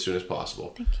as soon as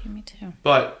possible. Thank you, me too.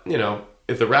 But, you know,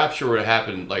 if the rapture were to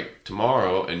happen like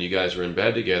tomorrow and you guys were in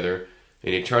bed together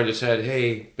and he turned his head,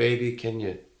 hey, baby, can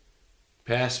you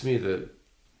pass me the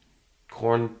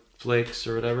cornflakes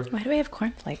or whatever? Why do we have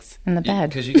cornflakes in the bed?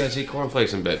 Because you guys eat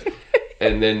cornflakes in bed.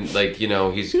 And then, like, you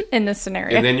know, he's... in this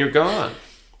scenario. And then you're gone.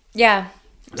 Yeah.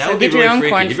 That would be really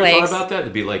freaky. Have you ever thought about that? To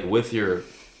be like with your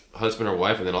husband or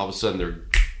wife and then all of a sudden they're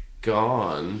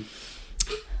gone.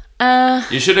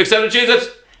 You should have accepted Jesus.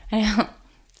 I know.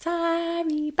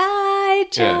 Sorry, bye,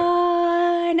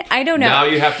 John. Yeah. I don't know. Now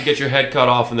you have to get your head cut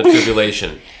off in the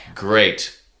tribulation.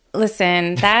 Great.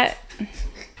 Listen, that...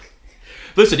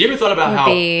 Listen, you ever thought about how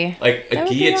like a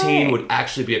guillotine would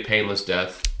actually be a painless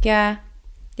death? Yeah.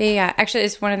 Yeah. Actually,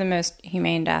 it's one of the most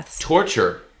humane deaths.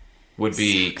 Torture would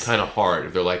be kind of hard.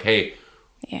 If they're like, hey,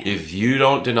 if you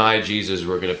don't deny Jesus,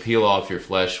 we're going to peel off your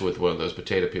flesh with one of those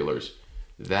potato peelers.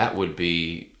 That would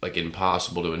be like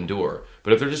impossible to endure.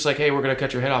 But if they're just like, hey, we're going to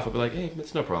cut your head off, I'd be like, hey,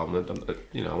 it's no problem.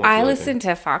 You know, I listened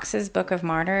to Fox's Book of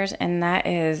Martyrs, and that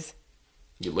is...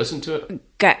 You listen to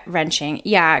it? Gut-wrenching.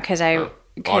 Yeah, because I...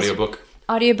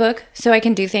 Audiobook, so I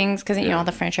can do things, because, you know, all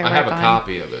the furniture I have a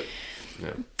copy of it.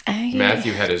 Yeah.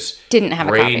 Matthew had his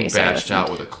brain bashed out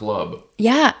with a club.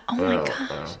 Yeah. Oh, my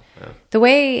gosh. The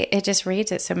way it just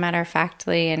reads it so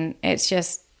matter-of-factly, and it's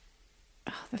just...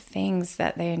 the things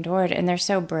that they endured, and they're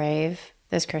so brave,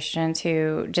 those Christians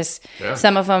who just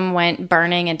some of them went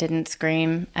burning and didn't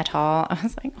scream at all. I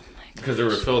was like, oh my Because they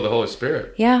were filled with the Holy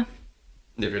Spirit. Yeah.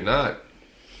 If you're not,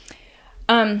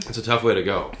 it's a tough way to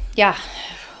go. Yeah.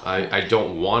 I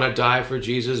don't want to die for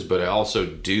Jesus, but I also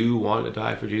do want to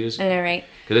die for Jesus. I know, right?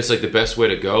 Because it's like the best way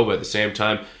to go, but at the same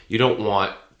time, you don't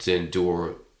want to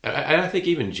endure. I think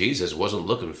even Jesus wasn't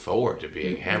looking forward to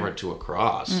being hammered to a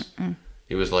cross.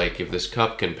 He was like, if this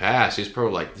cup can pass, he's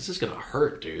probably like, this is going to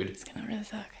hurt, dude. It's going to really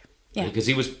suck. Yeah. Because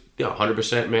he was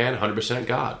 100% man, 100%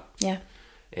 God. Yeah.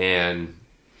 And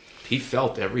he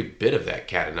felt every bit of that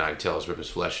cat of nine tails rip his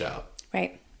flesh out.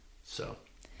 Right. So.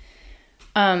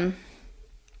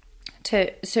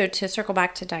 To circle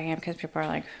back to Diane, because people are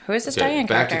like, who is this Diane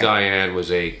Back character? to Diane was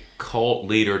a cult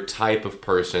leader type of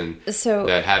person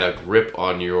that had a grip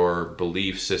on your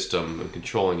belief system and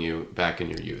controlling you back in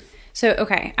your youth. So,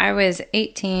 okay, I was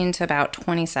 18 to about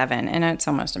 27, and it's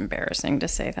almost embarrassing to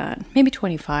say that. Maybe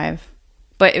 25,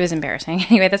 but it was embarrassing.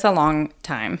 Anyway, that's a long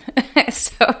time.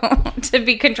 So, to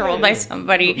be controlled by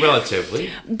somebody. Relatively.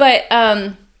 But,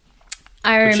 I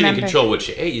remember. She didn't control what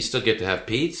you ate. You still get to have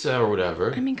pizza or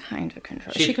whatever. I mean, kind of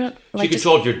control. She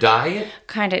controlled your diet?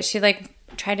 Kind of. She,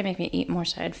 tried to make me eat more,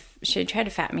 so she tried to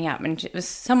fatten me up, and it was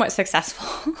somewhat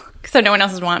successful. So no one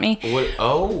else would want me. What?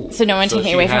 Oh. So no one took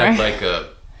me away from her. So she had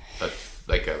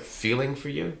like a feeling for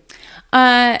you?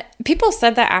 People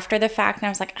said that after the fact, and I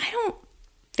was like, I don't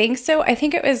think so. I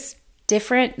think it was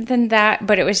different than that,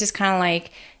 but it was just kind of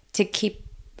like to keep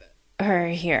her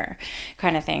here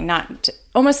kind of thing, not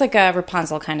almost like a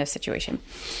Rapunzel kind of situation.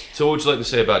 So what would you like to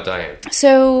say about Diane?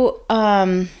 So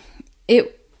I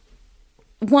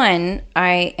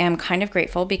am kind of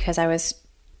grateful because I was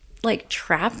like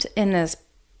trapped in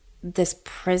this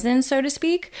prison, so to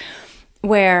speak,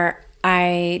 where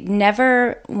I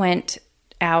never went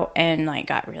out and like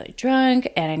got really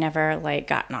drunk, and I never like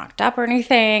got knocked up or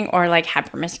anything, or like had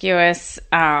promiscuous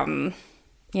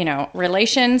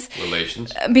relations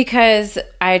because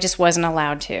I just wasn't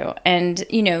allowed to. And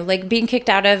like being kicked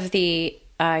out of the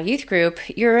youth group,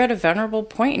 you're at a vulnerable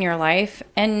point in your life,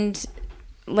 and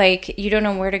like you don't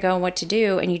know where to go and what to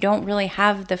do, and you don't really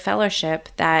have the fellowship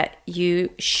that you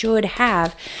should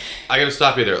have. I gotta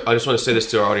stop you there. I just want to say this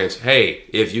to our audience. Hey,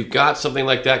 if you got something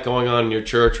like that going on in your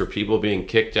church, or people being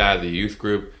kicked out of the youth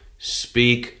group,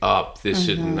 speak up. This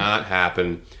should not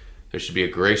happen. There should be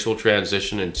a graceful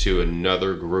transition into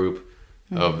another group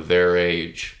of their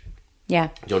age. Yeah.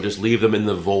 Don't just leave them in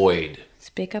the void.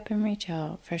 Speak up and reach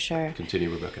out, for sure. Continue,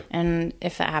 Rebecca. And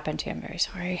if that happened to you, I'm very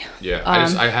sorry. Yeah,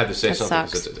 I had to say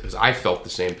something because I felt the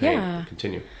same pain. Yeah.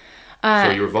 Continue.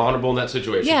 So you were vulnerable in that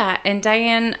situation. Yeah, and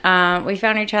Diane, we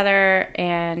found each other,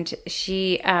 and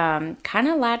she kind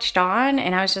of latched on,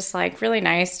 and I was just like really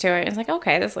nice to her. It's like,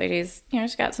 okay, this lady's,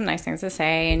 she's got some nice things to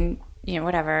say, and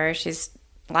whatever. She's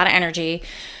a lot of energy.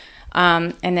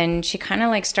 And then she kind of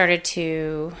like started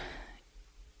to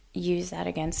use that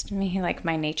against me, like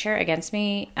my nature against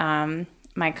me,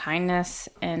 my kindness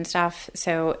and stuff.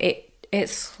 So it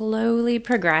slowly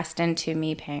progressed into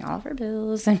me paying all of her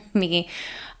bills and me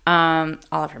all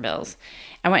of her bills.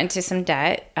 I went into some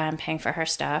debt, paying for her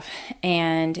stuff,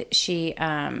 and she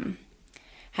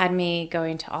had me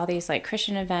going to all these like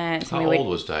Christian events. How old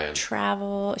was Diane?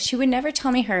 Travel. She would never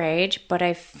tell me her age, but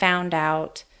I found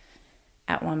out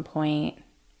at one point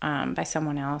by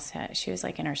someone else. She was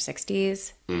like in her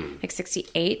 60s, like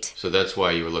 68. So that's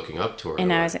why you were looking up to her.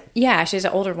 And she was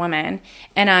an older woman.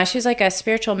 And she was like a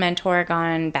spiritual mentor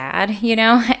gone bad,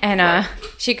 And right.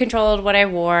 She controlled what I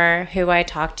wore, who I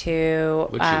talked to.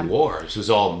 What you wore. She was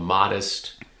all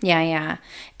modest. Yeah.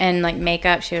 And like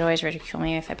makeup, she would always ridicule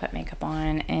me if I put makeup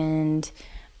on. And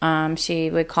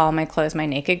she would call my clothes my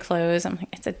naked clothes. I'm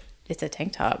like, it's a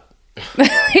tank top. So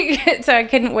I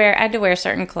had to wear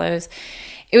certain clothes.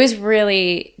 It was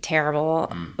really terrible.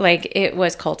 Like it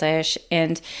was cultish,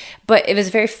 but it was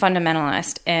very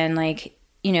fundamentalist. And like,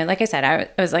 like I said, I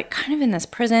was like kind of in this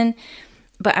prison,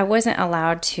 but I wasn't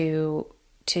allowed to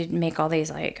make all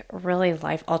these like really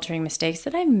life altering mistakes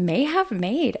that I may have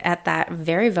made at that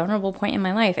very vulnerable point in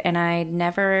my life. And I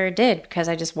never did because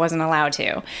I just wasn't allowed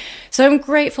to. So I'm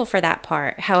grateful for that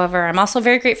part. However, I'm also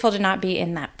very grateful to not be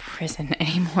in that prison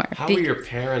anymore. How were your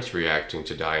parents reacting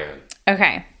to Diane?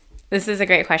 Okay. This is a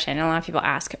great question. A lot of people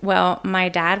ask. Well, my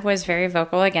dad was very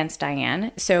vocal against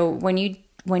Diane. So when you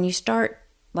start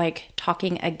like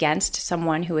talking against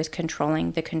someone who is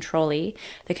controlling the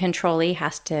controllee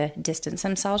has to distance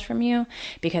themselves from you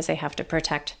because they have to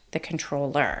protect the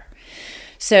controller.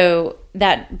 So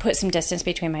that put some distance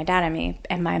between my dad and me.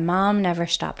 And my mom never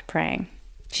stopped praying.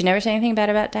 She never said anything bad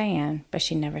about Diane, but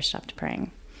she never stopped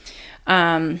praying.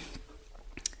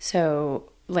 So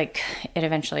like it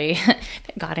eventually,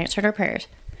 God answered her prayers.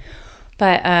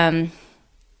 But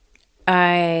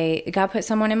God put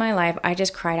someone in my life. I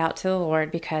just cried out to the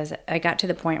Lord because I got to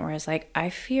the point where it's like, I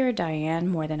fear Diane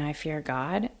more than I fear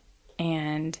God.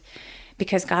 And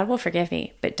because God will forgive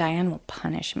me, but Diane will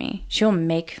punish me. She'll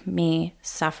make me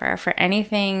suffer for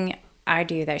anything I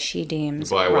do that she deems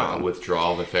By wrong. what,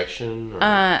 withdrawal of affection or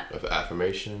of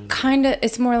affirmation? Kind of,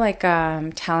 it's more like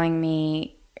telling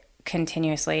me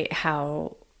continuously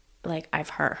how, like, I've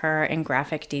hurt her in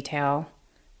graphic detail,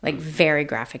 like very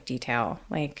graphic detail.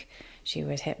 Like, she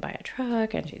was hit by a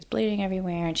truck and she's bleeding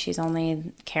everywhere and she's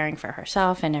only caring for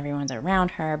herself and everyone's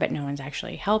around her, but no one's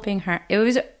actually helping her. It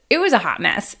was a hot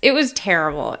mess. It was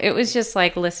terrible. It was just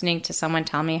like listening to someone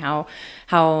tell me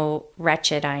how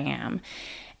wretched I am.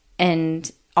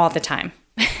 And all the time.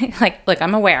 Like, look,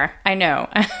 I'm aware. I know.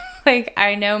 Like,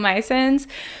 I know my sins.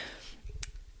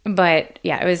 But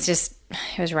yeah, it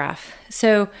was rough.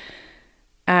 So,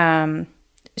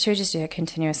 she would just do it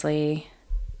continuously.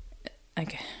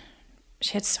 Like,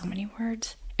 she had so many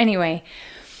words. Anyway,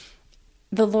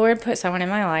 the Lord put someone in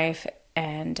my life,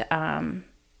 and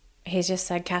he just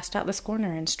said, cast out the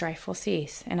scorner and strife will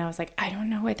cease. And I was like, I don't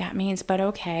know what that means, but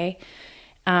okay.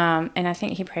 And I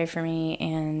think he prayed for me,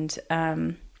 and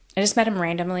I just met him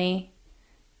randomly.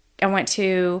 I went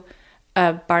to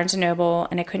Barnes & Noble,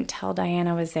 and I couldn't tell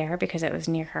Diana was there because it was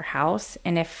near her house.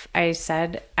 And if I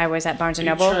said I was at Barnes &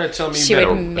 Noble, she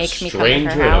would make me come to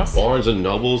her house. A Barnes &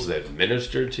 Nobles that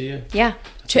ministered to you? Yeah.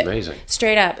 That's amazing.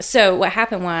 Straight up. So what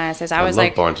happened was I was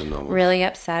like Barnes & Noble. Really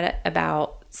upset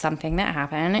about something that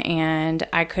happened, and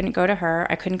I couldn't go to her.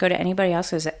 I couldn't go to anybody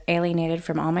else. I was alienated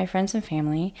from all my friends and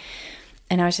family.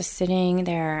 And I was just sitting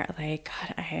there like,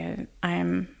 God, I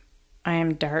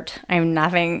am dirt. I am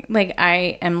nothing. Like,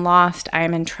 I am lost. I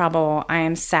am in trouble. I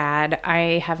am sad.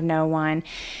 I have no one.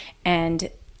 And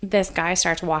this guy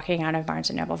starts walking out of Barnes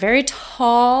 & Noble. Very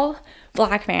tall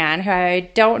black man who I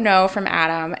don't know from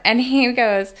Adam. And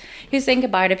he's saying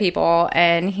goodbye to people.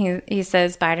 And he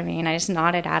says bye to me. And I just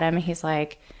nodded at him. And he's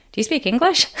like, do you speak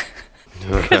English?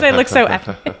 Because I look so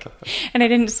epic. And I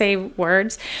didn't say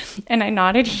words. And I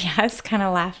nodded yes, kind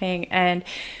of laughing. And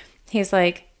he's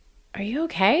like, are you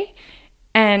okay?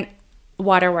 And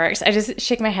waterworks. I just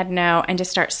shake my head no and just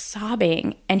start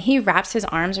sobbing. And he wraps his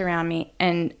arms around me.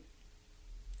 And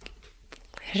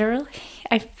literally,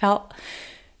 I felt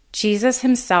Jesus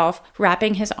himself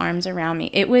wrapping his arms around me.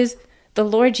 It was the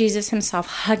Lord Jesus himself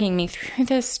hugging me through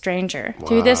this stranger,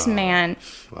 through this man.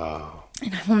 Wow.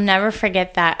 And I will never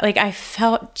forget that. Like, I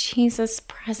felt Jesus'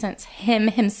 presence, him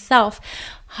himself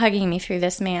hugging me through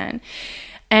this man.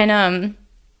 And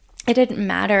it didn't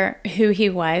matter who he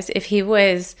was. If he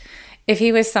was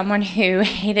someone who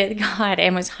hated God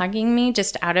and was hugging me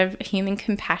just out of human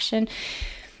compassion,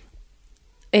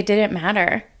 it didn't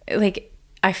matter. Like,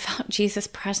 I felt Jesus'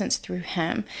 presence through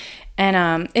him.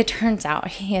 And it turns out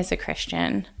he is a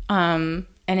Christian.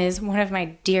 And is one of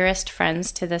my dearest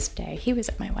friends to this day. He was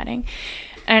at my wedding.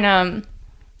 And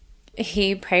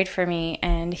he prayed for me,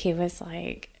 and he was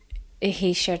like,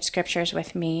 he shared scriptures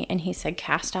with me, and he said,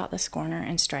 cast out the scorner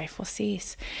and strife will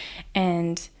cease.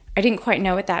 And I didn't quite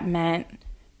know what that meant,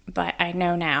 but I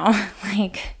know now.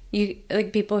 Like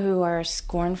people who are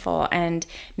scornful and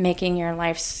making your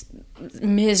life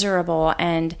miserable,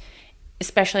 and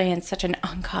especially in such an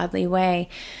ungodly way,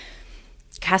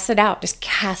 cast it out. Just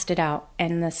cast it out.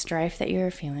 And the strife that you're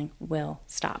feeling will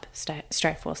stop.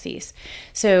 Strife will cease.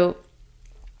 So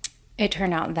it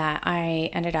turned out that I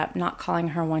ended up not calling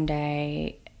her one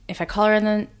day. If I call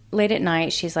her late at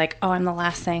night, she's like, oh, I'm the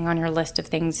last thing on your list of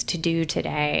things to do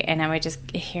today. And I would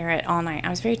just hear it all night. I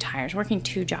was very tired. I was working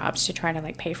 2 jobs to try to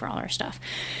like pay for all her stuff.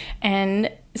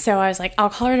 And so I was like, I'll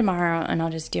call her tomorrow and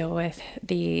I'll just deal with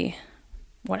the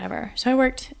whatever. So I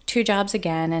worked 2 jobs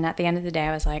again, and at the end of the day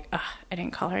I was like, oh, I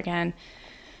didn't call her again.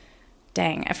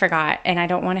 Dang, I forgot. And I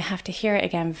don't want to have to hear it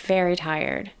again. Very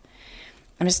tired.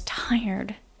 I'm just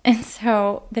tired. And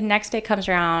so the next day comes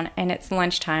around and it's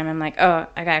lunchtime. I'm like, oh,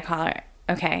 I gotta call her.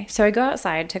 Okay. So I go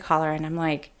outside to call her, and I'm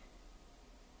like,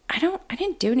 I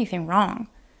didn't do anything wrong.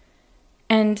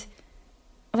 And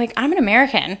like, I'm an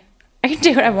American. I can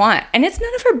do what I want. And it's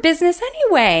none of her business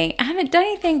anyway. I haven't done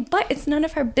anything, but it's none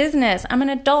of her business. I'm an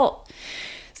adult.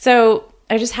 So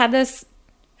I just had this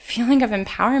feeling of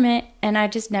empowerment, and I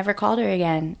just never called her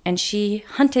again. And she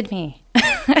hunted me.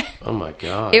 Oh my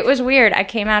God. It was weird. I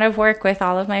came out of work with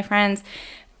all of my friends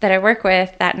that I work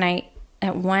with that night,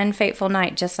 at one fateful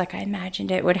night, just like I imagined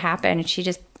it would happen. And she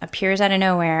just appears out of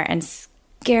nowhere and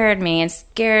scared me and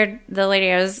scared the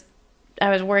lady I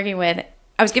was working with.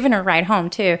 I was giving her a ride home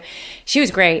too. She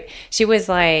was great. She was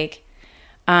like,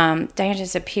 Diane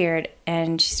just appeared,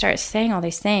 and she started saying all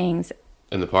these things.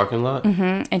 In the parking lot?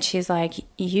 And she's like,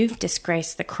 you've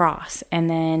disgraced the cross. And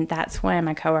then that's when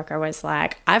my coworker was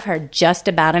like, I've heard just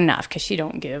about enough, because she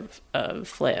don't give a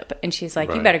flip. And she's like,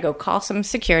 you Right. better go call some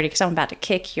security, because I'm about to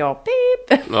kick your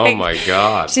beep. Oh, my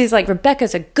God. She's like,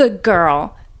 Rebecca's a good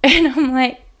girl. And I'm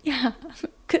like, yeah, I'm a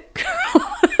good girl.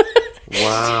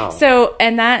 Wow. So,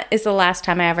 and that is the last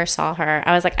time I ever saw her.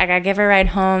 I was like, I gotta give her a ride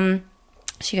home.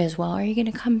 She goes, well, are you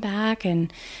gonna come back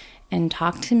and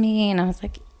talk to me? And I was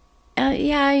like,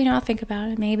 yeah, I'll think about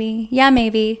it, maybe. Yeah,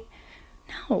 maybe.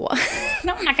 No,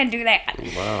 no, I'm not gonna do that.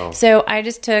 Wow. So I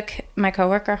just took my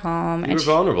coworker home. You were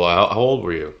vulnerable. How old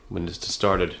were you when this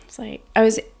started? It's like, I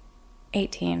was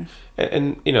 18.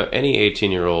 And any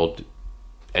 18-year-old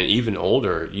and even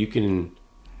older, you can...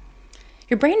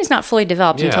 Your brain is not fully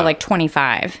developed until Yeah. like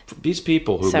 25. These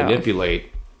people who So-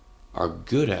 manipulate are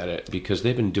good at it because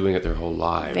they've been doing it their whole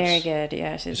lives. Very good,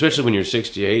 yeah. Especially when you're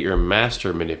 68, you're a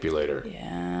master manipulator.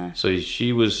 Yeah. So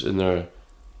she was in the...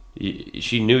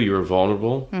 She knew you were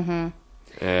vulnerable.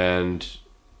 And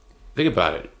think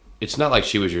about it. It's not like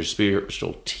she was your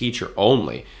spiritual teacher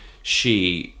only.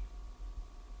 She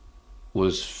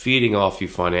was feeding off you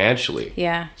financially.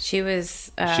 Yeah, she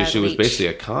was She was leech. basically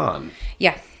a con.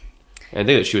 Yeah. And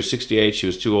think that she was 68. She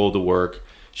was too old to work.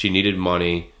 She needed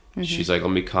money. She's like,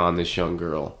 let me con this young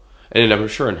girl. And I'm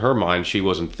sure in her mind, she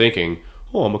wasn't thinking,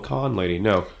 oh, I'm a con lady.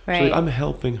 No. Right. She's like, I'm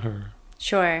helping her.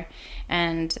 Sure.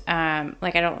 And I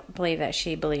don't believe that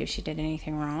she believes she did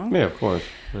anything wrong. Yeah, of course.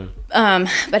 Yeah.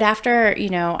 But after,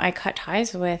 I cut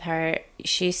ties with her,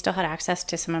 she still had access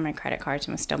to some of my credit cards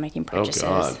and was still making purchases.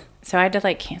 God. So I had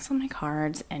to cancel my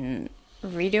cards and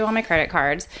redo all my credit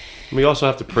cards. We also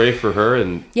have to pray for her,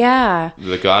 and Yeah.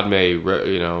 that God may,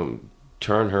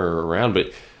 turn her around.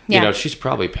 But, Yeah. she's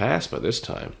probably passed by this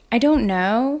time. I don't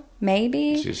know.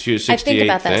 Maybe. She was I 68 think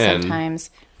about that then. sometimes.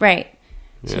 Right.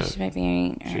 So Yeah. she might be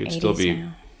in her She'd 80s still be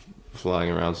now. flying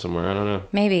around somewhere. I don't know.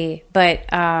 Maybe. But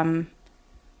I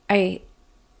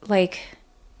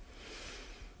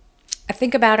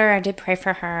think about her. I did pray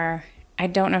for her. I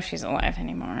don't know if she's alive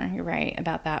anymore. You're right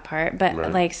about that part. But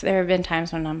Right. there have been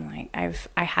times when I'm like,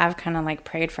 I have kind of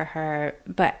prayed for her,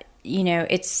 but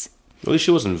it's, At least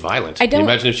she wasn't violent. I Can you don't-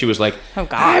 imagine if she was like, oh I've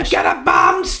gosh, got a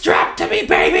bomb strapped to me,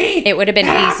 baby. it would have been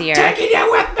and easier. I'm taking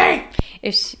you with me.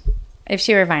 If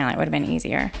she were violent, it would have been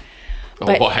easier. oh,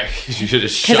 But- why? You should have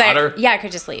 'Cause shot her? Yeah, I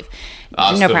could just leave.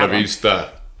 Hasta No la problem.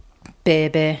 vista.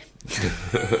 Baby.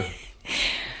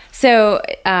 So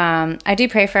I do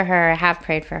pray for her. I have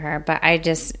prayed for her, but I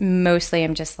just mostly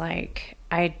am just like,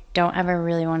 I don't ever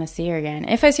really want to see her again.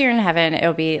 If I see her in heaven,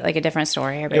 it'll be a different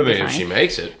story. I Everybody mean, will if be she fine.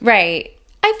 makes it. Right.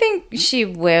 I think she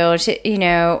will.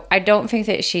 I don't think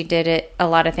that she did a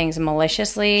lot of things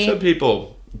maliciously. Some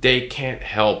people, they can't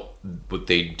help what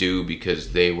they do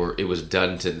because it was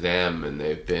done to them, and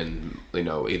they've been,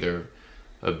 either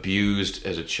abused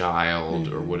as a child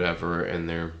or whatever, and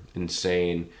they're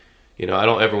insane. I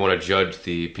don't ever want to judge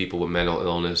the people with mental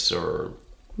illness or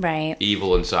Right.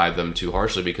 evil inside them too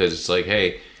harshly, because it's like,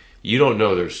 hey, you don't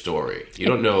know their story. You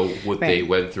don't know what they Right.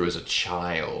 went through as a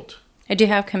child. I do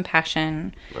have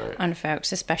compassion Right. on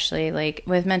folks, especially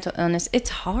with mental illness. It's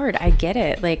hard. I get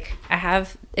it. I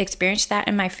have experienced that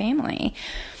in my family.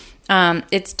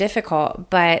 It's difficult,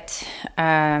 but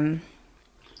I'm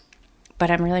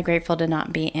really grateful to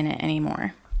not be in it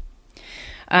anymore.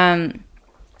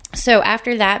 So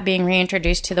after that, being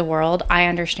reintroduced to the world, I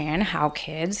understand how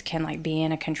kids can be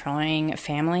in a controlling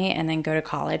family and then go to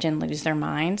college and lose their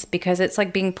minds, because it's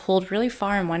like being pulled really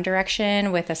far in one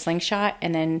direction with a slingshot,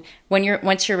 and then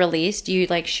once you're released, you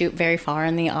shoot very far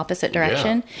in the opposite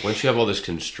direction. Yeah. Once you have all these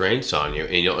constraints on you,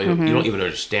 and you don't even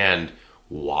understand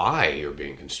why you're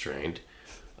being constrained,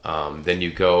 then you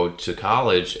go to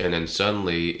college, and then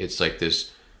suddenly it's like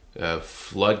this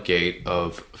floodgate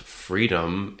of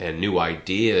freedom and new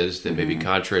ideas that may be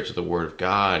contrary to the Word of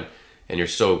God, and you're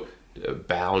so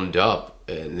bound up,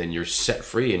 and then you're set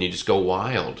free, and you just go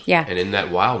wild. Yeah. And in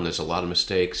that wildness, a lot of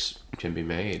mistakes can be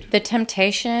made. The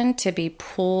temptation to be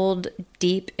pulled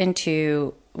deep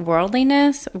into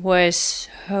worldliness was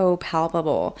so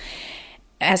palpable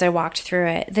as I walked through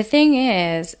it. The thing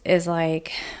is I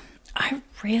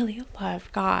really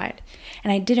loved God,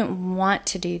 and I didn't want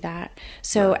to do that.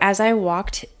 So as I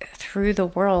walked through the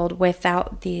world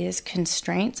without these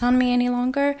constraints on me any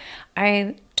longer,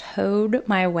 I towed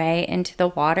my way into the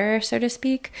water, so to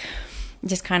speak,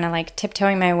 just kind of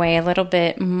tiptoeing my way a little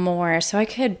bit more so I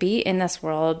could be in this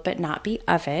world but not be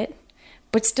of it,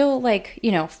 but still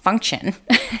function,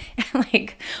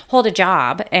 hold a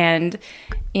job and,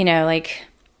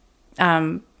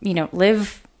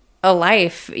 live a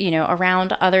life,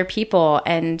 around other people.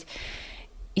 And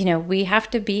we have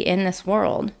to be in this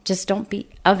world. Just don't be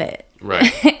of it.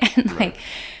 Right. And like,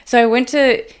 so I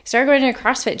started going to a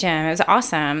CrossFit gym. It was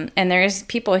awesome. And there's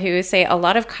people who say a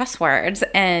lot of cuss words,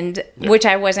 and which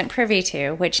I wasn't privy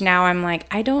to, which now I'm like,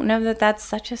 I don't know that that's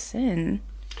such a sin.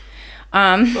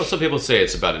 Well, some people say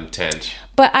it's about intent.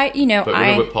 But But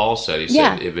remember what Paul said. He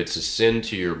said, if it's a sin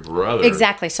to your brother,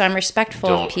 exactly. So I'm respectful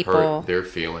don't of people. hurt their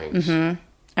feelings.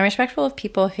 I'm respectful of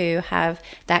people who have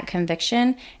that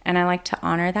conviction, and I like to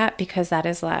honor that because that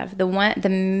is love. The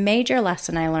major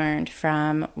lesson I learned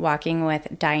from walking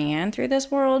with Diane through this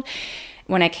world,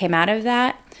 when I came out of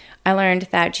that, I learned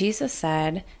that Jesus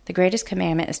said, the greatest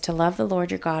commandment is to love the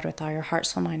Lord your God with all your heart,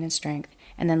 soul, mind, and strength,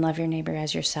 and then love your neighbor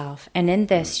as yourself. And in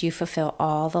this, you fulfill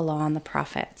all the law and the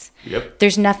prophets. Yep.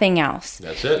 There's nothing else.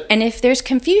 That's it. And if there's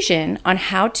confusion on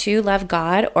how to love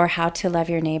God or how to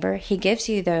love your neighbor, he gives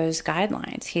you those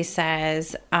guidelines. He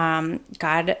says,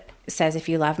 God says, if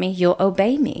you love me, you'll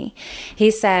obey me. He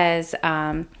says,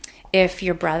 if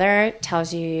your brother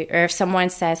tells you, or if someone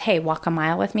says, hey, walk a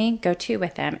mile with me, go 2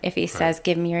 with them. If he says,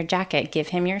 give me your jacket, give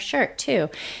him your shirt too.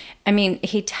 I mean,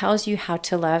 he tells you how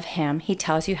to love him. He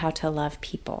tells you how to love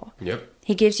people. Yep.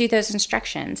 He gives you those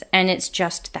instructions, and it's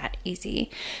just that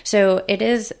easy. So it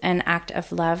is an act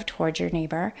of love towards your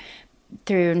neighbor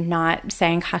through not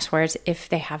saying cuss words if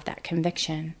they have that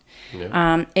conviction.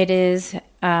 Yep. It is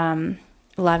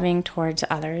loving towards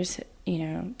others,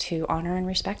 to honor and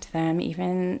respect them,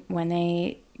 even when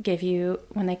they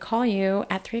call you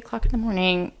at 3:00 in the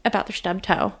morning about their stub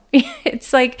toe.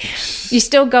 It's like you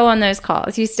still go on those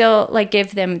calls. You still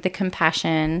give them the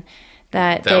compassion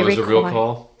that they require. That was a real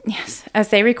call? Yes, as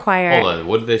they require. Hold on,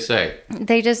 what did they say?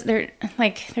 They're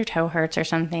their toe hurts or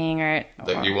something, or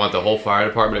you want the whole fire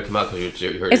department to come out because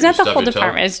you hurt. It's not the whole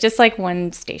department. It's just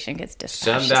one station gets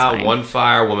dispatched. Send out one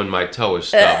firewoman. My toe is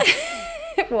stubbed.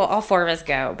 Well, all 4 of us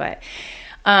go, but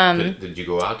did you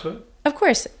go out to it? Of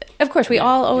course, we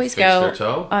all always go their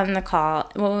toe? on the call.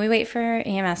 Well, we wait for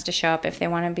EMS to show up. If they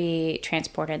want to be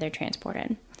transported, they're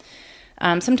transported.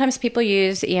 Sometimes people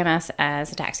use EMS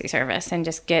as a taxi service and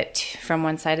just get from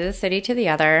one side of the city to the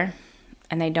other,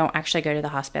 and they don't actually go to the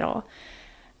hospital.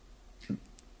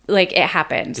 It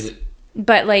happens.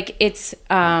 But it's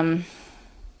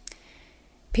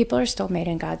people are still made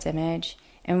in God's image.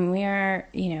 And we are,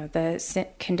 the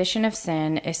condition of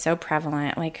sin is so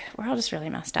prevalent. We're all just really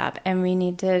messed up. And we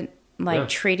need to,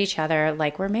 treat each other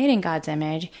like we're made in God's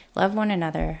image, love one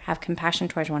another, have compassion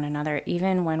towards one another,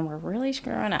 even when we're really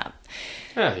screwing up.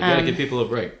 Yeah, you got to give people a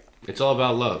break. It's all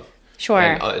about love. Sure.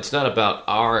 And, it's not about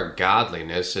our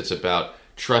godliness. It's about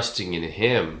trusting in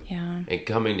Him. Yeah. And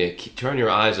coming to turn your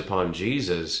eyes upon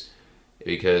Jesus,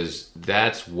 because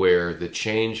that's where the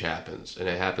change happens. And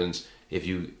it happens if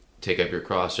you take up your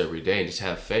cross every day and just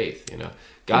have faith.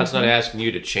 God's not asking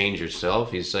you to change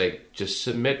yourself. He's like, just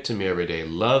submit to me every day,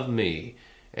 love me,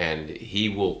 and He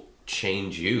will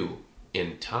change you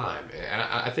in time. And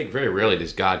I think very rarely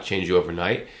does God change you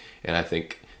overnight, and I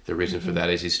think the reason for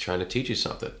that is He's trying to teach you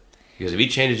something, because if He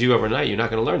changes you overnight, you're not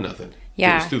going to learn nothing.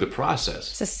 Yeah, it's through the process.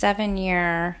 It's a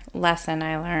 7-year lesson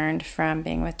I learned from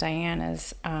being with Diane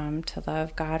is to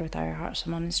love God with all your heart,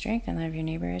 soul, mind, and strength, and love your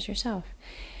neighbor as yourself.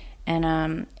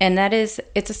 And that is,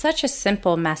 such a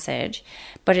simple message,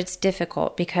 but it's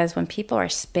difficult because when people are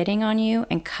spitting on you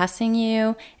and cussing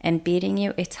you and beating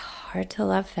you, it's hard to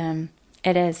love them.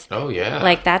 It is. Oh,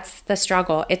 yeah. That's the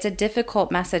struggle. It's a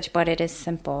difficult message, but it is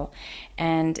simple.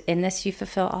 And in this, you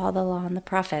fulfill all the law and the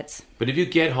prophets. But if you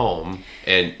get home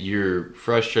and you're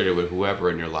frustrated with whoever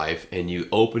in your life and you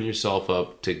open yourself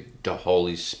up to the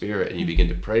Holy Spirit and you begin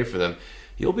to pray for them,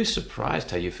 you'll be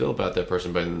surprised how you feel about that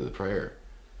person by the end of the prayer.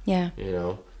 Yeah.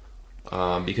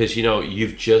 Because,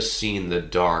 you've just seen the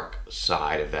dark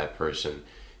side of that person.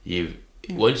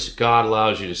 Once God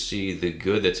allows you to see the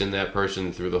good that's in that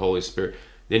person through the Holy Spirit,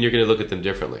 then you're going to look at them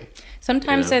differently.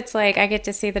 Sometimes it's I get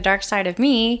to see the dark side of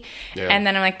me, and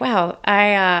then I'm like, wow,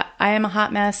 I am a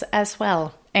hot mess as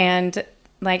well. And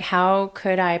how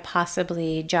could I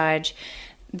possibly judge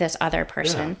this other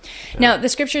person? Yeah. Now, the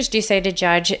scriptures do say to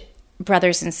judge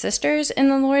brothers and sisters in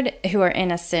the Lord who are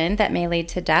in a sin that may lead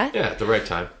to death. Yeah, at the right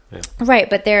time. Yeah. Right,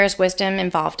 but there is wisdom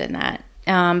involved in that.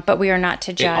 But we are not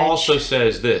to judge. It also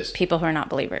says this. People who are not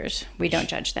believers. We don't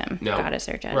judge them. No, God is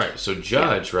their judge. Right, so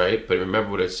judge, right? But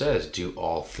remember what it says. Do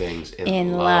all things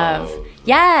in love.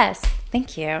 Yes,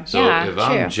 thank you. So if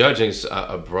I'm judging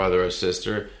a brother or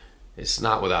sister, it's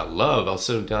not without love. I'll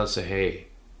sit them down and say, hey,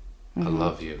 I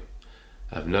love you.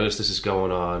 I've noticed this is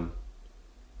going on.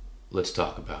 Let's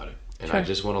talk about it. And I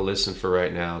just want to listen for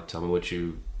right now. Tell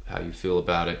me how you feel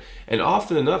about it. And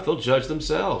often enough, they'll judge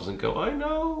themselves and go, I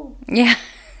know. Yeah.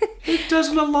 It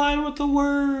doesn't align with the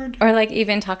word. Or like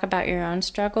even talk about your own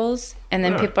struggles. And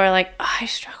then people are like, oh, I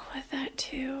struggle with that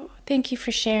too. Thank you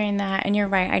for sharing that. And you're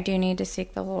right. I do need to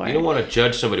seek the Lord. You don't want to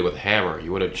judge somebody with a hammer.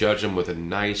 You want to judge them with a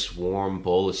nice warm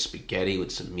bowl of spaghetti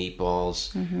with some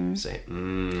meatballs. Say,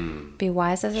 be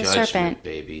wise as a judgment, serpent,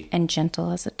 baby. And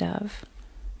gentle as a dove.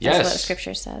 Yes. That's what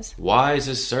Scripture says. Wise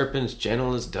as serpents,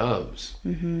 gentle as doves.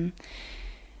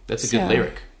 That's a good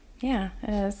lyric. Yeah, it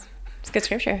is. It's good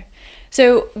Scripture.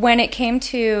 So when it came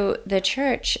to the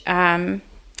church trying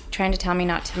to tell me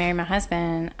not to marry my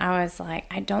husband, I was like,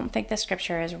 I don't think the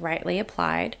Scripture is rightly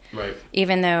applied. Right.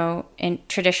 Even though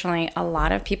traditionally a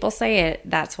lot of people say it,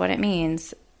 that's what it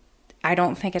means. I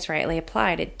don't think it's rightly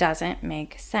applied. It doesn't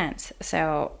make sense.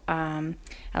 So I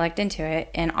looked into it.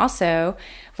 And also,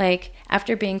 like,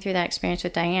 after being through that experience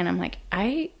with Diane, I'm like,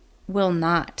 I will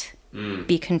not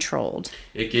be controlled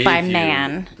It gave by you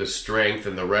man. the strength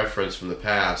and the reference from the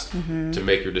past to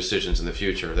make your decisions in the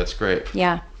future. That's great.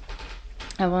 Yeah.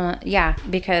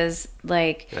 Because,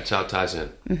 like... That's how it ties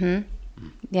in.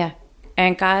 Yeah.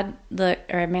 And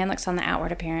man looks on the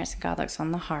outward appearance, and God looks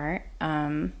on the heart,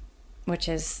 which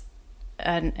is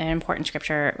an important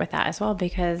scripture with that as well,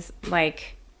 because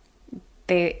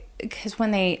the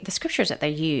scriptures that they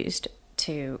used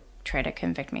to try to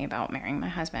convict me about marrying my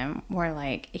husband were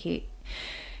like, he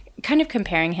kind of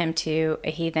comparing him to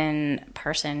a heathen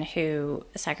person who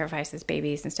sacrifices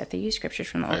babies and stuff. They use scriptures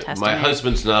from the Old Testament. My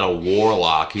husband's not a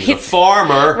warlock. He's a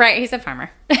farmer. Right, he's a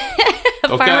farmer.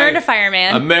 Farmer and a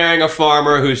fireman. I'm marrying a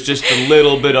farmer who's just a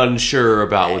little bit unsure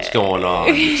about what's going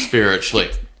on spiritually.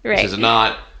 Right. This is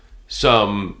not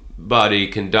somebody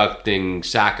conducting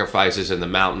sacrifices in the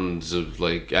mountains of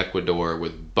like Ecuador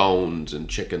with bones and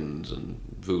chickens and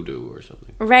voodoo or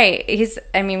something. Right.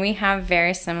 We have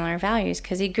very similar values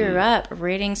because he grew up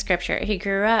reading scripture. He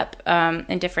grew up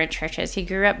in different churches. He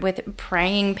grew up with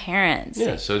praying parents.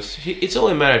 Yeah, so it's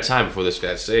only a matter of time before this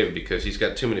guy's saved because he's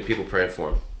got too many people praying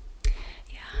for him.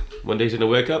 Yeah. One day he's going to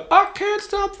wake up, I can't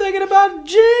stop thinking about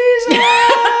Jesus!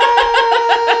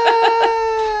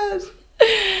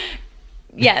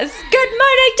 Yes. Good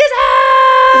morning,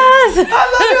 Jesus! I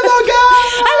love you, Lord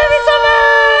God! I love you so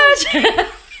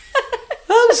much!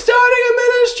 I'm starting a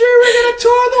ministry. We're going to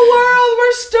tour the world.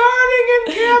 We're starting in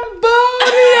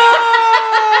Cambodia,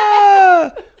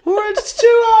 where it's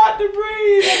too hot to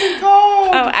breathe and cold.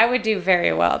 Oh, I would do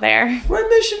very well there. We're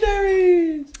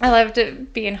missionaries. I love to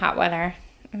be in hot weather.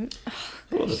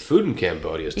 Well, the food in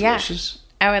Cambodia is delicious.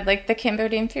 Yeah. I would like the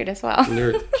Cambodian food as well. And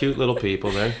they're cute little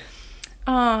people there.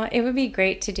 Oh, it would be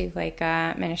great to do like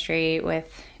a ministry with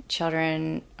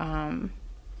children.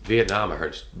 Vietnam, I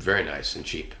heard, is very nice and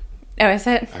cheap. Oh, is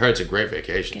it? I heard it's a great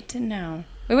vacation. Good to know.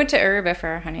 We went to Aruba for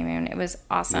our honeymoon. It was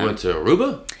awesome. You went to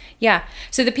Aruba? Yeah.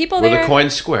 So the people Were there... the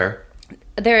coins square?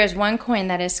 There is one coin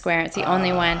that is square. It's the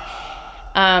only one.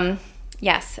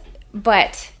 Yes.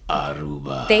 But...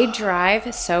 Aruba. They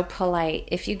drive so polite.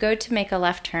 If you go to make a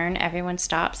left turn, everyone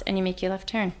stops and you make your left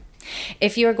turn.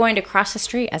 If you are going to cross the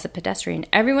street as a pedestrian,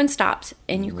 everyone stops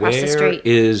and you cross the street.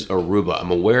 Where is Aruba?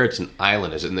 I'm aware it's an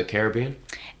island. Is it in the Caribbean?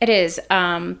 It is,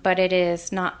 but it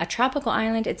is not a tropical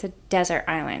island. It's a desert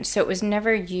island. So it was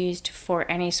never used for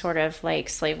any sort of like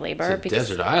slave labor. It's a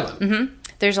desert island. Mm-hmm,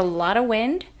 there's a lot of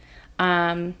wind,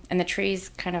 and the trees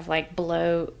kind of like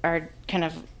are kind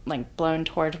of like blown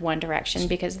towards one direction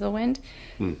because of the wind.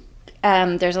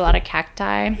 There's a lot of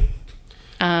cacti.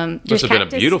 Must have been a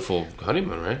beautiful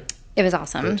honeymoon, right? It was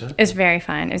awesome. It was very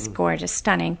fun. It was gorgeous,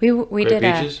 stunning. We great did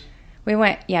beaches? We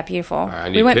went, yeah, beautiful.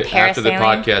 Right, we went parasailing. After the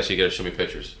podcast, you got to show me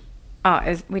pictures.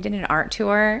 Oh, we did an art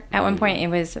tour. At one point, it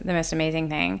was the most amazing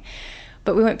thing.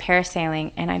 But we went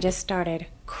parasailing, and I just started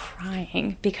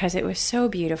crying because it was so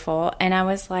beautiful. And I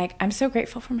was like, I'm so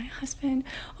grateful for my husband.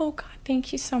 Oh, God,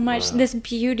 thank you so much. Wow. This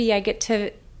beauty I get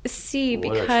to see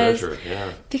because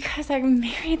I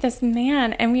married this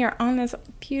man, and we are on this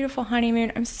beautiful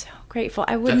honeymoon. I'm so grateful.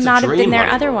 I would not have been there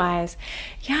otherwise.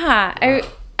 Yeah. Wow.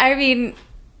 I mean...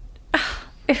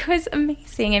 It was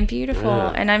amazing and beautiful,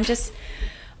 and I'm just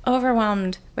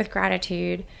overwhelmed with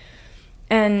gratitude.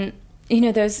 And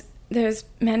those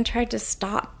men tried to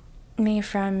stop me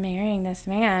from marrying this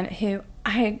man who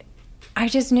I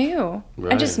just knew.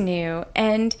 Right. I just knew,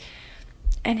 and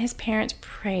his parents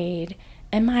prayed,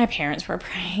 and my parents were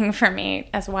praying for me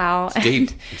as well. It's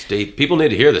deep. It's deep. People need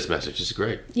to hear this message. It's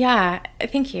great. Yeah,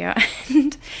 thank you.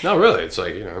 No, really, it's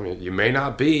like you may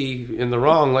not be in the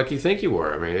wrong like you think you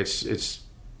were. I mean, it's.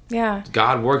 Yeah.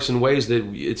 God works in ways that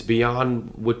it's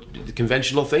beyond what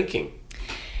conventional thinking.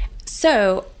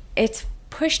 So it's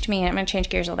pushed me, and I'm going to change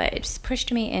gears a little bit. It's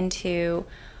pushed me into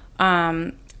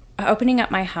opening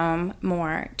up my home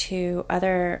more to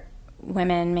other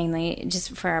women mainly,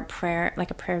 just for a prayer,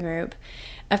 like a prayer group,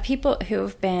 of people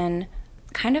who've been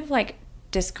kind of like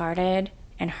discarded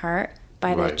and hurt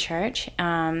by the church,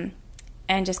 and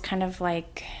just kind of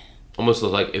like... Almost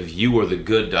like if you were the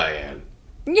good Diane.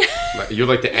 You're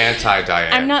like the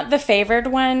anti-Diane. I'm not the favored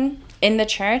one in the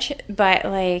church, but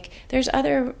like there's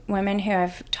other women who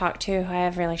I've talked to, who I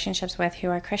have relationships with, who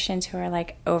are Christians, who are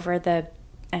like over the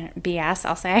BS,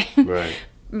 I'll say. Right.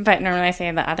 But normally I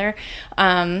say the other.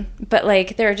 But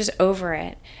like they're just over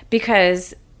it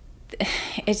because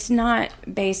it's not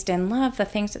based in love, the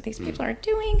things that these people are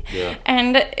doing. Yeah.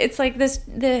 And it's like this,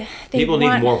 people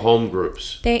need more home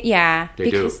groups. They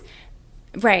do.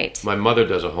 Right. My mother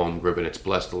does a home group, and it's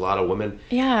blessed a lot of women.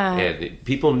 Yeah. And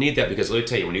people need that because let me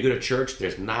tell you, when you go to church,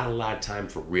 there's not a lot of time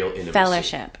for real intimacy.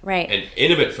 Fellowship, right. And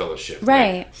intimate fellowship.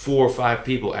 Right. Like 4 or 5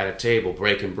 people at a table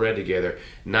breaking bread together.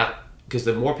 Because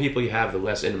the more people you have, the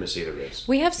less intimacy there is.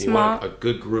 We have want a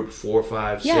good group, 4,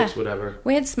 5, 6, whatever.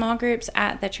 We had small groups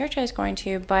at the church I was going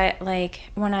to, but like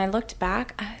when I looked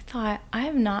back, I thought I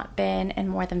have not been in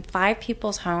more than 5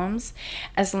 people's homes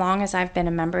as long as I've been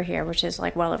a member here, which is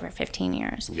like well over 15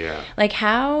 years. Yeah. Like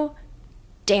how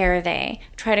dare they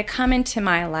try to come into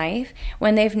my life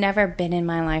when they've never been in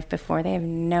my life before? They have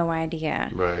no idea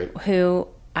who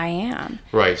I am.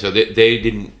 Right. So they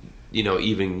didn't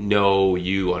even know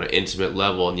you on an intimate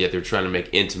level, and yet they're trying to make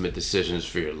intimate decisions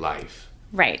for your life.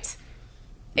 Right.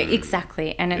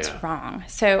 Exactly. And it's wrong.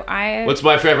 So What's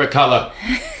my favorite color?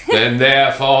 Then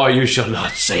therefore you shall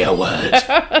not say a word.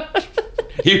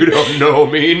 You don't know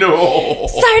me, no.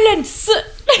 Silence!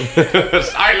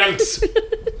 Silence!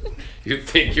 You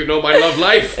think you know my love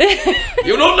life?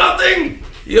 You know nothing!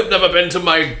 You've never been to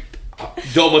my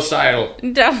domicile.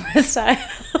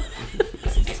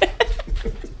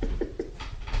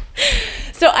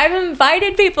 So I've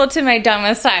invited people to my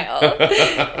domicile.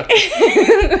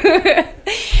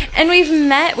 And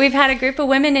we've had a group of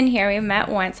women in here. We've met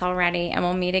once already, and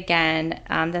we'll meet again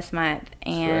this month.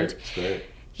 And that's great.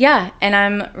 Yeah, and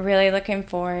I'm really looking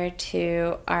forward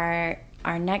to our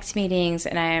next meetings,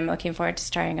 and I'm looking forward to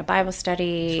starting a Bible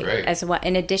study as well,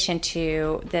 in addition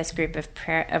to this group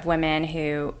of women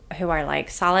who are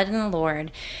like solid in the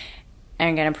Lord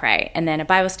and are going to pray. And then a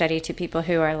Bible study to people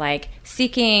who are like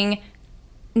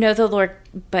know the Lord,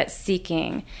 but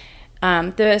seeking.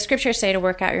 The scriptures say to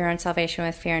work out your own salvation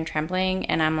with fear and trembling,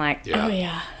 and I'm like, oh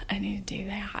yeah, I need to do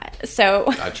that.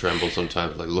 So I tremble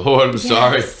sometimes, like, Lord, I'm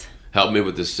sorry. Help me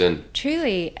with this sin.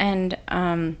 Truly, and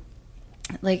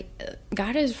like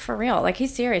God is for real. Like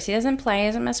He's serious. He doesn't play. He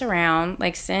doesn't mess around.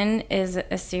 Like sin is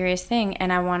a serious thing,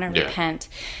 and I want to repent.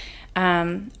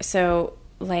 So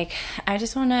like I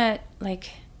just want to like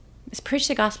preach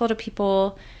the gospel to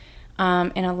people.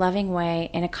 In a loving way,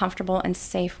 in a comfortable and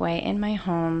safe way, in my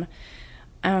home.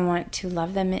 I want to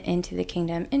love them into the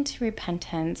kingdom, into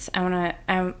repentance. And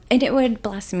it would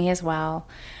bless me as well.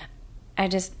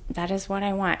 That is what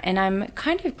I want. And I'm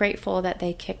kind of grateful that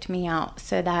they kicked me out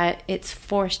so that it's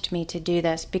forced me to do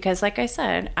this. Because like I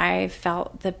said, I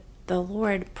felt the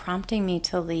Lord prompting me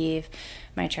to leave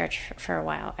my church for a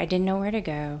while. I didn't know where to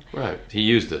go. Right. He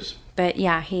used this. But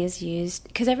yeah, He is used,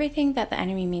 because everything that the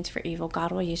enemy means for evil,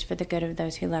 God will use for the good of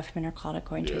those who love Him and are called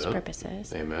according to His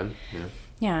purposes. Amen.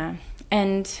 Yeah.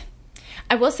 And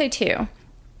I will say too,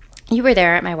 you were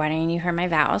there at my wedding and you heard my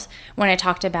vows when I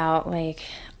talked about like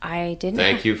I didn't.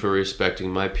 Thank you for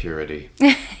respecting my purity.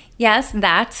 Yes,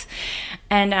 that,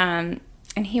 and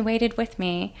He waited with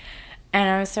me, and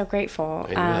I was so grateful.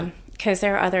 Because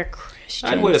there are other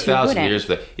Christians. I'd wait 1,000 years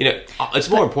for that. It's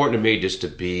more important to me just to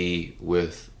be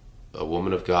with a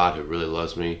woman of God who really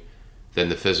loves me than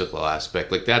the physical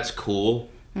aspect. Like, that's cool,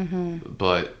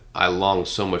 but I long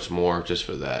so much more just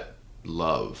for that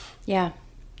love. Yeah.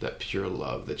 That pure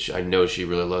love. That I know she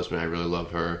really loves me. I really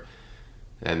love her.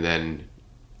 And then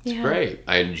it's great.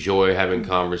 I enjoy having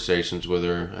conversations with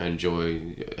her. I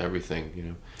enjoy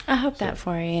everything, I hope that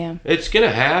for you. It's going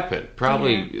to happen.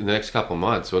 Probably in the next couple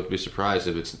months. Won't be surprised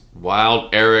if it's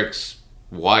Wild Eric's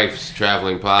wife's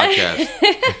traveling podcast.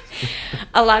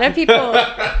 A lot of people...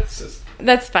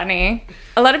 That's funny.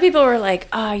 A lot of people were like,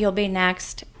 oh, you'll be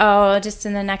next. Oh, just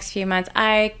in the next few months.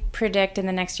 I predict in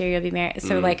the next year you'll be married.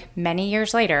 So, like, many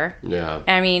years later. Yeah.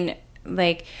 I mean,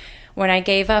 like, when I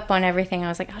gave up on everything, I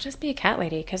was like, I'll just be a cat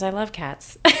lady because I love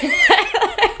cats.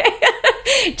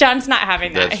 John's not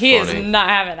having that. He is not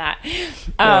having that.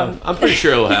 I'm pretty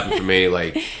sure it'll happen for me,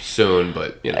 like, soon,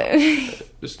 but,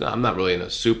 I'm not really in a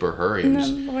super hurry. In the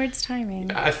Lord's timing.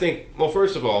 I think, well,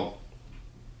 first of all,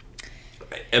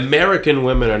 American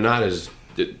women are not as...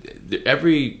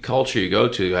 Every culture you go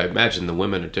to, I imagine the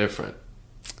women are different.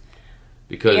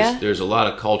 because Yeah. there's a lot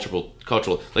of cultural.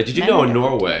 Like, did you know in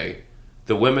Norway,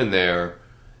 the women there?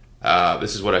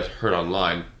 This is what I heard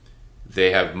online.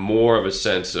 They have more of a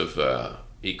sense of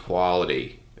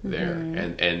equality there,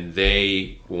 and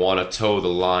they want to toe the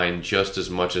line just as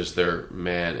much as their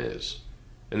man is,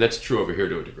 and that's true over here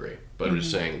to a degree. But I'm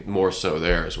just saying, more so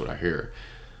there is what I hear.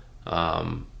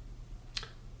 But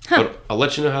I'll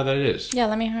let you know how that is. Yeah,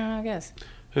 let me know how it goes.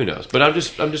 Who knows? But I'm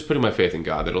just putting my faith in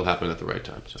God that it'll happen at the right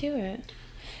time. So. Do it.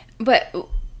 But what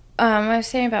I was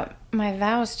saying about my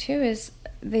vows too is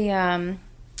the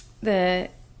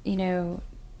you know,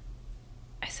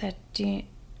 I said, do you,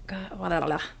 God, blah, blah,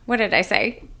 blah. What did I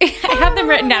say? I have them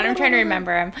written down. I'm trying to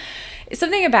remember them.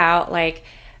 Something about, like,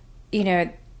 you know,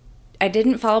 I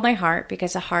didn't follow my heart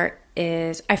because the heart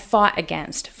is, I fought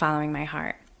against following my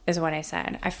heart, is what I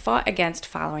said. I fought against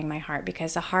following my heart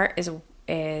because the heart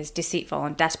is deceitful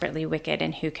and desperately wicked,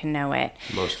 and who can know it?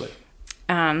 Mostly.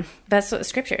 That's what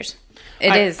scriptures.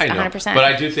 It is 100%. But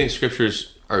I do think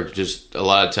scriptures are just a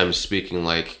lot of times speaking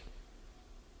like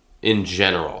in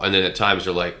general, and then at times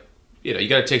they're like, you know, you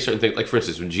got to take certain things. Like, for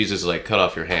instance, when Jesus is like, cut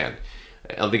off your hand,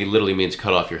 I don't think he literally means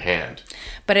cut off your hand.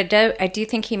 But I do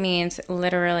think he means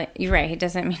literally. You're right. He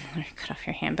doesn't mean cut off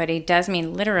your hand, but he does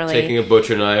mean literally taking a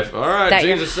butcher knife. All right,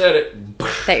 Jesus said it.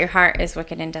 That your heart is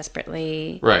wicked and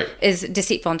desperately is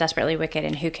deceitful and desperately wicked,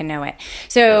 and who can know it?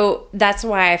 So that's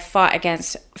why I fought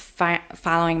against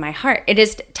following my heart. It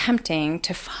is tempting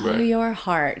to follow your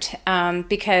heart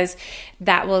because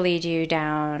that will lead you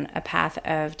down a path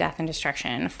of death and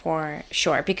destruction for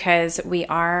sure. Because we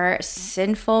are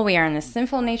sinful. We are in the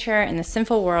sinful nature, in the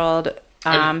sinful world.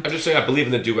 I'm just saying, I believe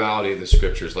in the duality of the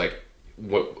scriptures. Like,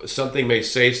 something may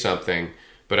say something,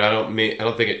 but I don't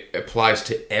think it applies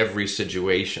to every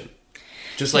situation.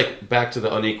 Just like back to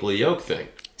the unequally yoked thing.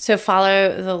 So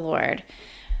follow the Lord.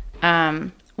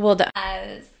 Okay,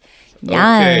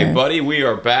 buddy, we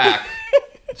are back.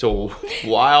 It's a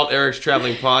wild Eric's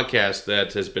Traveling podcast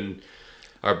that has been.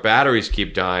 Our batteries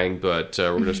keep dying, but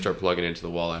we're going to start plugging into the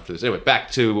wall after this. Anyway,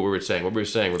 back to what we were saying. What were you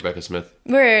saying, Rebecca Smith?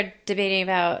 We're debating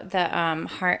about the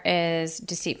heart is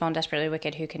deceitful and desperately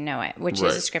wicked. Who can know it? Which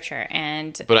is a scripture,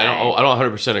 but I don't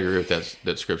 100% agree with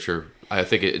that scripture. I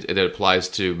think it applies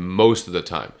to most of the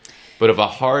time. But if a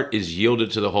heart is yielded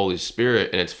to the Holy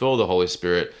Spirit and it's full of the Holy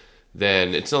Spirit,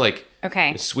 then it's not like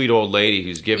a sweet old lady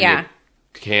who's giving you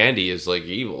candy is like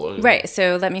evil. Right.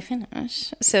 So let me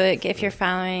finish. So if you're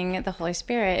following the Holy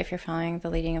Spirit, if you're following the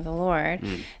leading of the Lord,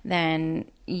 then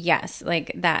yes,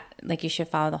 like that, like you should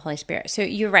follow the Holy Spirit. So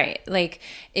you're right. Like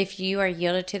if you are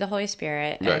yielded to the Holy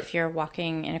Spirit, if you're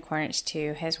walking in accordance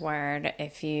to His word,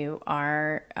 if you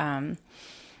are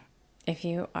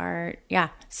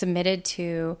submitted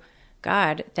to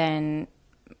God, then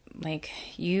like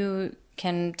you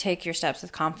can take your steps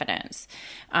with confidence.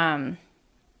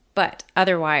 But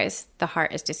otherwise, the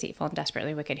heart is deceitful and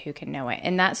desperately wicked. Who can know it?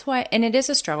 And that's why, and it is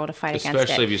a struggle to fight against it.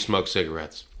 Especially if you smoke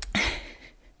cigarettes.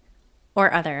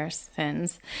 Or other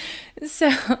sins. So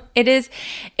it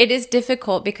is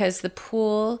difficult because the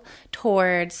pull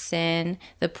towards sin,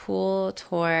 the pull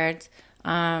towards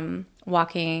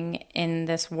walking in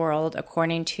this world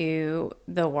according to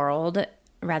the world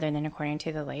rather than according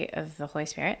to the light of the Holy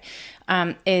Spirit,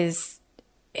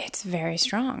 it's very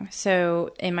strong.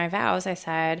 So in my vows, I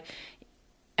said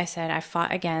I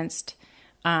fought against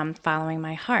following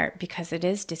my heart because it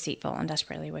is deceitful and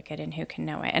desperately wicked, and who can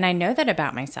know it? And I know that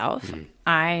about myself.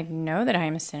 I know that I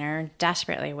am a sinner,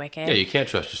 desperately wicked. Yeah, you can't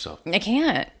trust yourself. I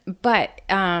can't. But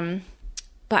I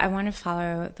want to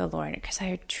follow the Lord because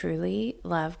I truly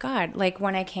love God. Like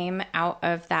when I came out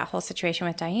of that whole situation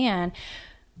with Diane,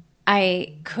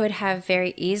 I could have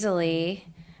very easily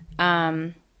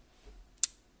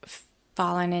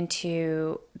fallen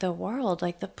into the world.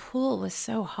 Like the pool was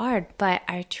so hard, but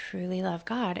I truly love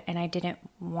God and I didn't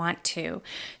want to.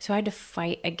 So I had to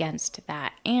fight against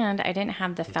that. And I didn't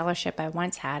have the fellowship I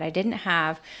once had. I didn't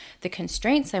have the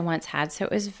constraints I once had. So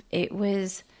it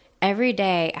was every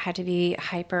day I had to be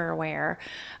hyper aware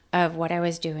of what I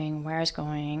was doing, where I was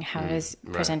going, how I was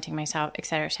presenting myself, et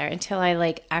cetera, until I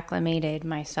like acclimated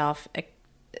myself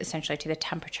essentially to the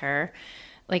temperature.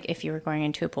 Like if you were going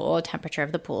into a pool, a temperature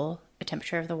of the pool, a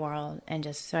temperature of the world, and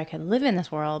just so I could live in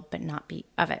this world but not be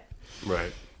of it.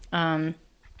 Right.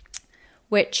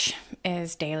 Which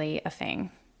is daily a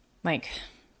thing. Like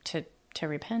to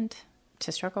repent,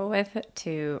 to struggle with,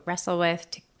 to wrestle with,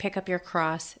 to pick up your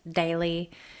cross daily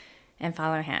and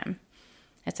follow Him.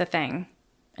 It's a thing.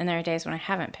 And there are days when I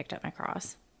haven't picked up my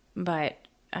cross. But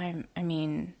I'm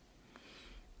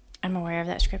aware of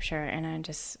that scripture, and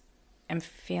am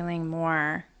feeling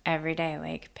more every day,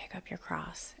 like, pick up your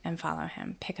cross and follow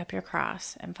him. Pick up your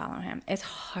cross and follow him. It's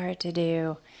hard to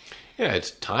do. Yeah,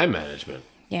 it's time management.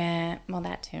 Yeah, well,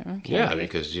 that too.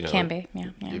 Because, Can be, yeah.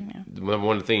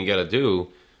 One thing you got to do,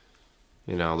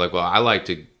 like, well, I like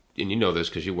to, and you know this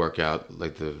because you work out,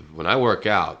 like when I work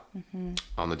out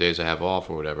on the days I have off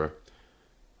or whatever,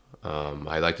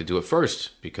 I like to do it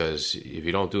first, because if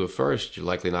you don't do it first, you're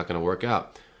likely not going to work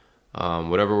out.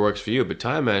 Whatever works for you. But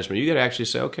time management, you got to actually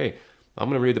say, okay, I'm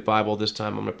going to read the Bible this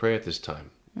time. I'm going to pray at this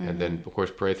time. And then, of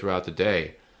course, pray throughout the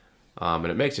day. And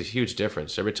it makes a huge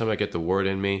difference. Every time I get the word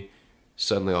in me,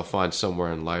 suddenly I'll find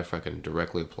somewhere in life I can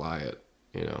directly apply it,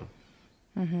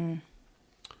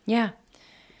 Yeah.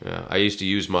 Yeah, I used to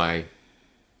use my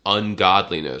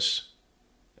ungodliness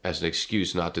as an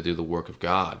excuse not to do the work of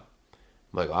God.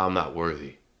 I'm like, I'm not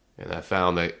worthy. And I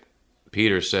found that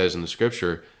Peter says in the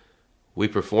scripture, we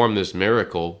perform this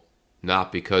miracle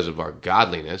not because of our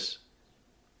godliness,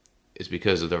 it's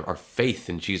because of our faith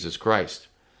in Jesus Christ.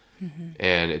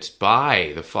 And it's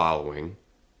by the following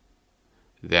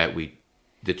that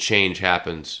the change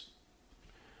happens.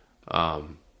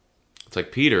 It's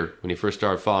like Peter, when he first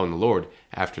started following the Lord,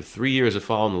 after 3 years of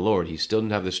following the Lord, he still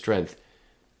didn't have the strength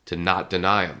to not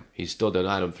deny him. He still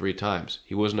denied him 3 times.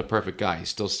 He wasn't a perfect guy. He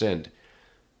still sinned.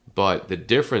 But the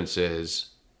difference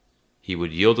is he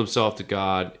would yield himself to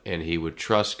God, and he would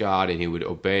trust God, and he would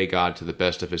obey God to the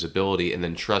best of his ability, and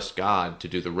then trust God to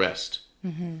do the rest.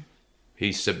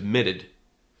 He submitted.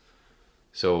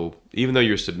 So even though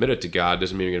you're submitted to God,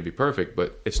 doesn't mean you're going to be perfect,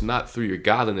 but it's not through your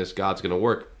godliness God's going to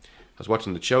work. I was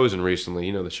watching The Chosen recently.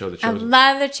 You know the show The Chosen?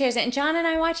 I love The Chosen. And John and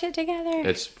I watch it together.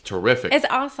 It's terrific. It's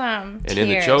awesome. And in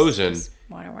The Chosen,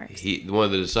 waterworks. One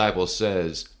of the disciples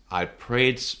says, I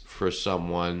prayed for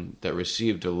someone that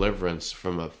received deliverance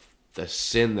from the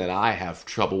sin that I have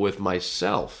trouble with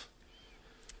myself.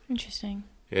 Interesting.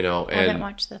 I haven't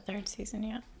watched the 3rd season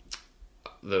yet.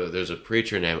 There's a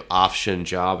preacher named Afshan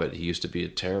Javed. He used to be a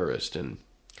terrorist, and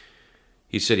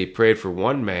he said he prayed for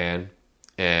one man,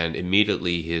 and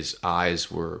immediately his eyes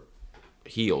were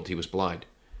healed. He was blind.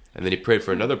 And then he prayed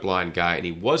for another blind guy, and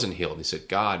he wasn't healed. He said,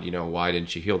 God, why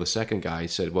didn't you heal the second guy? He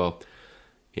said, well,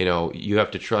 you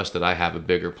have to trust that I have a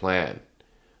bigger plan.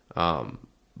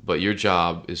 But your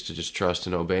job is to just trust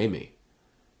and obey me.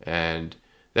 And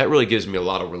that really gives me a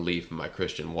lot of relief in my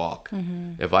Christian walk.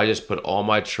 If I just put all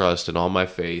my trust and all my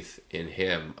faith in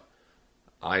him,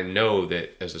 I know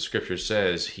that, as the scripture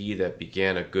says, he that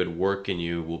began a good work in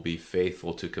you will be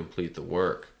faithful to complete the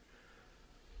work.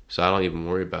 So I don't even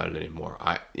worry about it anymore.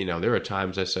 There are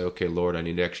times I say, okay, Lord, I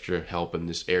need extra help in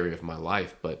this area of my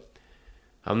life, but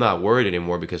I'm not worried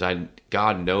anymore because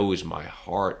God knows my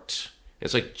heart.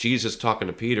 It's like Jesus talking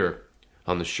to Peter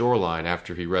on the shoreline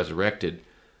after he resurrected.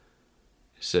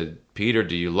 He said, Peter,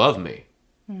 do you love me?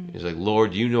 He's like,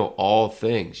 Lord, you know all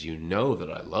things. You know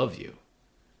that I love you.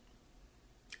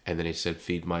 And then he said,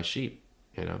 feed my sheep,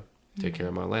 take care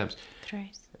of my lambs.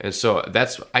 Thrice. And so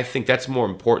I think that's more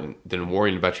important than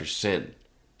worrying about your sin.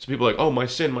 So people are like, oh, my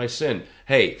sin, my sin.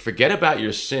 Hey, forget about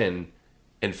your sin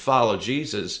and follow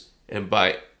Jesus and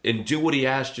do what he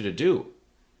asked you to do.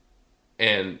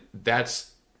 And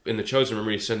that's, in The Chosen,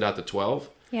 remember he sent out the 12?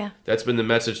 Yeah. That's been the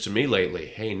message to me lately.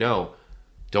 Hey, no,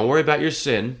 don't worry about your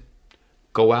sin.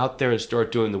 Go out there and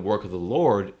start doing the work of the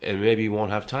Lord, and maybe you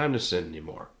won't have time to sin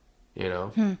anymore.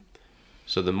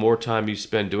 So the more time you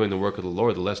spend doing the work of the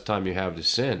Lord, the less time you have to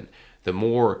sin. The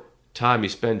more time you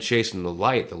spend chasing the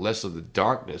light, the less of the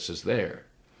darkness is there.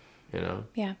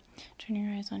 Yeah. Turn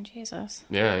your eyes on Jesus.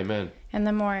 Yeah, amen. And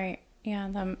the more,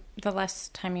 the less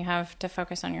time you have to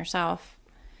focus on yourself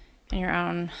and your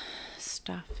own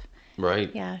stuff.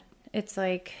 Right. Yeah. It's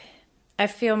like, I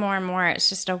feel more and more it's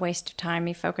just a waste of time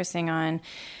me focusing on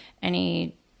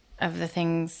any of the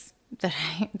things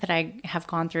that I have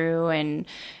gone through and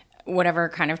whatever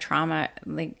kind of trauma,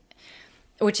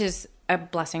 which is a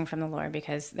blessing from the Lord,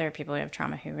 because there are people who have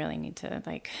trauma who really need to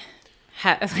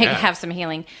have some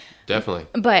healing. Definitely.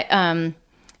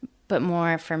 But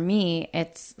more for me,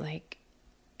 it's like,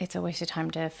 it's a waste of time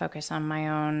to focus on my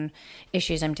own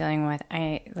issues I'm dealing with.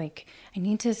 I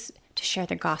need to share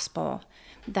the gospel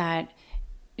that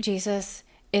Jesus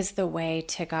is the way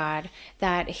to God,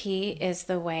 that he is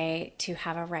the way to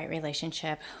have a right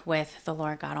relationship with the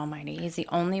Lord God Almighty. He's the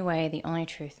only way, the only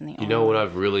truth, and the only what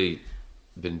I've really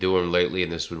been doing lately,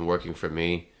 and this has been working for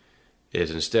me,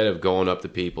 is instead of going up to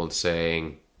people and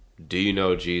saying, do you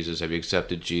know Jesus? Have you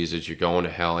accepted Jesus? You're going to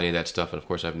hell, any of that stuff. And of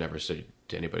course, I've never said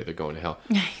to anybody they're going to hell.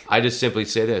 I just simply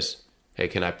say this, hey,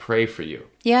 can I pray for you?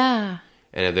 Yeah.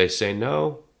 And if they say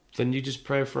no, then you just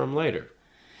pray for them later.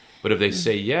 But if they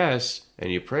say yes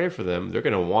and you pray for them, they're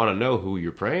going to want to know who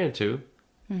you're praying to.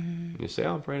 You say,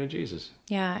 "Oh, I'm praying to Jesus."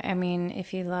 Yeah, I mean,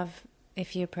 if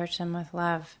you approach them with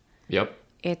love, Yep.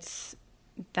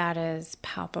 that is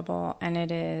palpable and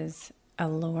it is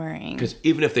alluring. Because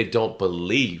even if they don't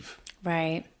believe,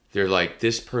 Right. they're like,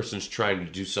 this person's trying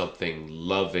to do something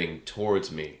loving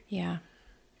towards me. Yeah.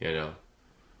 You know?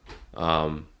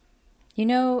 You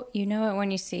know it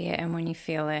when you see it and when you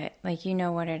feel it. Like, you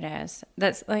know what it is.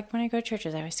 That's like when I go to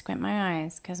churches, I always squint my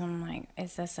eyes because I'm like,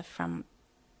 is this from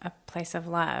a place of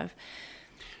love?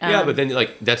 Yeah, but then,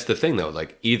 like, that's the thing, though.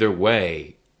 Like, either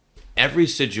way, every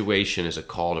situation is a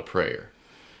call to prayer.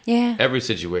 Yeah. Every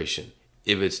situation.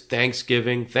 If it's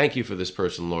Thanksgiving, thank you for this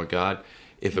person, Lord God.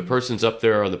 If a person's up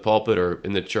there on the pulpit or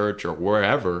in the church or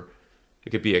wherever,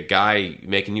 it could be a guy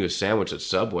making you a sandwich at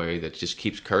Subway that just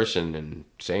keeps cursing and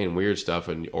saying weird stuff,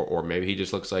 or maybe he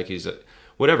just looks like he's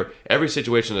whatever. Every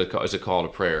situation is a call to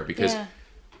prayer because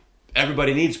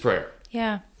everybody needs prayer.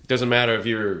 Yeah. It doesn't matter if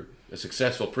you're a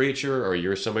successful preacher or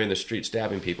you're somebody in the street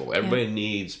stabbing people. Everybody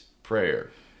needs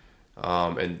prayer.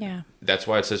 And that's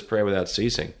why it says pray without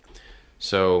ceasing.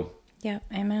 So,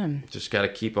 amen. Just got to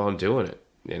keep on doing it,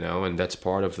 and that's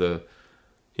part of the,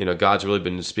 God's really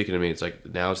been speaking to me. It's like,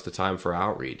 now's the time for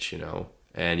outreach,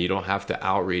 and you don't have to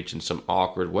outreach in some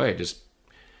awkward way. Just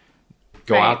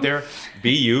go out there,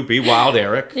 be you, be wild,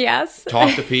 Eric. Yes.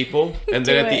 Talk to people. And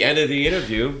then at the end of the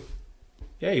interview,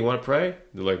 you want to pray?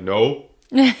 They're like, no.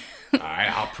 All right,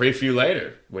 I'll pray for you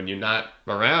later when you're not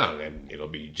around, and it'll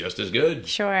be just as good.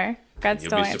 Sure. God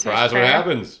still You'll be answers surprised prayer. what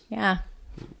happens. Yeah.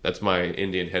 That's my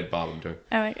Indian head bob I'm doing.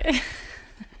 I like it.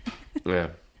 Yeah.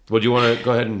 Well, do you want to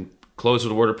go ahead and close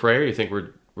with a word of prayer? You think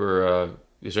we're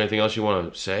is there anything else you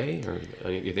want to say, or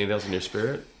anything else in your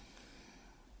spirit?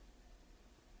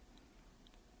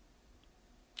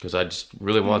 Because I just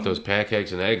really want those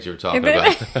pancakes and eggs you were talking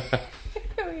about.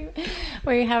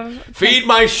 We have Feed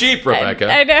my sheep,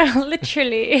 Rebecca. I know,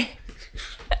 literally.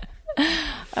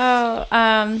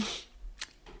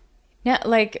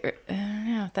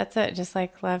 No, that's it. Just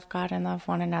like love God and love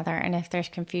one another. And if there's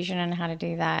confusion on how to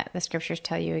do that, the scriptures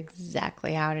tell you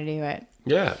exactly how to do it.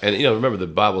 Yeah, and remember the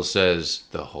Bible says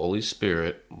the Holy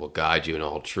Spirit will guide you in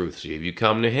all truth. So if you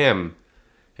come to Him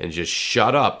and just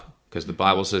shut up, because the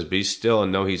Bible says be still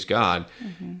and know He's God.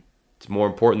 Mm-hmm. It's more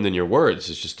important than your words.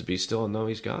 It's just to be still and know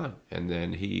He's God, and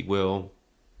then He will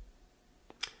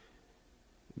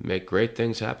make great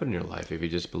things happen in your life if you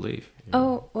just believe.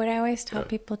 Oh, what I always tell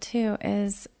people too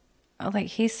is, like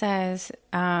He says,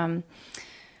 test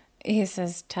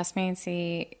me and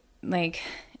see, like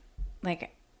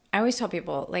I always tell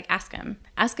people, like, ask him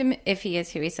if he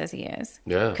is who he says he is.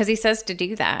 Yeah. Because He says to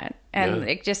do that. And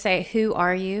like, just say, who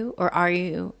are you? Or are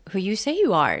you who you say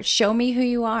you are? Show me who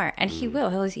you are. And He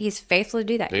will. He's faithful to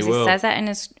do that. Because He says that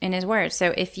in his word.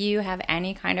 So if you have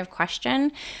any kind of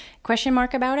question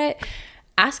mark about it,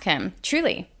 ask Him.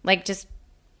 Truly. Like, just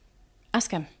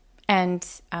ask Him. And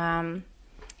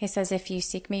He says, if you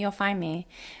seek me, you'll find me.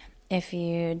 If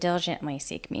you diligently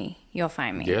seek me, you'll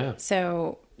find me. Yeah.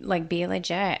 So, like, be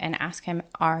legit and ask Him,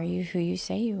 are you who you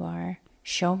say you are?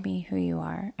 Show me who you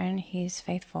are. And He's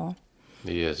faithful.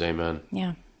 He is. Amen.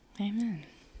 Yeah. Amen.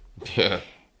 Yeah.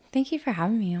 Thank you for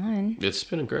having me on. It's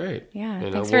been great. Yeah.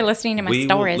 Thanks for listening to my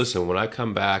stories. Listen, when I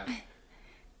come back,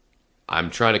 I'm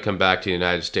trying to come back to the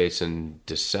United States in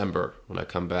December. When I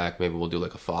come back, maybe we'll do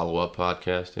like a follow-up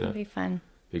podcast. It'll be fun.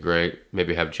 Be great.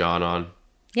 Maybe have John on.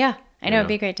 Yeah. I know. It'd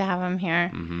be great to have him here.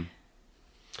 Mm-hmm.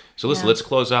 So listen, let's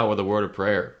close out with a word of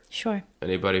prayer. Sure.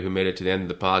 Anybody who made it to the end of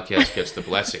the podcast gets the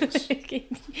blessings.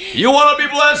 You want to be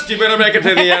blessed? You better make it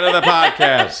to the end of the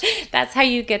podcast. That's how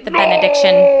you get the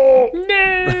benediction.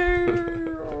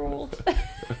 No.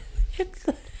 It's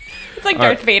like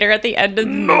Darth Vader at the end of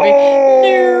the movie.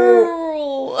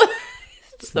 No.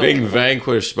 So being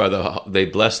vanquished by they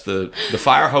bless the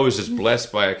fire hose is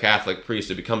blessed by a Catholic priest.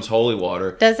 It becomes holy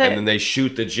water. Does it? And then they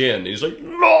shoot the djinn. He's like,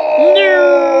 no.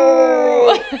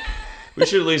 We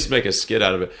should at least make a skit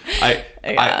out of it.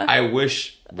 I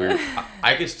wish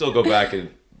I could still go back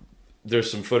and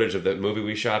there's some footage of that movie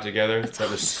we shot together. That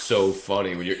was so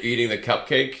funny when you're eating the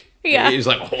cupcake. Yeah. He's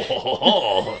like, oh.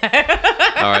 All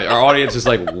right. Our audience is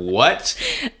like, what?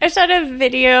 I shot a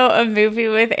movie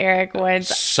with Eric once.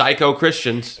 Psycho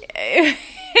Christians.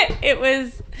 It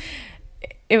was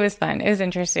fun. It was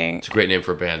interesting. It's a great name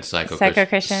for a band, Psycho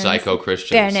Christians. Psycho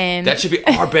Christians. Band name. That should be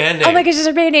our band name. Oh my gosh, it's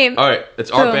our band name. All right, it's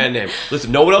our band name.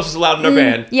 Listen, no one else is allowed in our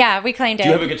band. Yeah, we claimed it. Do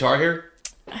you have a guitar here?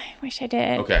 I wish I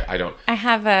did. Okay, I don't. I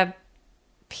have a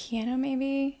piano,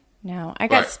 maybe. No, I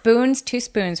got spoons. 2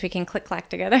 spoons. We can click clack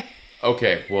together.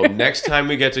 Okay, well, next time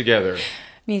we get together,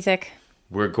 music.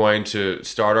 we're going to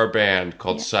start our band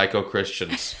called Psycho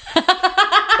Christians.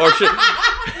 Or should...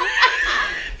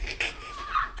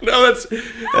 No, that's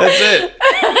it.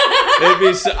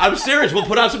 I'm serious. We'll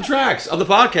put out some tracks on the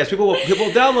podcast. People will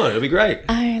download it. It'll be great.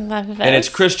 I love it. And it's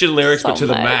Christian lyrics, so but to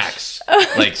the much. max.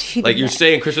 Like you're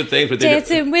saying Christian things, but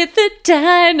Dancing with the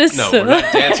dinosaur. No, we're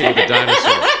not dancing with the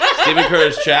dinosaur. Stephen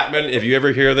Curtis Chapman, if you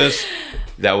ever hear this,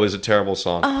 that was a terrible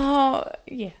song. Oh,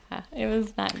 yeah. It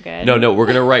was not good. No, we're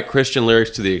going to write Christian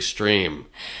lyrics to the extreme.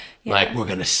 Yeah. Like, we're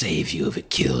going to save you if it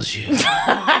kills you.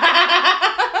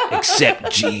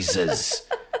 Accept Jesus.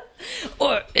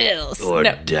 Or else. Or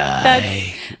no, die.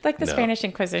 That's like the Spanish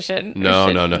Inquisition. No.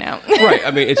 Right,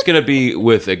 I mean, it's going to be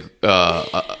with a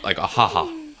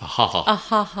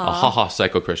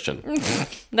psycho-Christian.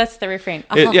 That's the refrain.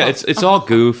 It's all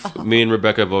goof. Me and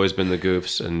Rebecca have always been the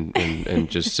goofs and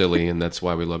just silly, and that's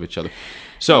why we love each other.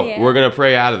 So we're going to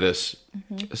pray out of this.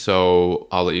 Mm-hmm. So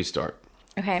I'll let you start.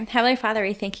 Okay. Heavenly Father,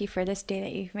 we thank you for this day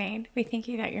that you've made. We thank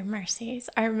you that your mercies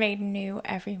are made new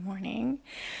every morning.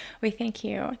 We thank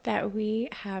you that we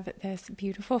have this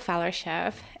beautiful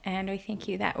fellowship, and we thank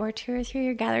you that where 2 or 3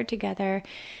 are gathered together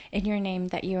in your name,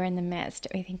 that you are in the midst.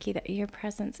 We thank you that your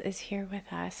presence is here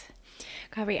with us.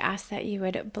 God, we ask that you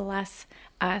would bless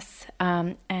us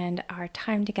and our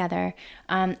time together,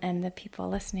 and the people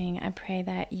listening. I pray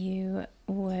that you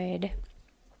would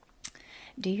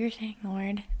do your thing,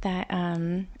 Lord, that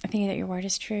I think that your word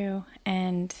is true,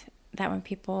 and that when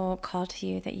people call to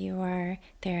you, that you are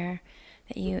there,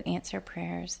 that you answer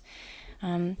prayers.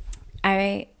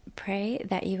 I pray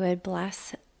that you would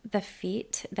bless the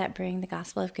feet that bring the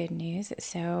gospel of good news.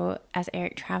 So as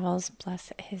Eric travels,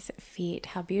 bless his feet.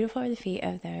 How beautiful are the feet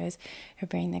of those who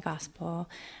bring the gospel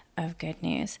of good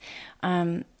news.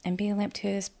 And be a lamp to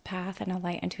his path and a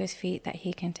light unto his feet, that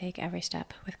he can take every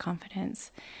step with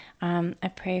confidence.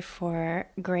 I pray for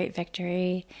great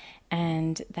victory,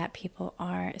 and that people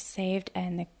are saved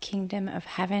and the kingdom of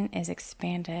heaven is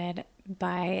expanded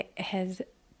by his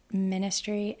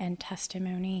ministry and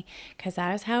testimony, because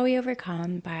that is how we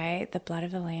overcome, by the blood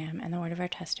of the Lamb and the word of our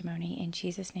testimony. In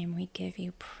Jesus' name we give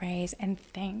you praise and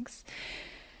thanks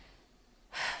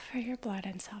for your blood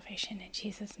and salvation, in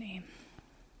Jesus' name.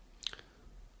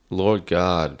 Lord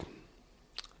God,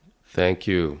 thank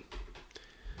you.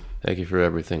 Thank you for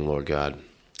everything, Lord God.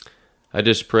 I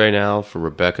just pray now for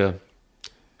Rebecca,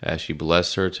 as you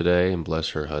bless her today and bless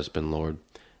her husband, Lord.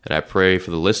 And I pray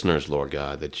for the listeners, Lord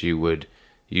God, that you would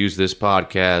use this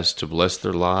podcast to bless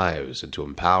their lives and to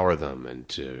empower them and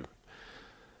to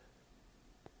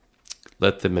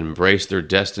let them embrace their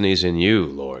destinies in you,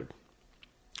 Lord.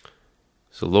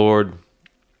 So, Lord,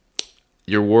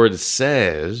 your word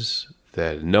says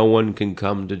that no one can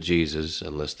come to Jesus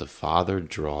unless the Father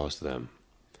draws them.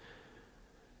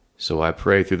 So I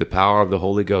pray through the power of the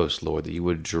Holy Ghost, Lord, that you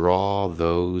would draw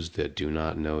those that do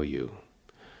not know you.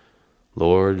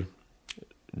 Lord,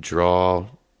 draw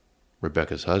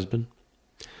Rebecca's husband.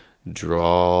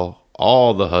 Draw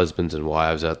all the husbands and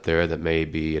wives out there that may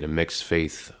be in a mixed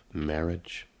faith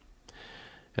marriage.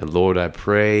 And Lord, I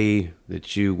pray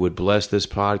that you would bless this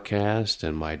podcast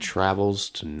and my travels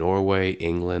to Norway,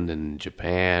 England, and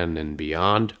Japan and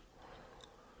beyond.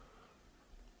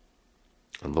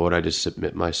 And Lord, I just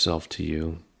submit myself to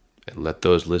you, and let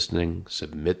those listening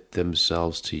submit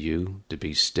themselves to you, to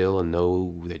be still and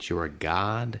know that you are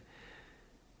God,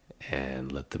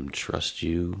 and let them trust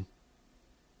you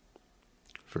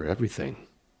for everything.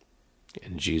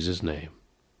 In Jesus' name,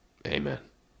 amen.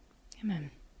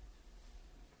 Amen.